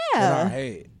 right? In our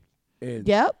head.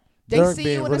 Yep. They Dirk see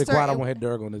being you in really a certain quiet. I want to hit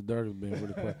Dirk on this. Dirk is being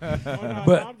really quiet.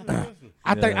 But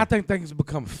I think things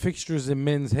become fixtures in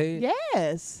men's head.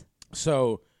 Yes.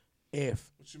 So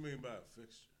if What you mean by a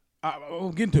fixture?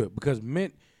 I'll get into it, because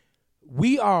men,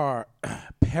 we are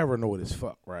paranoid as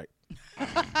fuck, right?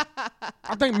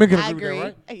 I think men can agree with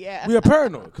that, right? Yeah. We are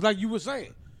paranoid because, like you were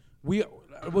saying,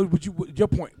 your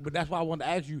point. But that's why I wanted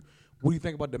to ask you, what do you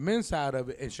think about the men's side of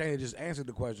it? And Shana just answered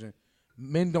the question.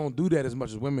 Men don't do that as much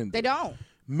as women do. They don't.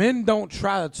 Men don't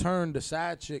try to turn the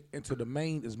side chick into the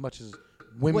main as much as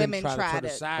women try to turn the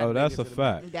side. Oh, that's a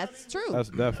fact. That's true. That's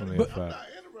definitely a fact. I'm not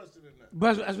interested in that.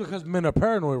 But that's because men are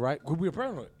paranoid, right? We're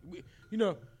paranoid.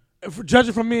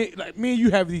 Judging from me, like me and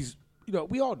you have these,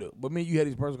 we all do. But me and you have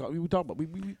these personal. We talk about we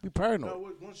paranoid.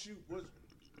 No,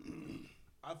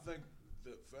 I think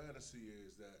the fantasy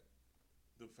is that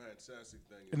the fantastic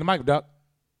thing is In the mic, Doc.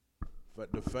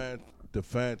 But the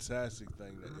fantastic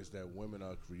thing is that women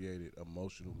are created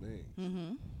emotional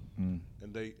beings,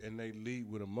 and they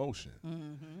lead with emotion,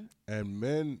 and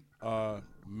men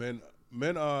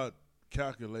are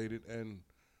calculated, and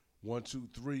 1, 2,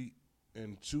 3,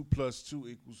 and 2 +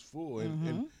 2 = 4,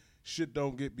 and shit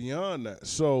don't get beyond that.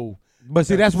 So, but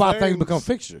see, that's why things become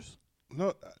fixtures.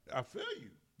 No, I feel you.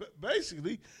 But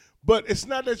basically, But it's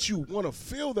not that you want to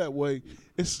feel that way.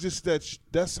 It's just that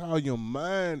that's how your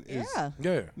mind is.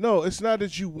 Yeah. No, it's not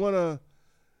that you want to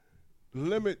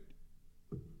limit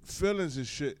feelings and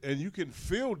shit. And you can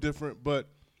feel different, but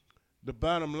the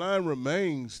bottom line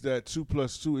remains that 2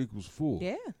 + 2 = 4.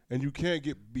 Yeah. And you can't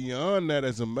get beyond that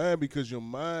as a man because your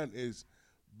mind is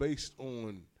based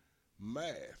on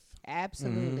math.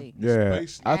 Absolutely. Yeah,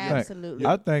 Absolutely.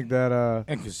 I think that.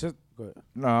 And consistent. Go ahead.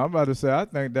 No, I'm about to say I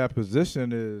think that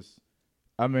position is.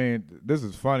 I mean, this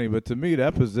is funny, but to me,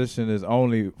 that position is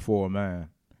only for a man,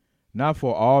 not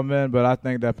for all men. But I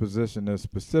think that position is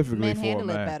specifically Men for a handle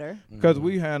man it better. because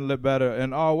we handle it better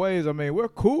in all ways. I mean, we're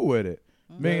cool with it.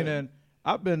 Meaning,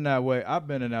 I've been that way. I've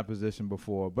been in that position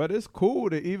before, but it's cool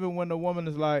to even when the woman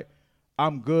is like,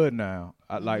 "I'm good now,"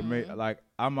 like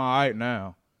I'm all right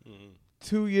now.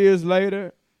 2 years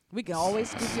later, We can always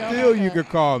speak your still you could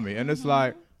call me, and it's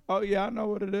like, oh yeah, I know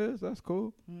what it is. That's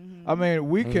cool. I mean,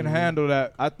 we can handle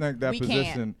that. I think that We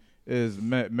position is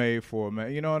made for a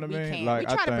man. You know what I We mean? can't. Like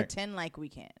We try I to think, pretend like we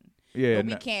can. yeah, But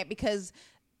we can't because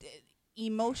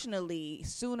emotionally,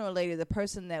 sooner or later, the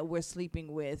person that we're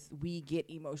sleeping with, we get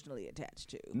emotionally attached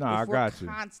to. No, if I we're got you.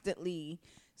 Constantly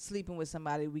sleeping with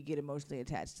somebody, we get emotionally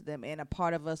attached to them, and a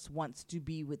part of us wants to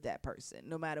be with that person,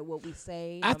 no matter what we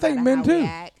say. I no think matter men how too. we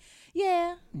act.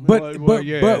 Yeah, But Well,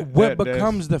 yeah, but what that-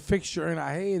 becomes the fixture in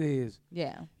our head is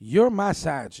yeah, you're my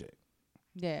side chick.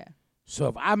 yeah. So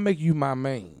if I make you my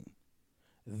main,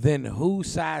 then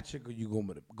whose side chick are you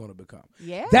gonna become?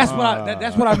 Yeah. That's what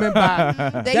that's what I meant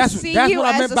by They that's see that's you what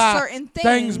I as meant a by certain thing.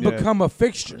 things Yeah. become a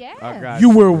fixture. Yeah. I got You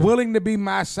were willing to be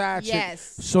my side chick, Yes.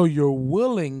 so you're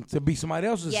willing to be somebody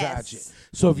else's side Yes. chick.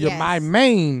 So if you're Yes. my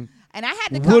main, And I had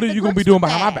to What come are to you gonna be grips doing with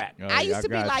behind my that. back? Oh, I yeah, used to I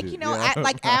be got like, you. you know, Yeah.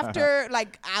 like after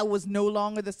like I was no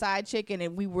longer the side chick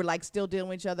and we were like still dealing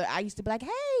with each other. I used to be like,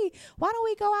 hey, why don't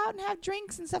we go out and have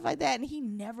drinks and stuff like that? And he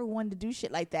never wanted to do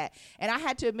shit like that. And I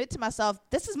had to admit to myself,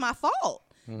 this is my fault.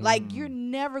 Like you're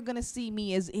never gonna see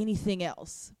me as anything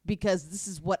else because this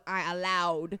is what I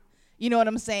allowed. You know what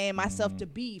I'm saying? Myself to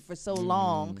be for so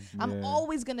long. I'm yeah.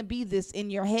 always gonna be this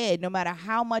in your head, no matter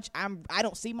how much I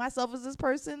don't see myself as this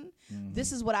person.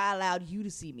 This is what I allowed you to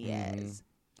see me as.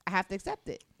 I have to accept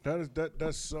it.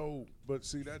 That's so. But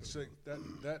see,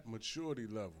 that maturity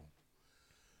level,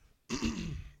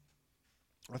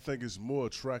 I think is more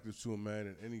attractive to a man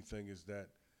than anything. Is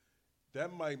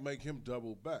that might make him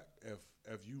double back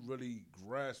if you really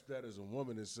grasp that as a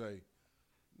woman and say,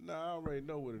 "Nah, I already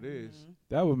know what it is."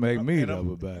 that would make me And I'm-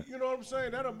 double back You know what I'm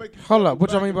saying? That'll make you. hold double up. What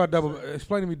y'all back mean by and double? say-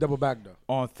 Explain to me double back though.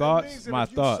 on That means thoughts. that My if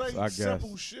you thoughts, say I guess.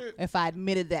 simple shit, If I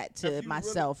admitted that If to you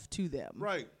myself to them.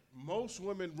 right? Most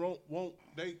women won't.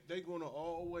 They gonna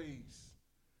always.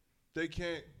 They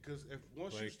can't because if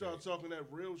once you start talking that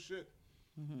real shit,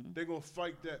 they gonna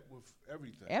fight that with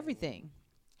everything. Everything.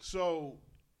 So,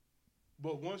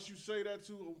 but once you say that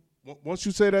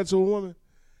to a woman,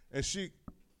 and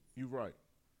you're right.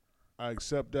 I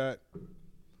accept that.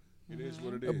 It is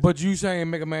what it is. But you saying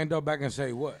make a man double back and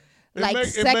say what? Like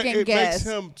second guess.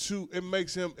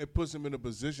 It puts him in a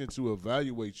position to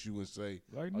evaluate you and say,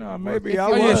 Like, are nah, you maybe worth I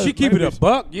Oh was. yeah, she keep it maybe a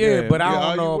buck. Yeah, Yeah. but I Yeah, don't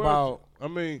are know you worth about. it? I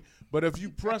mean, but if you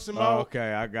press him Oh, out,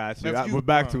 okay, I got you. If you- We're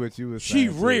back to what you were She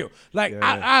saying. too. real. Like Yeah.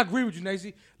 I agree with you,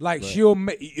 Nacy. Like it'll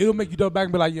make you double back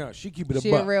and be like, yeah, she keep it a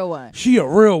She buck. a real one. She a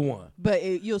real one. But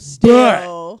you'll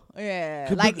still, yeah.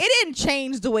 Could Like be- it didn't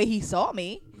change the way he saw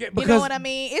me. Yeah, You know because- what I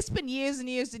mean? It's been years and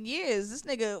years and years. This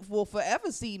nigga will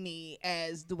forever see me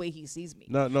as the way he sees me.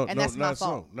 no, and that's my not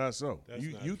fault. so, not so. That's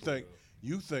not You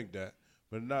true, think that,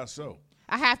 but not so.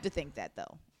 I have to think that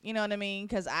though. You know what I mean?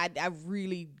 Because I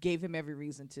really gave him every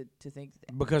reason to think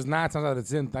that. Because 9 times out of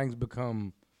 10 things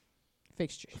become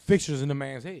Fixtures. fixtures in the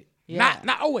man's head. Yeah.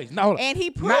 Not always. No. And he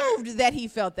proved that he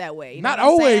felt that way. You know Not what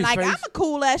I'm saying? always, Like, I'm Face. a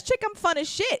cool ass chick. I'm fun as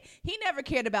shit. He never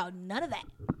cared about none of that.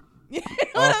 You know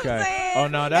what I'm Okay. saying? Oh,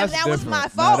 no, And that's that was different. my Now,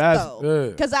 fault that's- though, Yeah.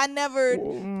 because I never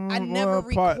Well,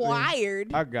 partly.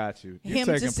 required I got you. You're him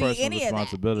taking to see personal any of that.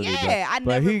 responsibility. Yeah, I but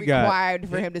never he got required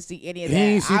for him to see any of that. He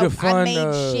ain't see the fun, I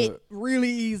made shit really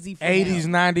easy for 80s,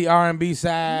 him. 90s R&B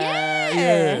side.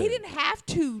 Yeah, he didn't have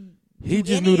to. He do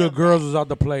just any knew the of girls that. was out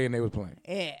to play and they was playing.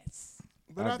 Yes.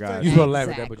 But I I, got think You you. supposed to laugh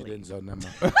at that, but you Exactly. didn't.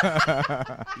 So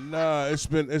never mind. nah.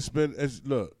 It's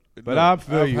look. But I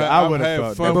feel you. I would've had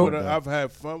felt fun different, with. though. I've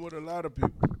had fun with a lot of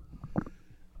people.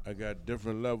 I got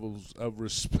different levels of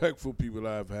respect for people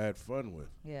I've had fun with.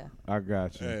 Yeah. I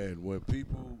got you. And when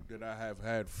people that I have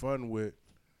had fun with,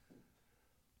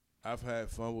 I've had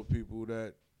fun with people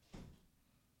that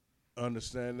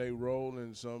understand their role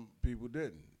and some people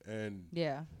didn't. And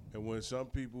Yeah. when some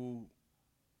people,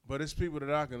 but it's people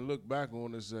that I can look back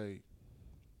on and say,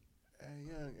 hey,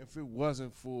 young, if it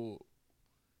wasn't for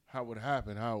how it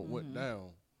happened, how it went down,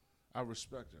 I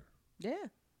respect her. Yeah.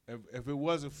 If it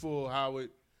wasn't for how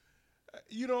it,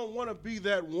 you don't want to be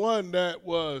that one that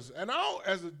was, and I don't,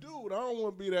 as a dude, I don't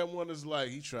want to be that one that's like,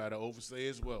 he tried to overstay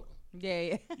his welcome.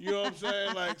 Yeah. You know what I'm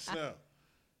saying? Like, so,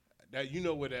 that you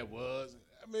know what that was.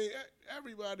 I mean,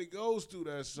 everybody goes through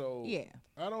that, so Yeah.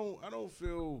 I don't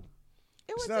feel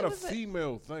it's not a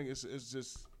female thing. It's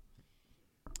just.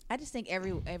 I just think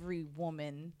every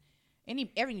woman,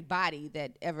 everybody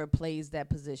that ever plays that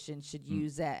position should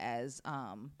use that as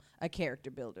a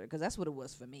character builder, because that's what it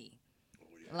was for me. Oh,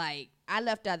 yeah. Like, I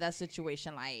left out that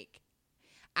situation like,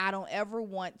 I don't ever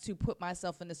want to put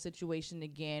myself in a situation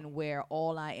again where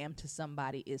all I am to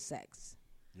somebody is sex.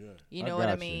 Yeah. You know what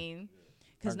I mean?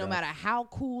 Because no matter how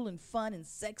cool and fun and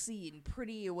sexy and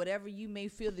pretty or whatever you may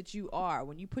feel that you are,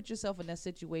 when you put yourself in that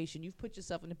situation, you've put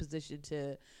yourself in a position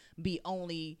to be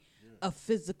only a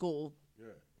physical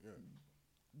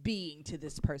being to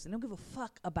this person. Don't give a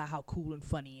fuck about how cool and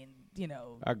funny and,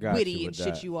 witty and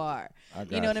shit you are.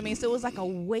 You know what I mean? So it was like a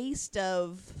waste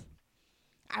of...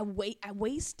 I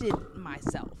wasted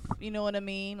myself. You know what I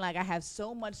mean? Like, I have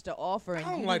so much to offer,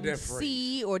 and you didn't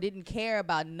see or didn't care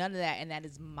about none of that, and that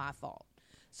is my fault.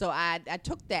 So I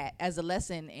took that as a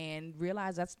lesson and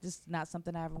realized that's just not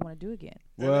something I ever want to do again.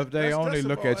 Well, if they only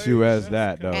look at you as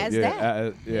that, though. As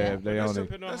that. If they only.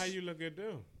 Depending on how you look at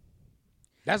them.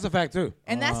 That's a fact, too.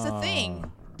 And that's the thing.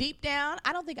 Deep down,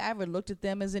 I don't think I ever looked at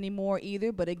them as anymore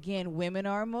either. But again, women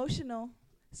are emotional.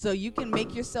 So you can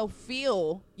make yourself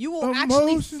feel, you will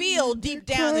actually feel deep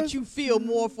down that you feel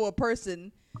more for a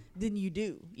person than you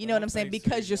do. You know what I'm saying?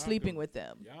 Because you're sleeping with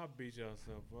them. Y'all beat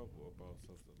yourself up about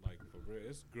something like, for real.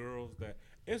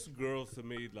 It's girls to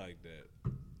me like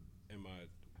that in my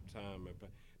time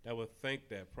that would think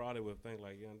that, probably would think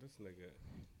like, young, this nigga.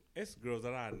 It's girls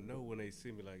that I know when they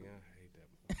see me like, yeah, I hate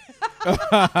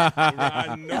that.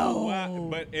 I know why,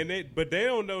 but they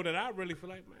don't know that I really feel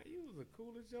like, man, you was the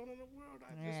coolest joint in the world.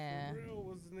 I just for real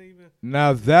wasn't even.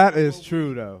 Now that is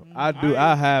true though.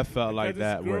 I have felt like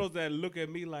that. Girls that look at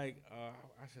me like,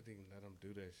 I shouldn't even let them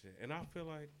do that shit, and I feel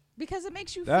like because it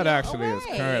makes you that feel actually away. is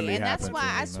currently and that's happening why to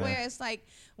me, I swear man. it's like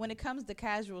when it comes to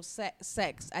casual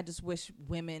sex, I just wish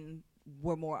women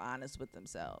were more honest with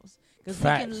themselves, because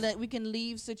we can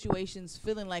leave situations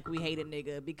feeling like we hate a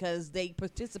nigga because they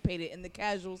participated in the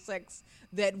casual sex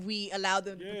that we allowed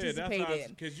them to participate in.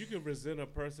 Because you can resent a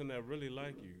person that really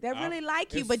like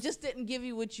you, but just didn't give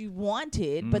you what you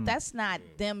wanted. But that's not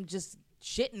them just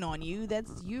shitting on you.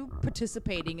 That's you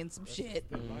participating in some shit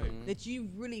that you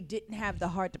really didn't have the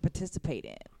heart to participate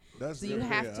in. So you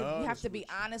have to be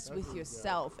honest with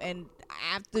yourself. And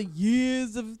after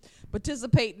years of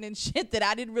participating in shit that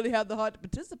I didn't really have the heart to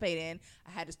participate in,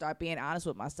 I had to start being honest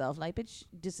with myself. Like, bitch,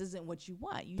 this isn't what you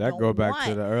want. You that don't go back want.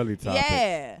 to the early topic.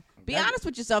 Yeah. Be honest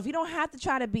with yourself. You don't have to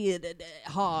try to be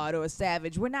hard or a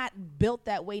savage. We're not built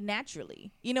that way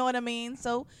naturally. You know what I mean?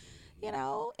 So,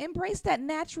 embrace that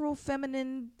natural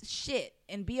feminine shit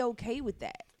and be okay with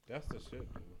that. That's the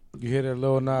shit, dude. You hear that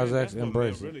Lil Nas X?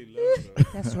 Embrace it. Really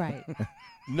love, that's right.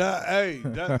 Nah, hey,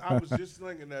 I was just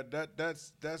thinking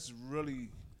that's really.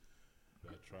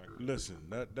 Listen,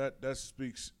 that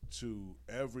speaks to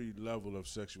every level of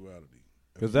sexuality.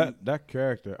 Because that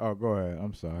character. Oh, go ahead.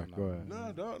 I'm sorry. Go ahead.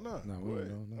 No. Go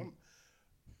ahead.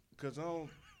 Because I don't.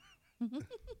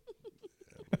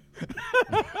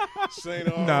 Saint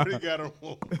already got him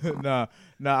on.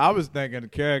 No, I was thinking the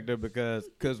character because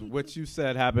what you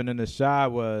said happened in the shy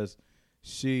was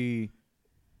she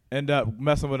ended up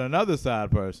messing with another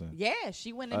side person. Yeah,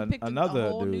 she went and picked another a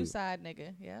whole dude. New side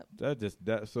nigga.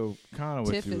 Yep. So kind of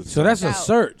what Tiff you was. So that's a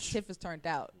search. Tiff is turned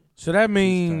out. So that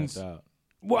means.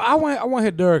 Well, I want to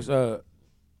hit Derek's. I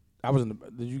was in the.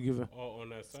 Did you give it? On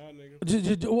that side,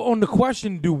 nigga. On the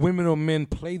question, do women or men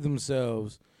play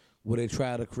themselves? Will they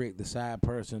try to create the side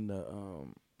person,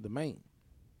 the main?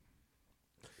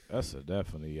 That's a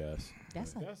definitely yes.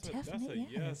 That's a definite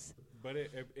yes. But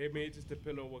it may just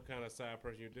depend on what kind of side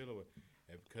person you're dealing with.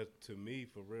 Because to me,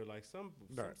 for real, like some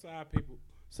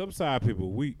side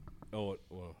people weak, or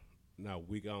well, not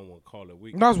weak. I don't want to call it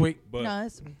weak. No, it's weak. But no,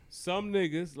 it's weak. Some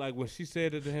niggas, like when she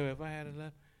said it to him, if I had it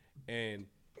left, and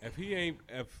if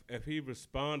he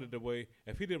responded the way,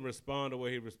 if he didn't respond the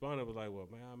way he responded, it was like, well,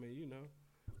 man, I mean,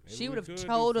 she would have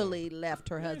totally left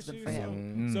her husband for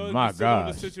him. So my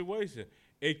God, the situation.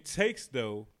 It takes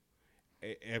though,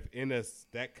 if in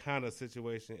that kind of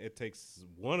situation, it takes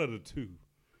one of the two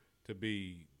to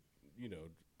be,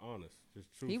 honest, just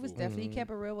truthful. He was definitely he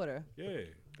kept it real with her. Yeah,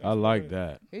 I like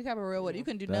that. He kept it real with her. You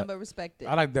can do nothing but respect it.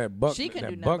 I like that buck. She can that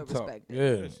do buck nothing but talk. respect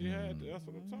it. Yeah, she had. That's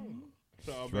what I'm talking about.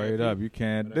 Straight up, you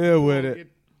can't deal with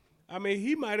it. I mean,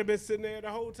 he might have been sitting there the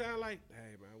whole time like,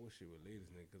 hey, man, I wish he would leave this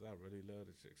nigga because I really love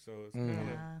this chick. So it's kind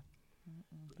of.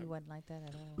 He wasn't like that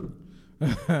at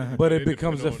all. But it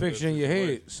becomes a fiction in your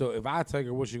head. So if I take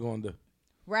her, what you going to do?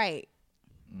 Right.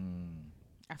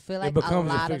 I feel like a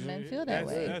lot of men feel that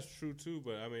way. That's true, too.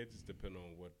 But, I mean, it just depends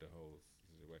on what the whole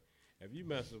situation. If you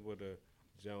messing with a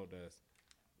junk that's,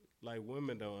 like,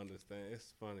 women don't understand.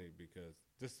 It's funny because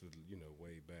this was,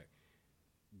 way back.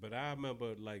 But I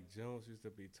remember, like, Jones used to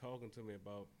be talking to me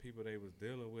about people they was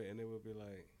dealing with, and they would be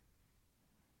like,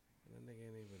 that nigga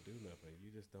ain't even do nothing.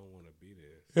 You just don't want to be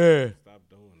there. So stop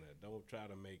doing that. Don't try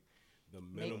to make the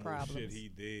minimal shit he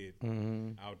did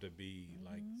out to be,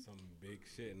 like, some big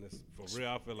shit. And this, for real,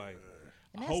 I feel like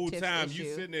the whole time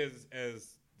you sitting there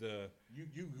as the...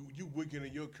 You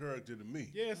weakening your character to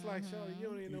me. Yeah, it's like, Shawty, you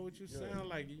don't even know what you sound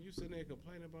like. And you sitting there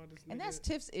complaining about this nigga. And that's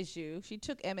Tiff's issue. She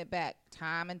took Emmett back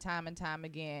time and time and time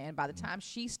again. And by the time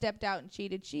she stepped out and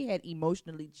cheated, she had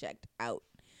emotionally checked out.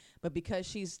 But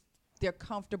because they're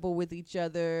comfortable with each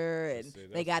other and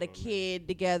they got a kid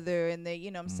together and they,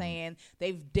 you know what I'm saying,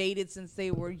 they've dated since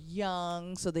they were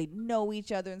young, so they know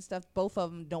each other and stuff. Both of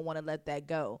them don't want to let that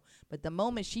go. But the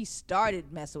moment she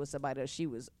started messing with somebody else, she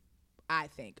was, I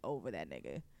think, over that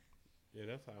nigga. Yeah,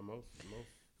 that's how most.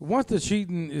 Once the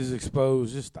cheating is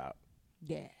exposed, just stop.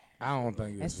 Yeah. I don't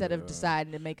think it's... Instead of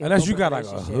deciding to make it unless you got like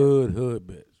a hood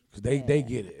bitch. Because they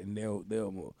get it and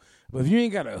they'll move. But if you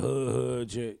ain't got a hood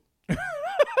chick...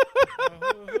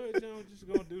 hood Jones just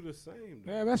gonna do the same.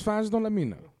 Yeah, that's fine. Just don't let me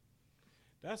know.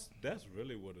 That's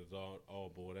really what it's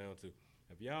all boiled down to.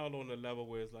 If y'all on the level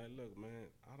where it's like, look, man,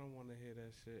 I don't want to hear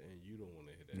that shit, and you don't want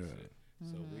to hear that shit.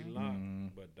 So we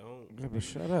locked, but don't. Yeah, but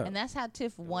shut up. And that's how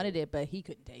Tiff wanted it, but he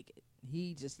couldn't take it.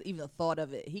 He just, even the thought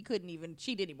of it, he couldn't even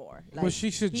cheat anymore. Like, but she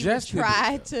suggested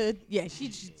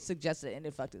she suggested it, and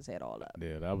it fucked his head all up.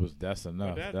 Yeah, that's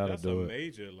enough. That's a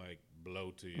major, like,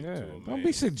 blow to you. Yeah. To a man. Don't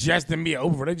be suggesting me an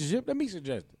open relationship. Let me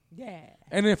suggest it. Yeah.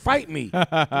 And then fight me.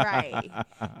 Right.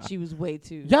 She was way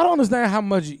too. Y'all don't understand how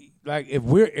much, like, if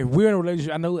we're in a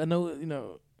relationship, I know,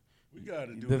 we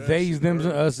gotta do the that theys, shit them, early.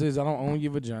 and us is I don't own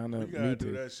your vagina. We gotta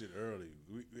do that shit early.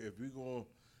 If we gonna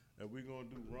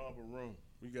do romper room,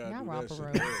 we gotta Not do romper that shit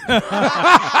room. early.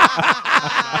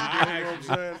 You know what I'm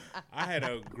saying? I had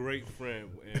a great friend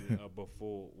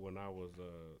before I was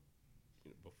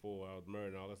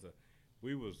married and all that stuff.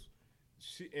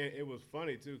 It was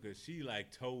funny too because she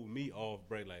like told me off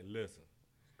break like, listen,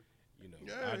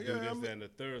 I do this that, and the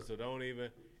third, so don't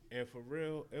even. And for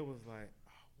real, it was like,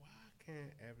 why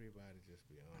can't everybody just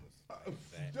be honest like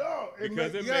that? No,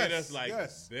 because it made us like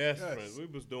best friends. We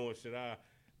was doing shit I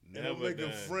never make done.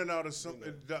 a friend out of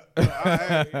something.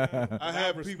 I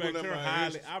have people respect in her my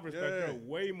highly. history. I respect her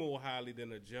way more highly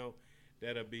than a junk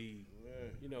that'll be,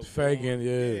 faking.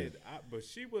 Yeah. But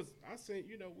she was. I said,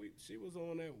 she was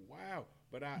on that. Wow.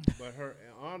 But her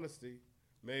honesty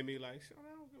made me like, shut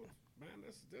up, man.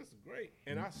 This is great.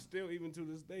 And I still, even to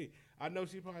this day, I know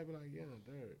she probably be like, yeah,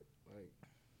 Derek, like,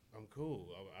 I'm cool.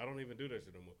 I don't even do that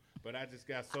shit no more. But I just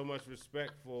got so much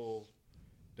respect for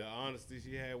the honesty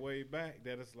she had way back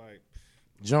that it's like,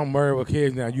 John Murray with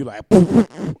kids now. You like,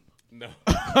 no.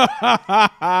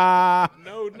 Nah.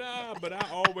 But I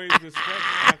always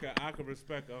respect. I can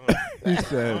respect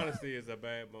honesty. Honesty is a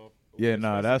bad motherfucker.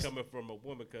 Yeah, that's coming from a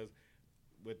woman because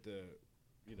with the,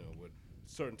 with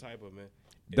certain type of men.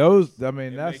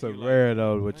 That's a rare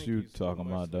though. What you talking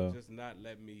about though? Just not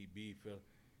let me be feel.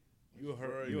 You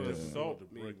insult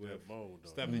me with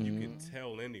stuff that you can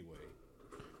tell anyway.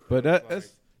 But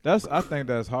that's I think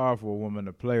that's hard for a woman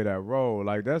to play that role.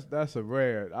 Like that's a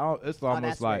rare. It's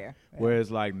almost like rare. Where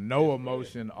it's like no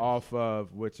emotion off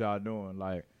of what y'all doing.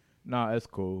 Like, nah, it's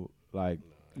cool. Like,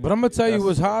 but I'm gonna tell you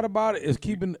what's hard about it is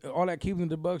keeping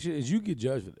the buck shit is you get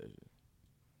judged for that shit.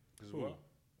 What?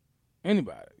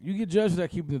 Anybody, you get judged for that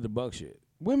keeping the buck shit.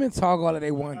 Women talk all that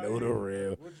they want to know the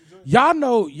real.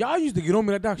 Y'all used to get on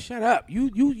me like, dog, shut up.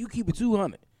 You keep it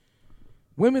 200.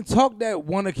 Women talk that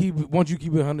want you keep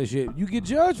it 100 shit. You get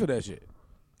judged for that shit.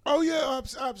 Oh yeah,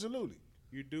 absolutely.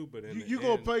 You do, but you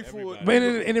gonna pay for it. But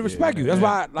and they respect you. That's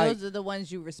why. Like, those are the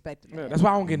ones you respect. Yeah, that's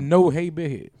why I don't get no hate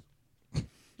big head.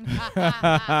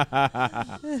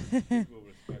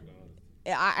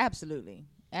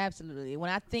 Absolutely. When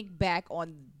I think back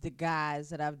on the guys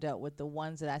that I've dealt with, the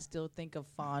ones that I still think of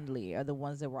fondly are the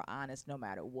ones that were honest no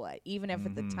matter what. Even if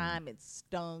at the time it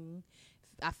stung,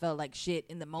 I felt like shit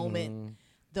in the moment.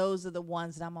 Those are the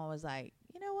ones that I'm always like,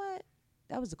 you know what?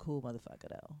 That was a cool motherfucker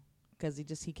though. Because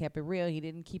he kept it real. He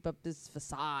didn't keep up this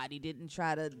facade. He didn't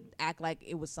try to act like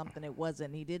it was something it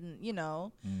wasn't. He didn't,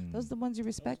 those are the ones you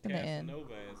respect in the end.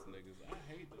 Casanova ass niggas. I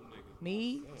hate them niggas.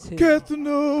 Me too.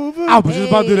 Casanova. I was just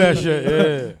about to do that shit.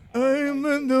 Yeah. I'm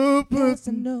a new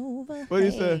person. Casanova. What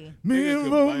you say? Me Nigga and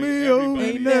could Romeo bang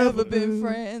everybody. Ain't never been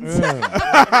friends.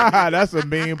 That's a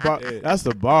mean bar. That's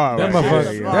a bar. That right motherfucker,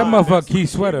 there, that motherfucker Keith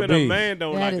Sweater Even a B. man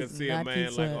don't That like to is see a not man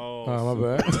Keith like, Sweat. Oh,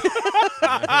 my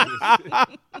bad.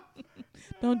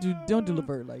 Don't do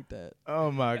Levert like that.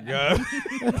 Oh my God.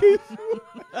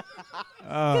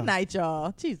 Good night,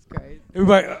 y'all. Jesus Christ.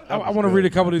 Everybody, I was want to read a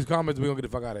good, couple of these comments. We're going to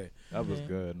get the fuck out of here. That was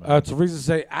good, man. Teresa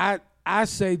say, I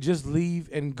say just leave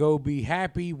and go be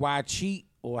happy. Why cheat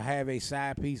or have a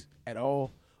side piece at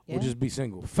all? Yeah. Or just be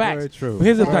single. Facts. Very true. But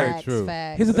here's the Very thing. true.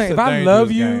 Facts. Here's the That's thing. If a I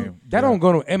love you, dangerous game. that Yeah. don't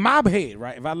go nowhere. In my head,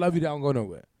 right? If I love you, that don't go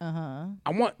nowhere. Uh-huh. I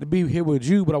want to be here with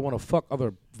you, but I want to fuck other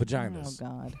Oh, vaginas.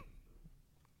 God.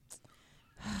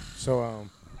 So,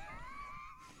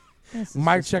 This is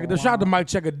Mike just Checker. so Shout out to wild. Mike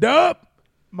Checker Dub.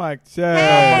 Mike Hey,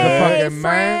 Chad. Motherfucking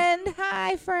man. friend.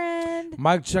 Hi, friend.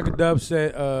 Mike Checker Dub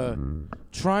said,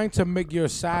 trying to make your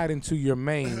side into your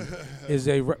main is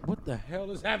a... what the hell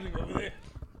is happening over there?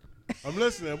 I'm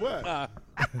listening. What?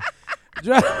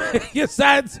 Trying to make your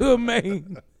side to a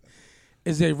main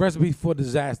is a recipe for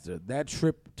disaster. That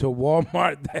trip to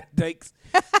Walmart that takes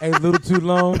a little too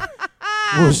long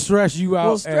will stress you out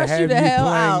Will and stress you have the you hell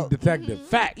playing out. detective.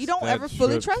 Facts. You don't That ever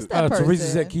fully trip trust to- that person. Teresa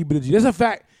said keep it a G. That's a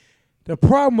fact. The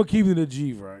problem with keeping it a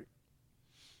G, right,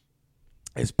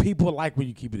 is people like when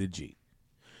you keep it a G.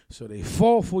 So they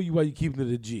fall for you while you keep it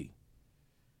a G.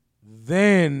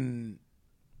 Then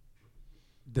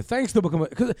the things still become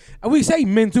because we say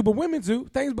men too, but women too.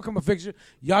 Things become a fixture.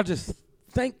 Y'all just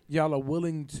think y'all are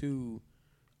willing to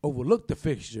overlook the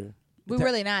fixture. We're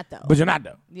really not, though. But you're not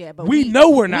though. Yeah, but we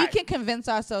know we're We not. can convince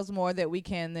ourselves more that we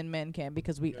can than men can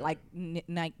because we, like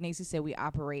Nacy said, we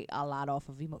operate a lot off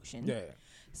of emotion. Yeah.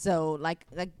 So like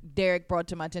Derek brought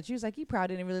to my attention, he was like, he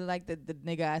probably didn't really like the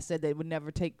nigga I said that would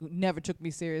never took me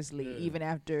seriously, even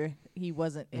after he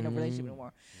wasn't in a relationship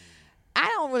anymore. I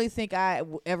don't really think I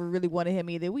ever really wanted him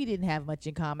either. We didn't have much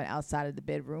in common outside of the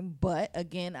bedroom, but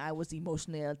again, I was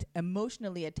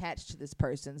emotionally attached to this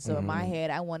person. So in my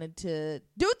head, I wanted to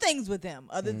do things with him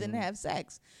other than have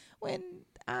sex. When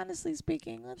honestly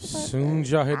speaking, Soon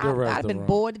as y'all hit the I've been restaurant.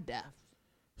 bored to death.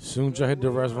 Soon as y'all hit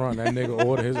the restaurant, that nigga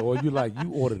ordered his order.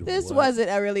 You ordered This what? wasn't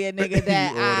really a nigga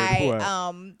that ordered what?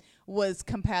 I was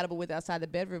compatible with outside the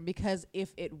bedroom, because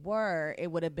if it were, it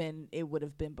would have been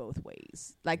both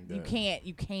ways. Like you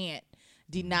can't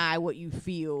deny what you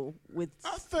feel with.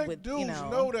 I think with, dudes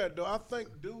know that though. I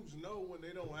think dudes know when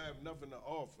they don't have nothing to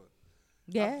offer.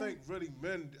 Yeah.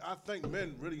 I think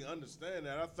men really understand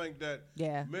that. I think that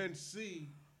men see,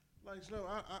 like, no,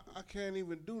 I can't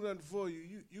even do nothing for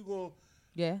you. You going.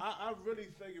 Yeah. I really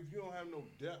think if you don't have no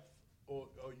depth or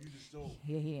you just don't.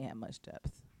 Yeah, he ain't have much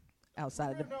depth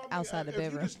outside Man, the no, I mean, outside the if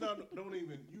bedroom. You just don't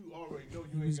even. You already know you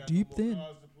He ain't was got deep no more then.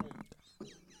 cards to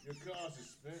play. Your cards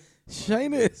is Shayna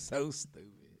spent. is so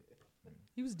stupid.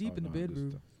 He was deep in the no, I'm just-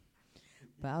 bedroom.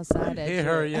 But outside that Hit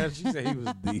her, shit- yeah. She said he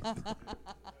was deep.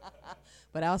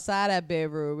 But outside that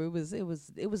bedroom,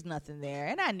 it was nothing there,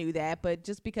 and I knew that. But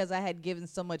just because I had given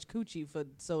so much coochie for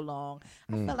so long,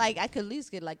 I felt like I could at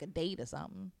least get like a date or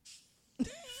something.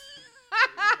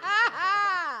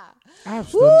 I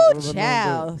still Woo, don't know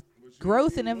child, But you-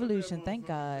 growth you and want that evolution. Thank motherfucker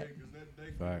God. today, 'cause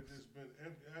that Facts. just been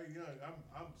empty. Hey, young,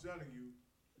 I'm telling you.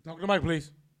 that. Talk to the mic,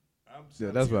 please. I'm Yeah,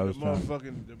 telling that's you, what I was the trying to-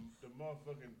 motherfucking the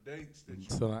motherfucking dates that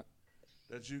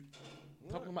you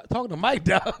Talk to Mike,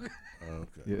 dog.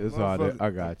 okay. Yeah, it's all that. Motherfucker- I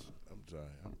got you. I'm sorry.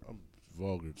 I'm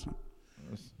vulgar too.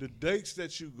 The dates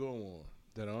that you go on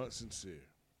that aren't sincere,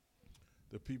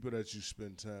 the people that you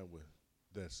spend time with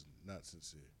that's not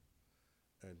sincere,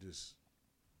 and just,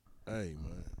 hey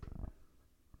man,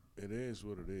 it is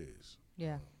what it is.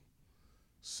 Yeah,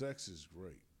 Sex is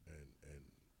great, and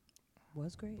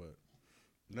was great. but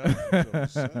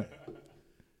not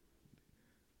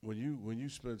when you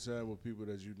spend time with people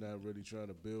that you're not really trying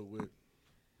to build with.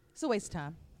 It's a waste of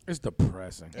time. It's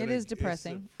depressing. It And is it's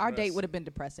depressing. Our date depressing. would have been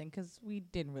depressing because we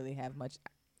didn't really have much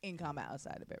in common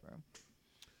outside the bedroom.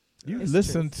 You It's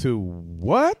listen to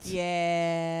what?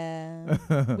 Yeah.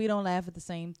 We don't laugh at the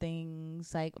same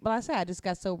things. Like, but I said, I just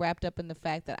got so wrapped up in the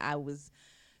fact that I was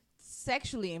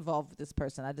sexually involved with this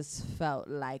person. I just felt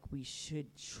like we should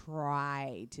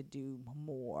try to do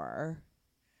more.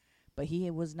 But he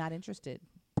was not interested.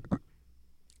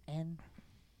 And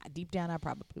deep down, I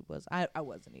probably was. I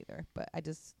wasn't either. But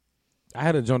I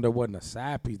had a joint that wasn't a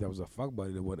side piece. That was a fuck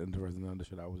buddy that wasn't interested in the other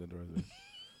shit I was interested in.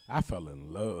 I fell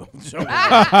in love.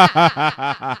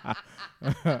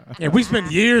 And we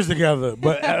spent years together.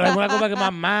 But like, when I go back in my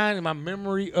mind and my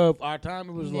memory of our time,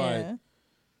 it was like,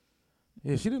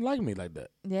 yeah, she didn't like me like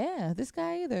that. yeah, this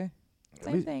guy either.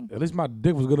 Same thing. At least my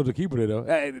dick was good enough to keep her there, though.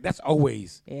 Hey, that's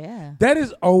always. Yeah. That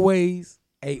is always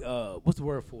a what's the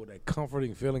word for that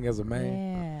comforting feeling as a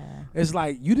man? Yeah. It's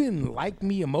like you didn't like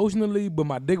me emotionally, but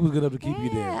my dick was good enough to keep you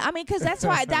there. I mean, because that's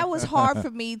why that was hard for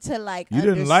me to like. You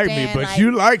didn't like me, but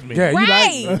you liked me. Yeah, you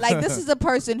right. like Like this is a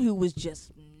person who was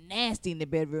just nasty in the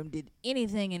bedroom, did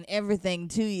anything and everything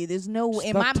to you. There's no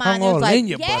in my mind. It was like,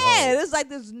 it's like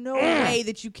there's no way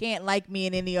that you can't like me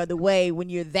in any other way when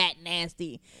you're that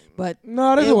nasty. But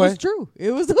no, that's it the way. was true.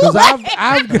 It was the Because way.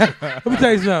 I've got, let me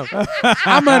tell you something.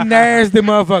 I'm a nasty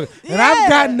motherfucker, and I've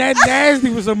gotten that nasty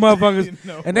with some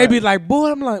motherfuckers, and they be like,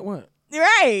 "Boy," I'm like, "What?"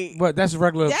 Right. But that's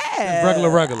regular. Yeah. That's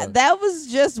regular. That was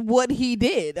just what he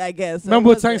did, I guess. Remember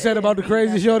what Tank said about the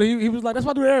crazy shorty? He was like, "That's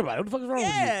what I do to everybody. What the fuck is wrong with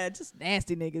you?" Yeah, just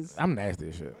nasty niggas. I'm nasty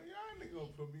as shit. Y'all ain't gonna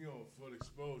put me on full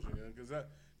exposure,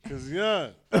 cause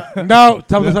young. No, don't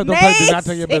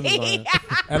tell your business, man.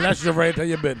 Unless you're ready to tell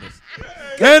your business.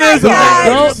 It is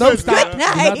guys. Don't stop. Good Do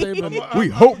not night. tell your business. We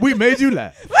hope we made you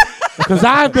laugh. Because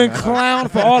I've been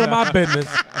clowned for all of my business.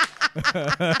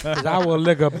 Because I will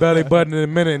lick a belly button in a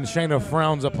minute and Shayna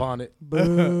frowns upon it. It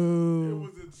was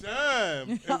a time.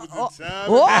 It was a time.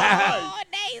 Oh,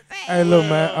 Nathan. Hey, look,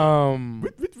 man.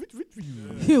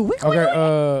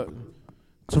 Okay,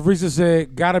 Teresa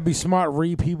said, gotta be smart,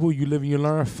 read people, you live and you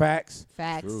learn. Facts.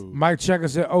 Facts. True. Mike Checker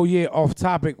said, oh, yeah, off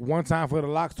topic. One time for the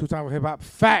locks, 2 times for hip hop.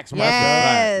 Facts, my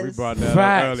Yes. We brought that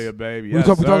Facts. up earlier, baby. We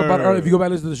talked about it earlier. If you go back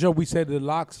and listen to the show, we said the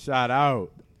locks. Shout out.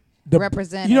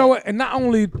 Represent You know it. what? And not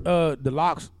only the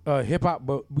locks, hip hop,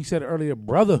 but we said earlier,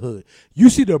 brotherhood. You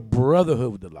see the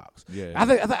brotherhood with the locks. Yeah.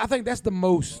 I think that's the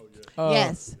most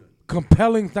Yes.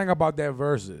 compelling thing about that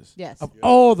verses. Yes. Of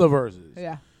all the verses.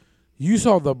 Yeah. You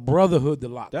saw the brotherhood the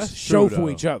locks That's show true, for though.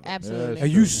 each other. Absolutely.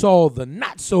 And you saw the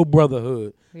not so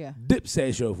brotherhood Yeah.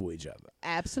 Dipset show for each other.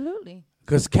 Absolutely.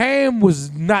 Because Cam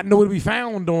was not nowhere to be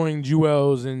found during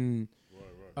Jewel's and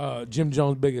Jim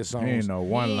Jones' biggest songs. Ain't no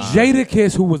one line.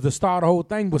 Jadakiss, who was the star of the whole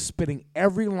thing, was spitting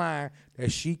every line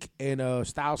that Sheik and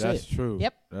Styles That's said. true.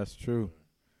 Yep. That's true.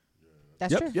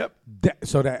 That's true. Yep.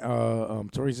 So that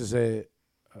Teresa said,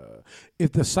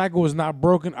 if the cycle is not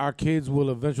broken, our kids will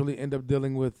eventually end up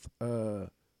dealing with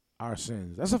our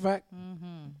sins. That's a fact.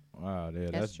 Mm-hmm. Wow,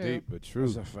 yeah, that's true. deep but true.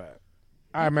 That's a fact.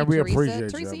 All right, man, we appreciate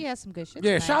Teresa, you. you had some good shit.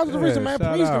 Yeah, tonight. shout out to Teresa, man.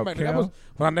 shout Please out, come back. That Kel. was,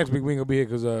 well, next week we ain't gonna be here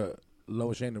because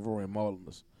Low, Shane, and Rory and mauling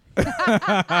us.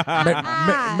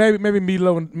 maybe me,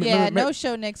 Low, and Yeah, no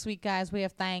show next week, guys. We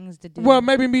have things to do. Well,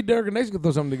 maybe me, Derek, and Nation can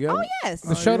throw something together. Oh yes.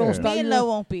 The show don't yeah. start. Me and Lo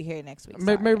won't be here next week.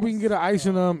 Maybe we can get an ice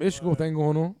and Ishko thing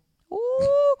going on.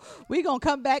 Ooh, we gonna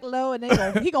come back low, and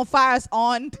he gonna fire us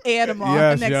on air tomorrow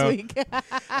Yes, next yo. week.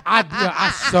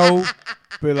 I so.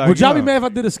 Be like, Would y'all be yo, mad if I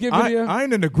did a skip video? I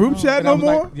ain't in the group chat And I no was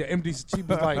more. like, yeah, MD Chief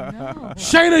was like, No.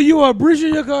 Shayna, you are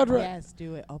breaching your contract. Yes,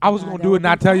 do it. Oh, I was God, gonna that do it would and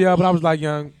not be tell y'all, but I funny. was like,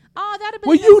 young. Oh, that'd have been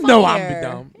Well, even you know I'm funnier. be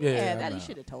dumb. Yeah, that I you know.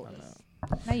 should have told us.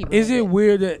 Now you Is it ruined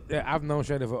weird that I've known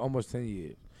Shayna for almost 10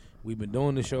 years? We've been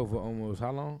doing the show for almost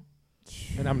how long?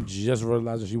 And I'm just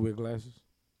realizing she wear glasses.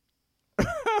 I've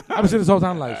been saying this whole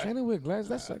time like, Shayna wear glasses?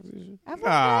 That's sexy as shit. I wear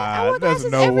Nah, glasses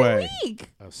there's no every way. week.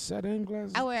 A set-in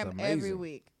glasses? I wear That's them every amazing.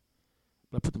 week.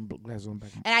 Like, put them glasses on the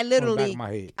back, And I on the back literally, of my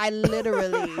head.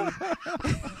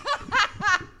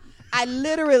 I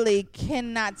literally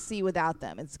cannot see without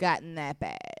them. It's gotten that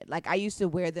bad. Like I used to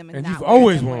wear them and And not you've wear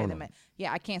always them, wear worn them. them.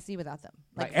 Yeah, I can't see without them.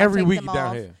 Like if I every take week them you down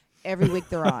off, here. Every week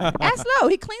they're on. Ask Lo.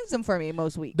 He cleans them for me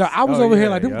most weeks. No, I was Oh, over here yeah,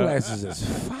 like, them yeah. glasses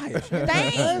is fire.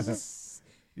 Thanks.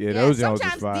 Yeah, those Jones is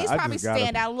sometimes fire. these I probably just got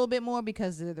stand a- out a little bit more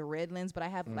because they're the red lens, but I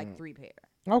have like 3 pair.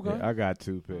 Okay. Yeah, I got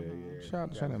 2 pair. Yeah.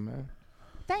 Shout out, man.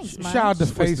 Thanks, Shout out to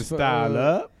Switch Face the for, style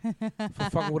up. for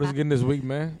fucking with us again this week,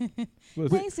 man.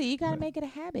 Lacey, you gotta make it a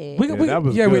habit. that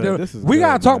was we good. do. This is We good,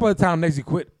 gotta talk man. about the time Nacy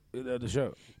quit the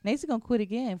show. Lacey gonna quit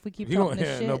again if we keep He talking gonna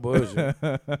this shit. no bullshit.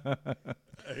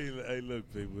 Hey,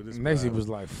 look, people. This Nacy private. was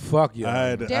like, "Fuck you." I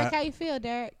had to- Derek, how you feel,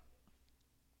 Derek?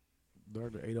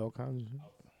 Derek ate all kinds of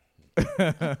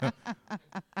shit.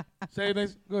 Say it,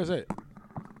 Nacy. Go ahead, say it.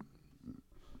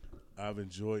 I've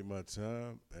enjoyed my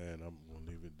time, and I'm gonna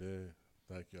leave it there.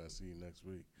 Thank you. I'll see you next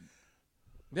week.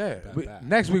 Yeah. Bye.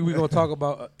 Next week we're gonna talk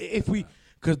about if we,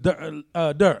 cause Dirk,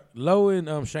 Low and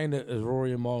Shayna is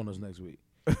Rory and Maul us next week.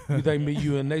 You think me,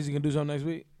 you, and Nacy can do something next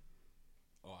week?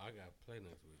 Oh, I got to play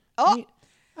next week. Oh,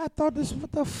 I thought this.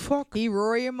 What the fuck? he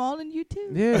Rory and Mullen, you too.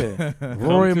 Yeah. Come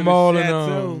Rory to and the Maul and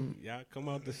Chateau. Y'all come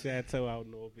out the Chateau out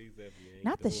northeast if you ain't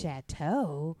Not the doing it.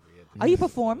 chateau. Yeah, Are you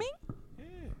performing?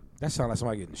 that sounds like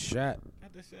somebody getting shot. I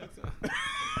at the chateau.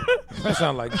 That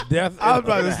sound like death. I was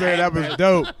about to say that was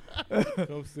dope.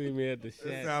 Come see me at the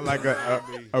shack. Sound like a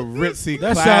ritzy.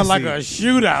 That classy. sound like a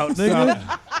shootout,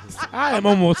 nigga. I am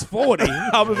almost 40.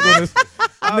 I was gonna.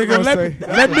 Nigga,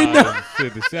 let me know.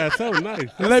 Shit, the chateau nice.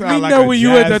 Let me like know a when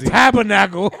you at the jazzy-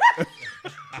 tabernacle.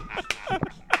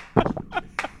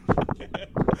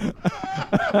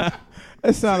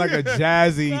 It sound like a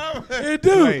jazzy It do.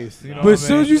 place. You know But what as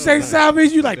soon as you say South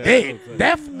East, you like, damn,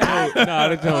 death. Nah,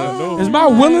 they don't Is my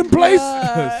willing place?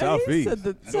 Southeast. He said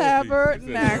the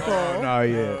tabernacle. No,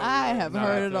 yeah. I have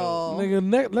heard it all.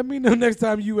 Nigga, let me know next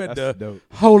time you at That's the dope.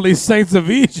 Holy Saints of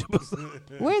Egypt.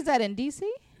 Where is that in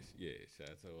D.C.? Yeah,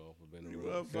 chateau off of Benny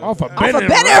Road. Off of For Bennett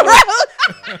Bennett Road.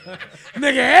 Road.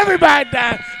 Nigga, everybody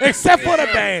died except for the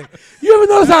band. You ever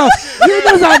notice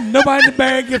how nobody in the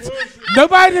band gets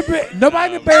nobody in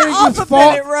the band Off gets of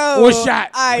fought Bennett Road. or shot.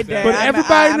 I did. But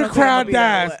everybody in the I don't think I'm crowd gonna be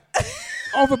that dies.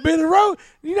 way. Off of Bennett Road.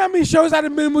 You know how many shows I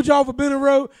done been with y'all off of Bennett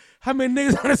Road? How many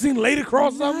niggas I done seen laid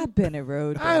across something? Not Bennett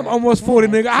Road. I am though. almost 40,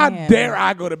 nigga. How Damn. dare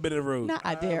I go to Bennett Road? Not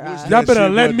I dare. wish I. Y'all that better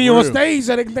shit let wasn't me on real. stage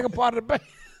so they can take a part of the band.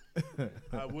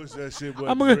 I wish that shit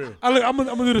I'm wasn't gonna, real. I'm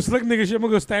gonna do the slick nigga shit. I'm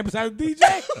gonna go stand beside the DJ.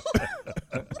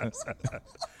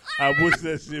 I wish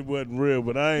that shit wasn't real,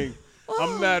 but I'm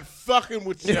not fucking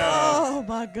with y'all. Oh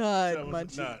my God, That was-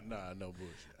 Munchie. nah, no bullshit.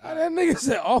 That nigga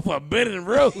said off of Bennett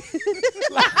Road.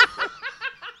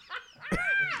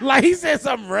 like he said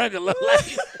something regular.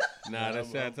 Like, Nah, that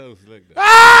chateau slick though.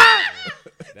 ah!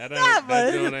 That ain't.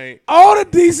 That joint ain't. All the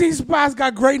DC spots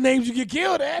got great names you get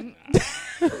killed at.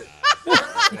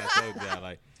 Chateau guy,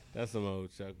 like that's some old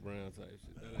Chuck Brown type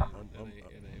shit. That ain't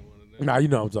one of them. Nah, you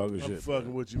know I'm talking I'm shit.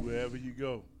 fucking with you wherever you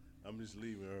go. I'm just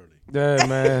leaving early. Yeah,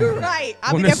 man. Right.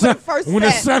 I'll When be the there for sun, the first when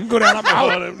the set. sun go down, I'm All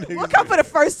out. them niggas. We'll come for the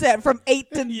first set from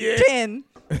 8 to Yeah. 10.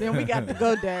 Then we got to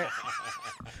go there.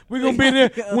 We gonna be there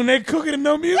when they cooking and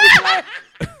no music. Like,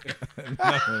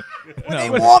 They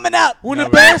warming up. when the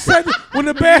band said, woo!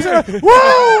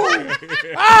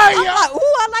 Ah,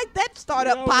 I like that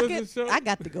startup Y'all listen pocket. to- I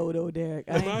got to go though, Derek.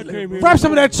 I I ain't came leaving. here. wrap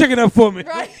some of that chicken up for me.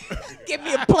 Right? Give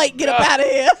me a plate. Get up out of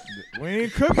here. We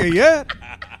ain't cooking yet.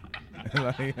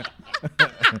 Like,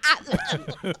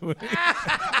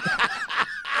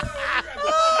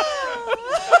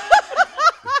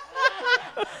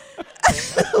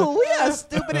 We are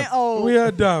stupid and old. We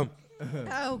are dumb.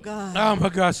 Oh God. Oh my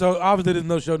God! So obviously there's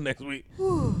no show next week.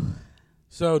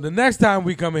 So the next time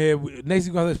we come in here,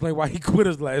 Nacy gonna explain why he quit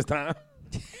us last time.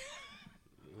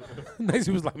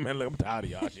 Nacy was like, "Man, look, I'm tired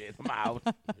of y'all shit. I'm out."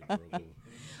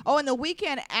 Oh, and the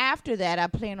weekend after that, I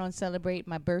plan on celebrating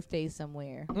my birthday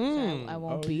somewhere. So I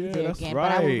won't Oh, be yeah, there that's again.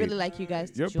 But I would right. really like you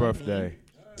guys to your join birthday. me.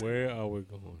 Where are we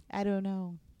going? I don't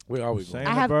know. Where are we going? Shane-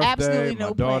 I have birthday, absolutely my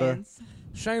no daughter. plans.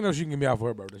 Shane knows she can get me out for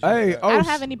her birthday. Hey, I don't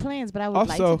have any plans, but I would like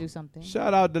also, to do something.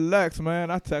 shout out to Lex, man.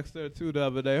 I texted her too the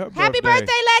other day. Her Happy birthday,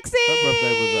 Lexi! Her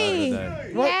birthday was the other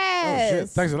day. Oh, Yes. shit.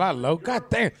 Thanks a lot, Lo. God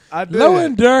damn. I did. Lo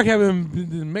and Dirk have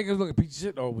been making us look a piece of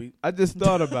shit all week. I just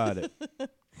thought about it.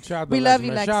 Shout out to We Lex, love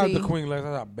you, man. Shout out to Lexi. Queen Lex.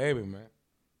 That's our baby, man.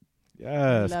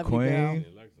 Yes, Love you, Queen.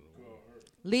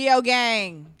 Leo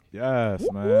gang. Yes,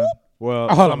 man. Well, Oh,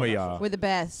 some hold of on. y'all. We're the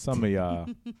best. Some of y'all.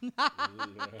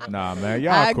 Nah, man.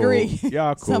 Y'all I cool. agree.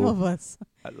 Y'all cool. Some of us.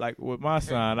 Like with my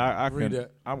son, I Read can.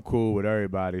 that. I'm cool with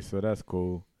everybody, so that's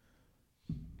cool.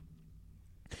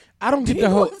 I don't get the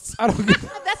whole. I don't get.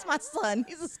 That's my son.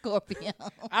 He's a Scorpio.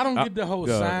 I don't get the whole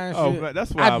Good. sign Oh, shit. man,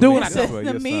 that's why I do mean, and I that's don't. what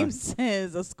The your meme son-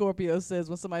 says, a Scorpio says,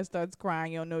 when somebody starts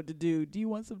crying, you don't know what to do. Do you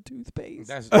want some toothpaste?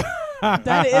 That's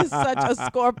That is such a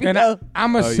Scorpio. and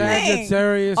I'm a Oh, yeah.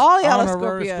 Sagittarius. All y'all are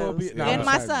honorary Scorpios. Scorpio. No, I'm And a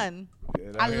my Sagittarius. son.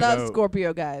 Yeah, I that love dope.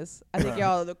 Scorpio guys. I think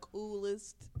y'all are the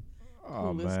coolest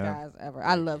Oh, man. guys ever.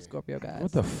 I love Scorpio guys.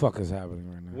 What the fuck is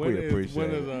happening right now? We appreciate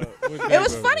it. It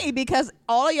was funny because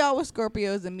all of y'all were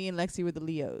Scorpios and me and Lexi were the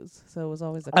Leos. So it was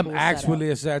always a I'm cool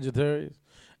actually setup. a Sagittarius,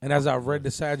 and as I read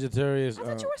the Sagittarius, I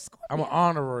thought you were a Scorpio. I'm an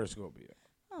honorary Scorpio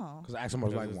Oh. because I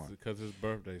actually like one. Because his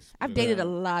birthday's. I've dated a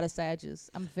lot of Sages.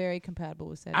 I'm very compatible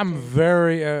with Sagittarius. I'm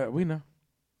very we know.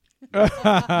 Macy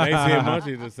and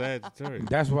Munchie the Sagittarius.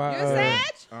 That's why. You're a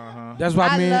Sag? Uh-huh. That's why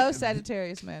I me. love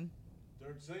Sagittarius, man.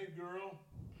 13 girl.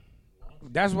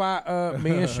 That's why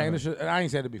me and Shayna should. And I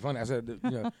ain't said it'd be funny. I said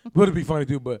would it be funny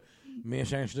too, but me and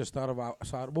Shayna should have started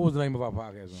what was the name of our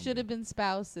podcast? Should have been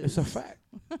spouses. It's a fact.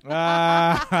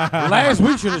 Ah, Last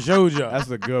week should have showed y'all. that's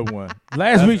a good one.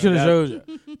 Last week should have showed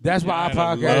you. That's why our It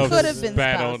podcast could have been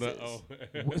Spat on the,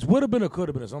 spouses. it would have been or could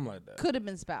have been or something like that. Could have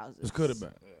been spouses. It could have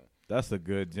been. That's a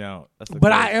good jump. That's a But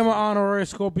good I am an honorary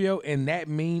Scorpio, and that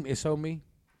meme is so me.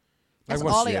 That's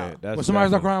when- all of shit. y'all. That's when somebody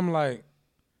start definitely- crying, I'm like,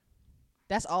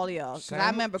 That's all y'all. Because I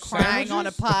remember crying on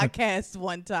a podcast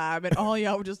one time, and all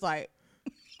y'all were just like,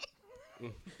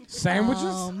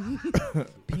 sandwiches?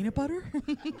 Peanut butter?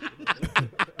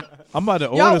 I'm about to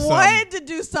order Y'all something. wanted to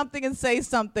do something and say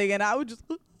something, and I would just,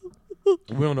 We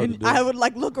don't know what to do. I would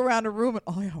like look around the room, and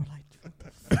all y'all were like, what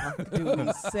the fuck do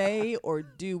we say or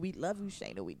do? We love you,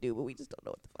 Shayna, we do, but we just don't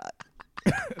know what the fuck.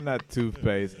 Not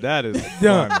toothpaste. That is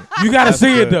Yeah, funny. you gotta That's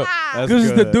see it good. though. That's This is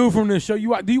the good. dude from this show. Do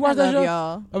you watch that love show?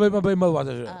 y'all. I mean, my baby mother watch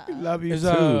that show. We love you It's too,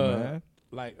 man.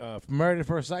 like Married at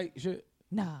First Sight shit.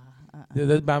 Nah.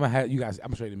 That's by my hat. You guys,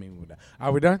 I'm sure you mean with that.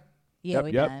 Are we done? Yeah, Yep,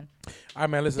 we yep. done. All right,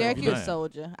 man. Listen. Derek, you you a listen.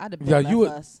 soldier. I'd have Yeah, been you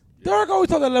left would- us. Derek always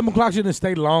thought that 11 o'clock shouldn't have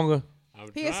stayed longer. I'm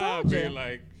He a trying to be soldier.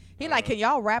 like, He like, can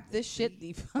y'all wrap this shit?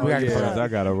 Oh, Yeah, yeah, I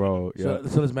got to roll. Yeah.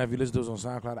 So listen, man, if you listen to us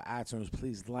on SoundCloud or iTunes,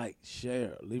 please like,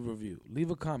 share, leave a review,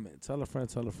 leave a comment, tell a friend,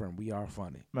 We are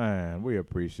funny. Man, we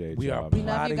appreciate We y'all. are We man.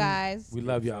 love you plotting. guys. We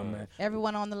love y'all, man.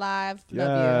 Everyone on the live, Yes.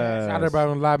 love Shout out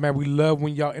everybody on the live, man. We love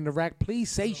when y'all interact.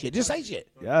 Please say shit. Just say shit.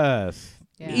 Yes.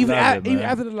 you. Yeah. Even, Love it, even man.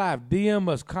 after the live, DM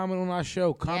us, comment on our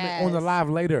show, comment on the Yes. live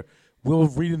later. We'll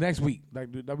read it next week. Like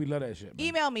we love that shit. Man.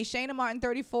 Email me,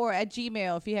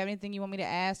 ShaynaMartin34@gmail if you have anything you want me to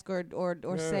ask or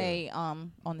say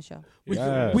on the show.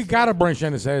 Yes. We gotta bring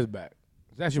Shannon Says back.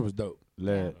 That shit was dope.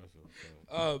 Lit.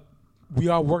 We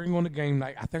are working on the game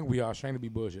night. I think we are. Shane to be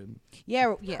bullshitting.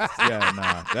 Yeah, yes. Yeah,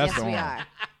 nah. That's yes, the we one. are.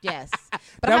 Yes. But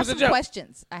That I have was a some joke.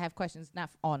 questions. I have questions, not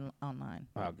online.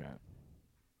 Okay.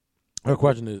 Her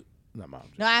question is not mine.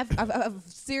 No, I have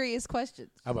serious questions.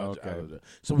 How about Okay.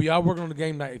 So we are working on the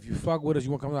game night. If you fuck with us, you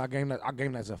want to come to our game night. Our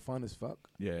game nights are fun as fuck.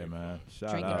 Yeah, man. Shout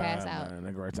Drink and out. pass out. Man,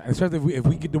 a great time. Especially if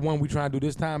we get the one we try to do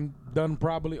this time done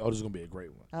properly. Oh, this is gonna be a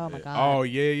great one. Oh, my God. Oh,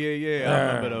 yeah.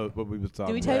 I remember what we was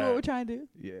talking Did we about. tell you what we're trying to do?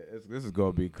 Yeah, this is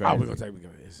going to be Oh, crazy. we're gonna take.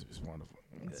 It's wonderful.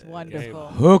 It's wonderful.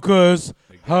 Hookers,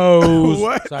 hoes.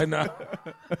 What? Sorry, no.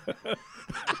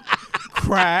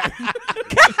 Crack.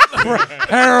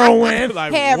 Heroin.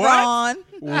 Like, Hair what? on.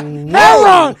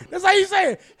 Heroin. That's how you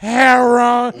say it.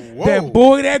 Heroin. Whoa. That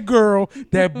boy, that girl,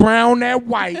 that brown, that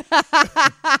white.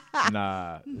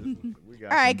 Nah. We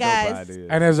got All right, some dope guys. ideas.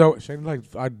 And as always, Shane, like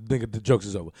I think the jokes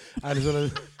is over.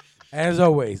 As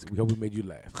always, we hope we made you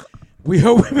laugh. We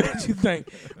hope we made you think.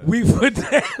 We put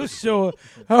damn sure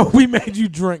hope we made you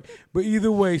drink. But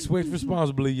either way, switch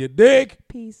responsibly. You dig?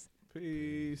 Peace.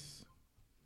 Peace.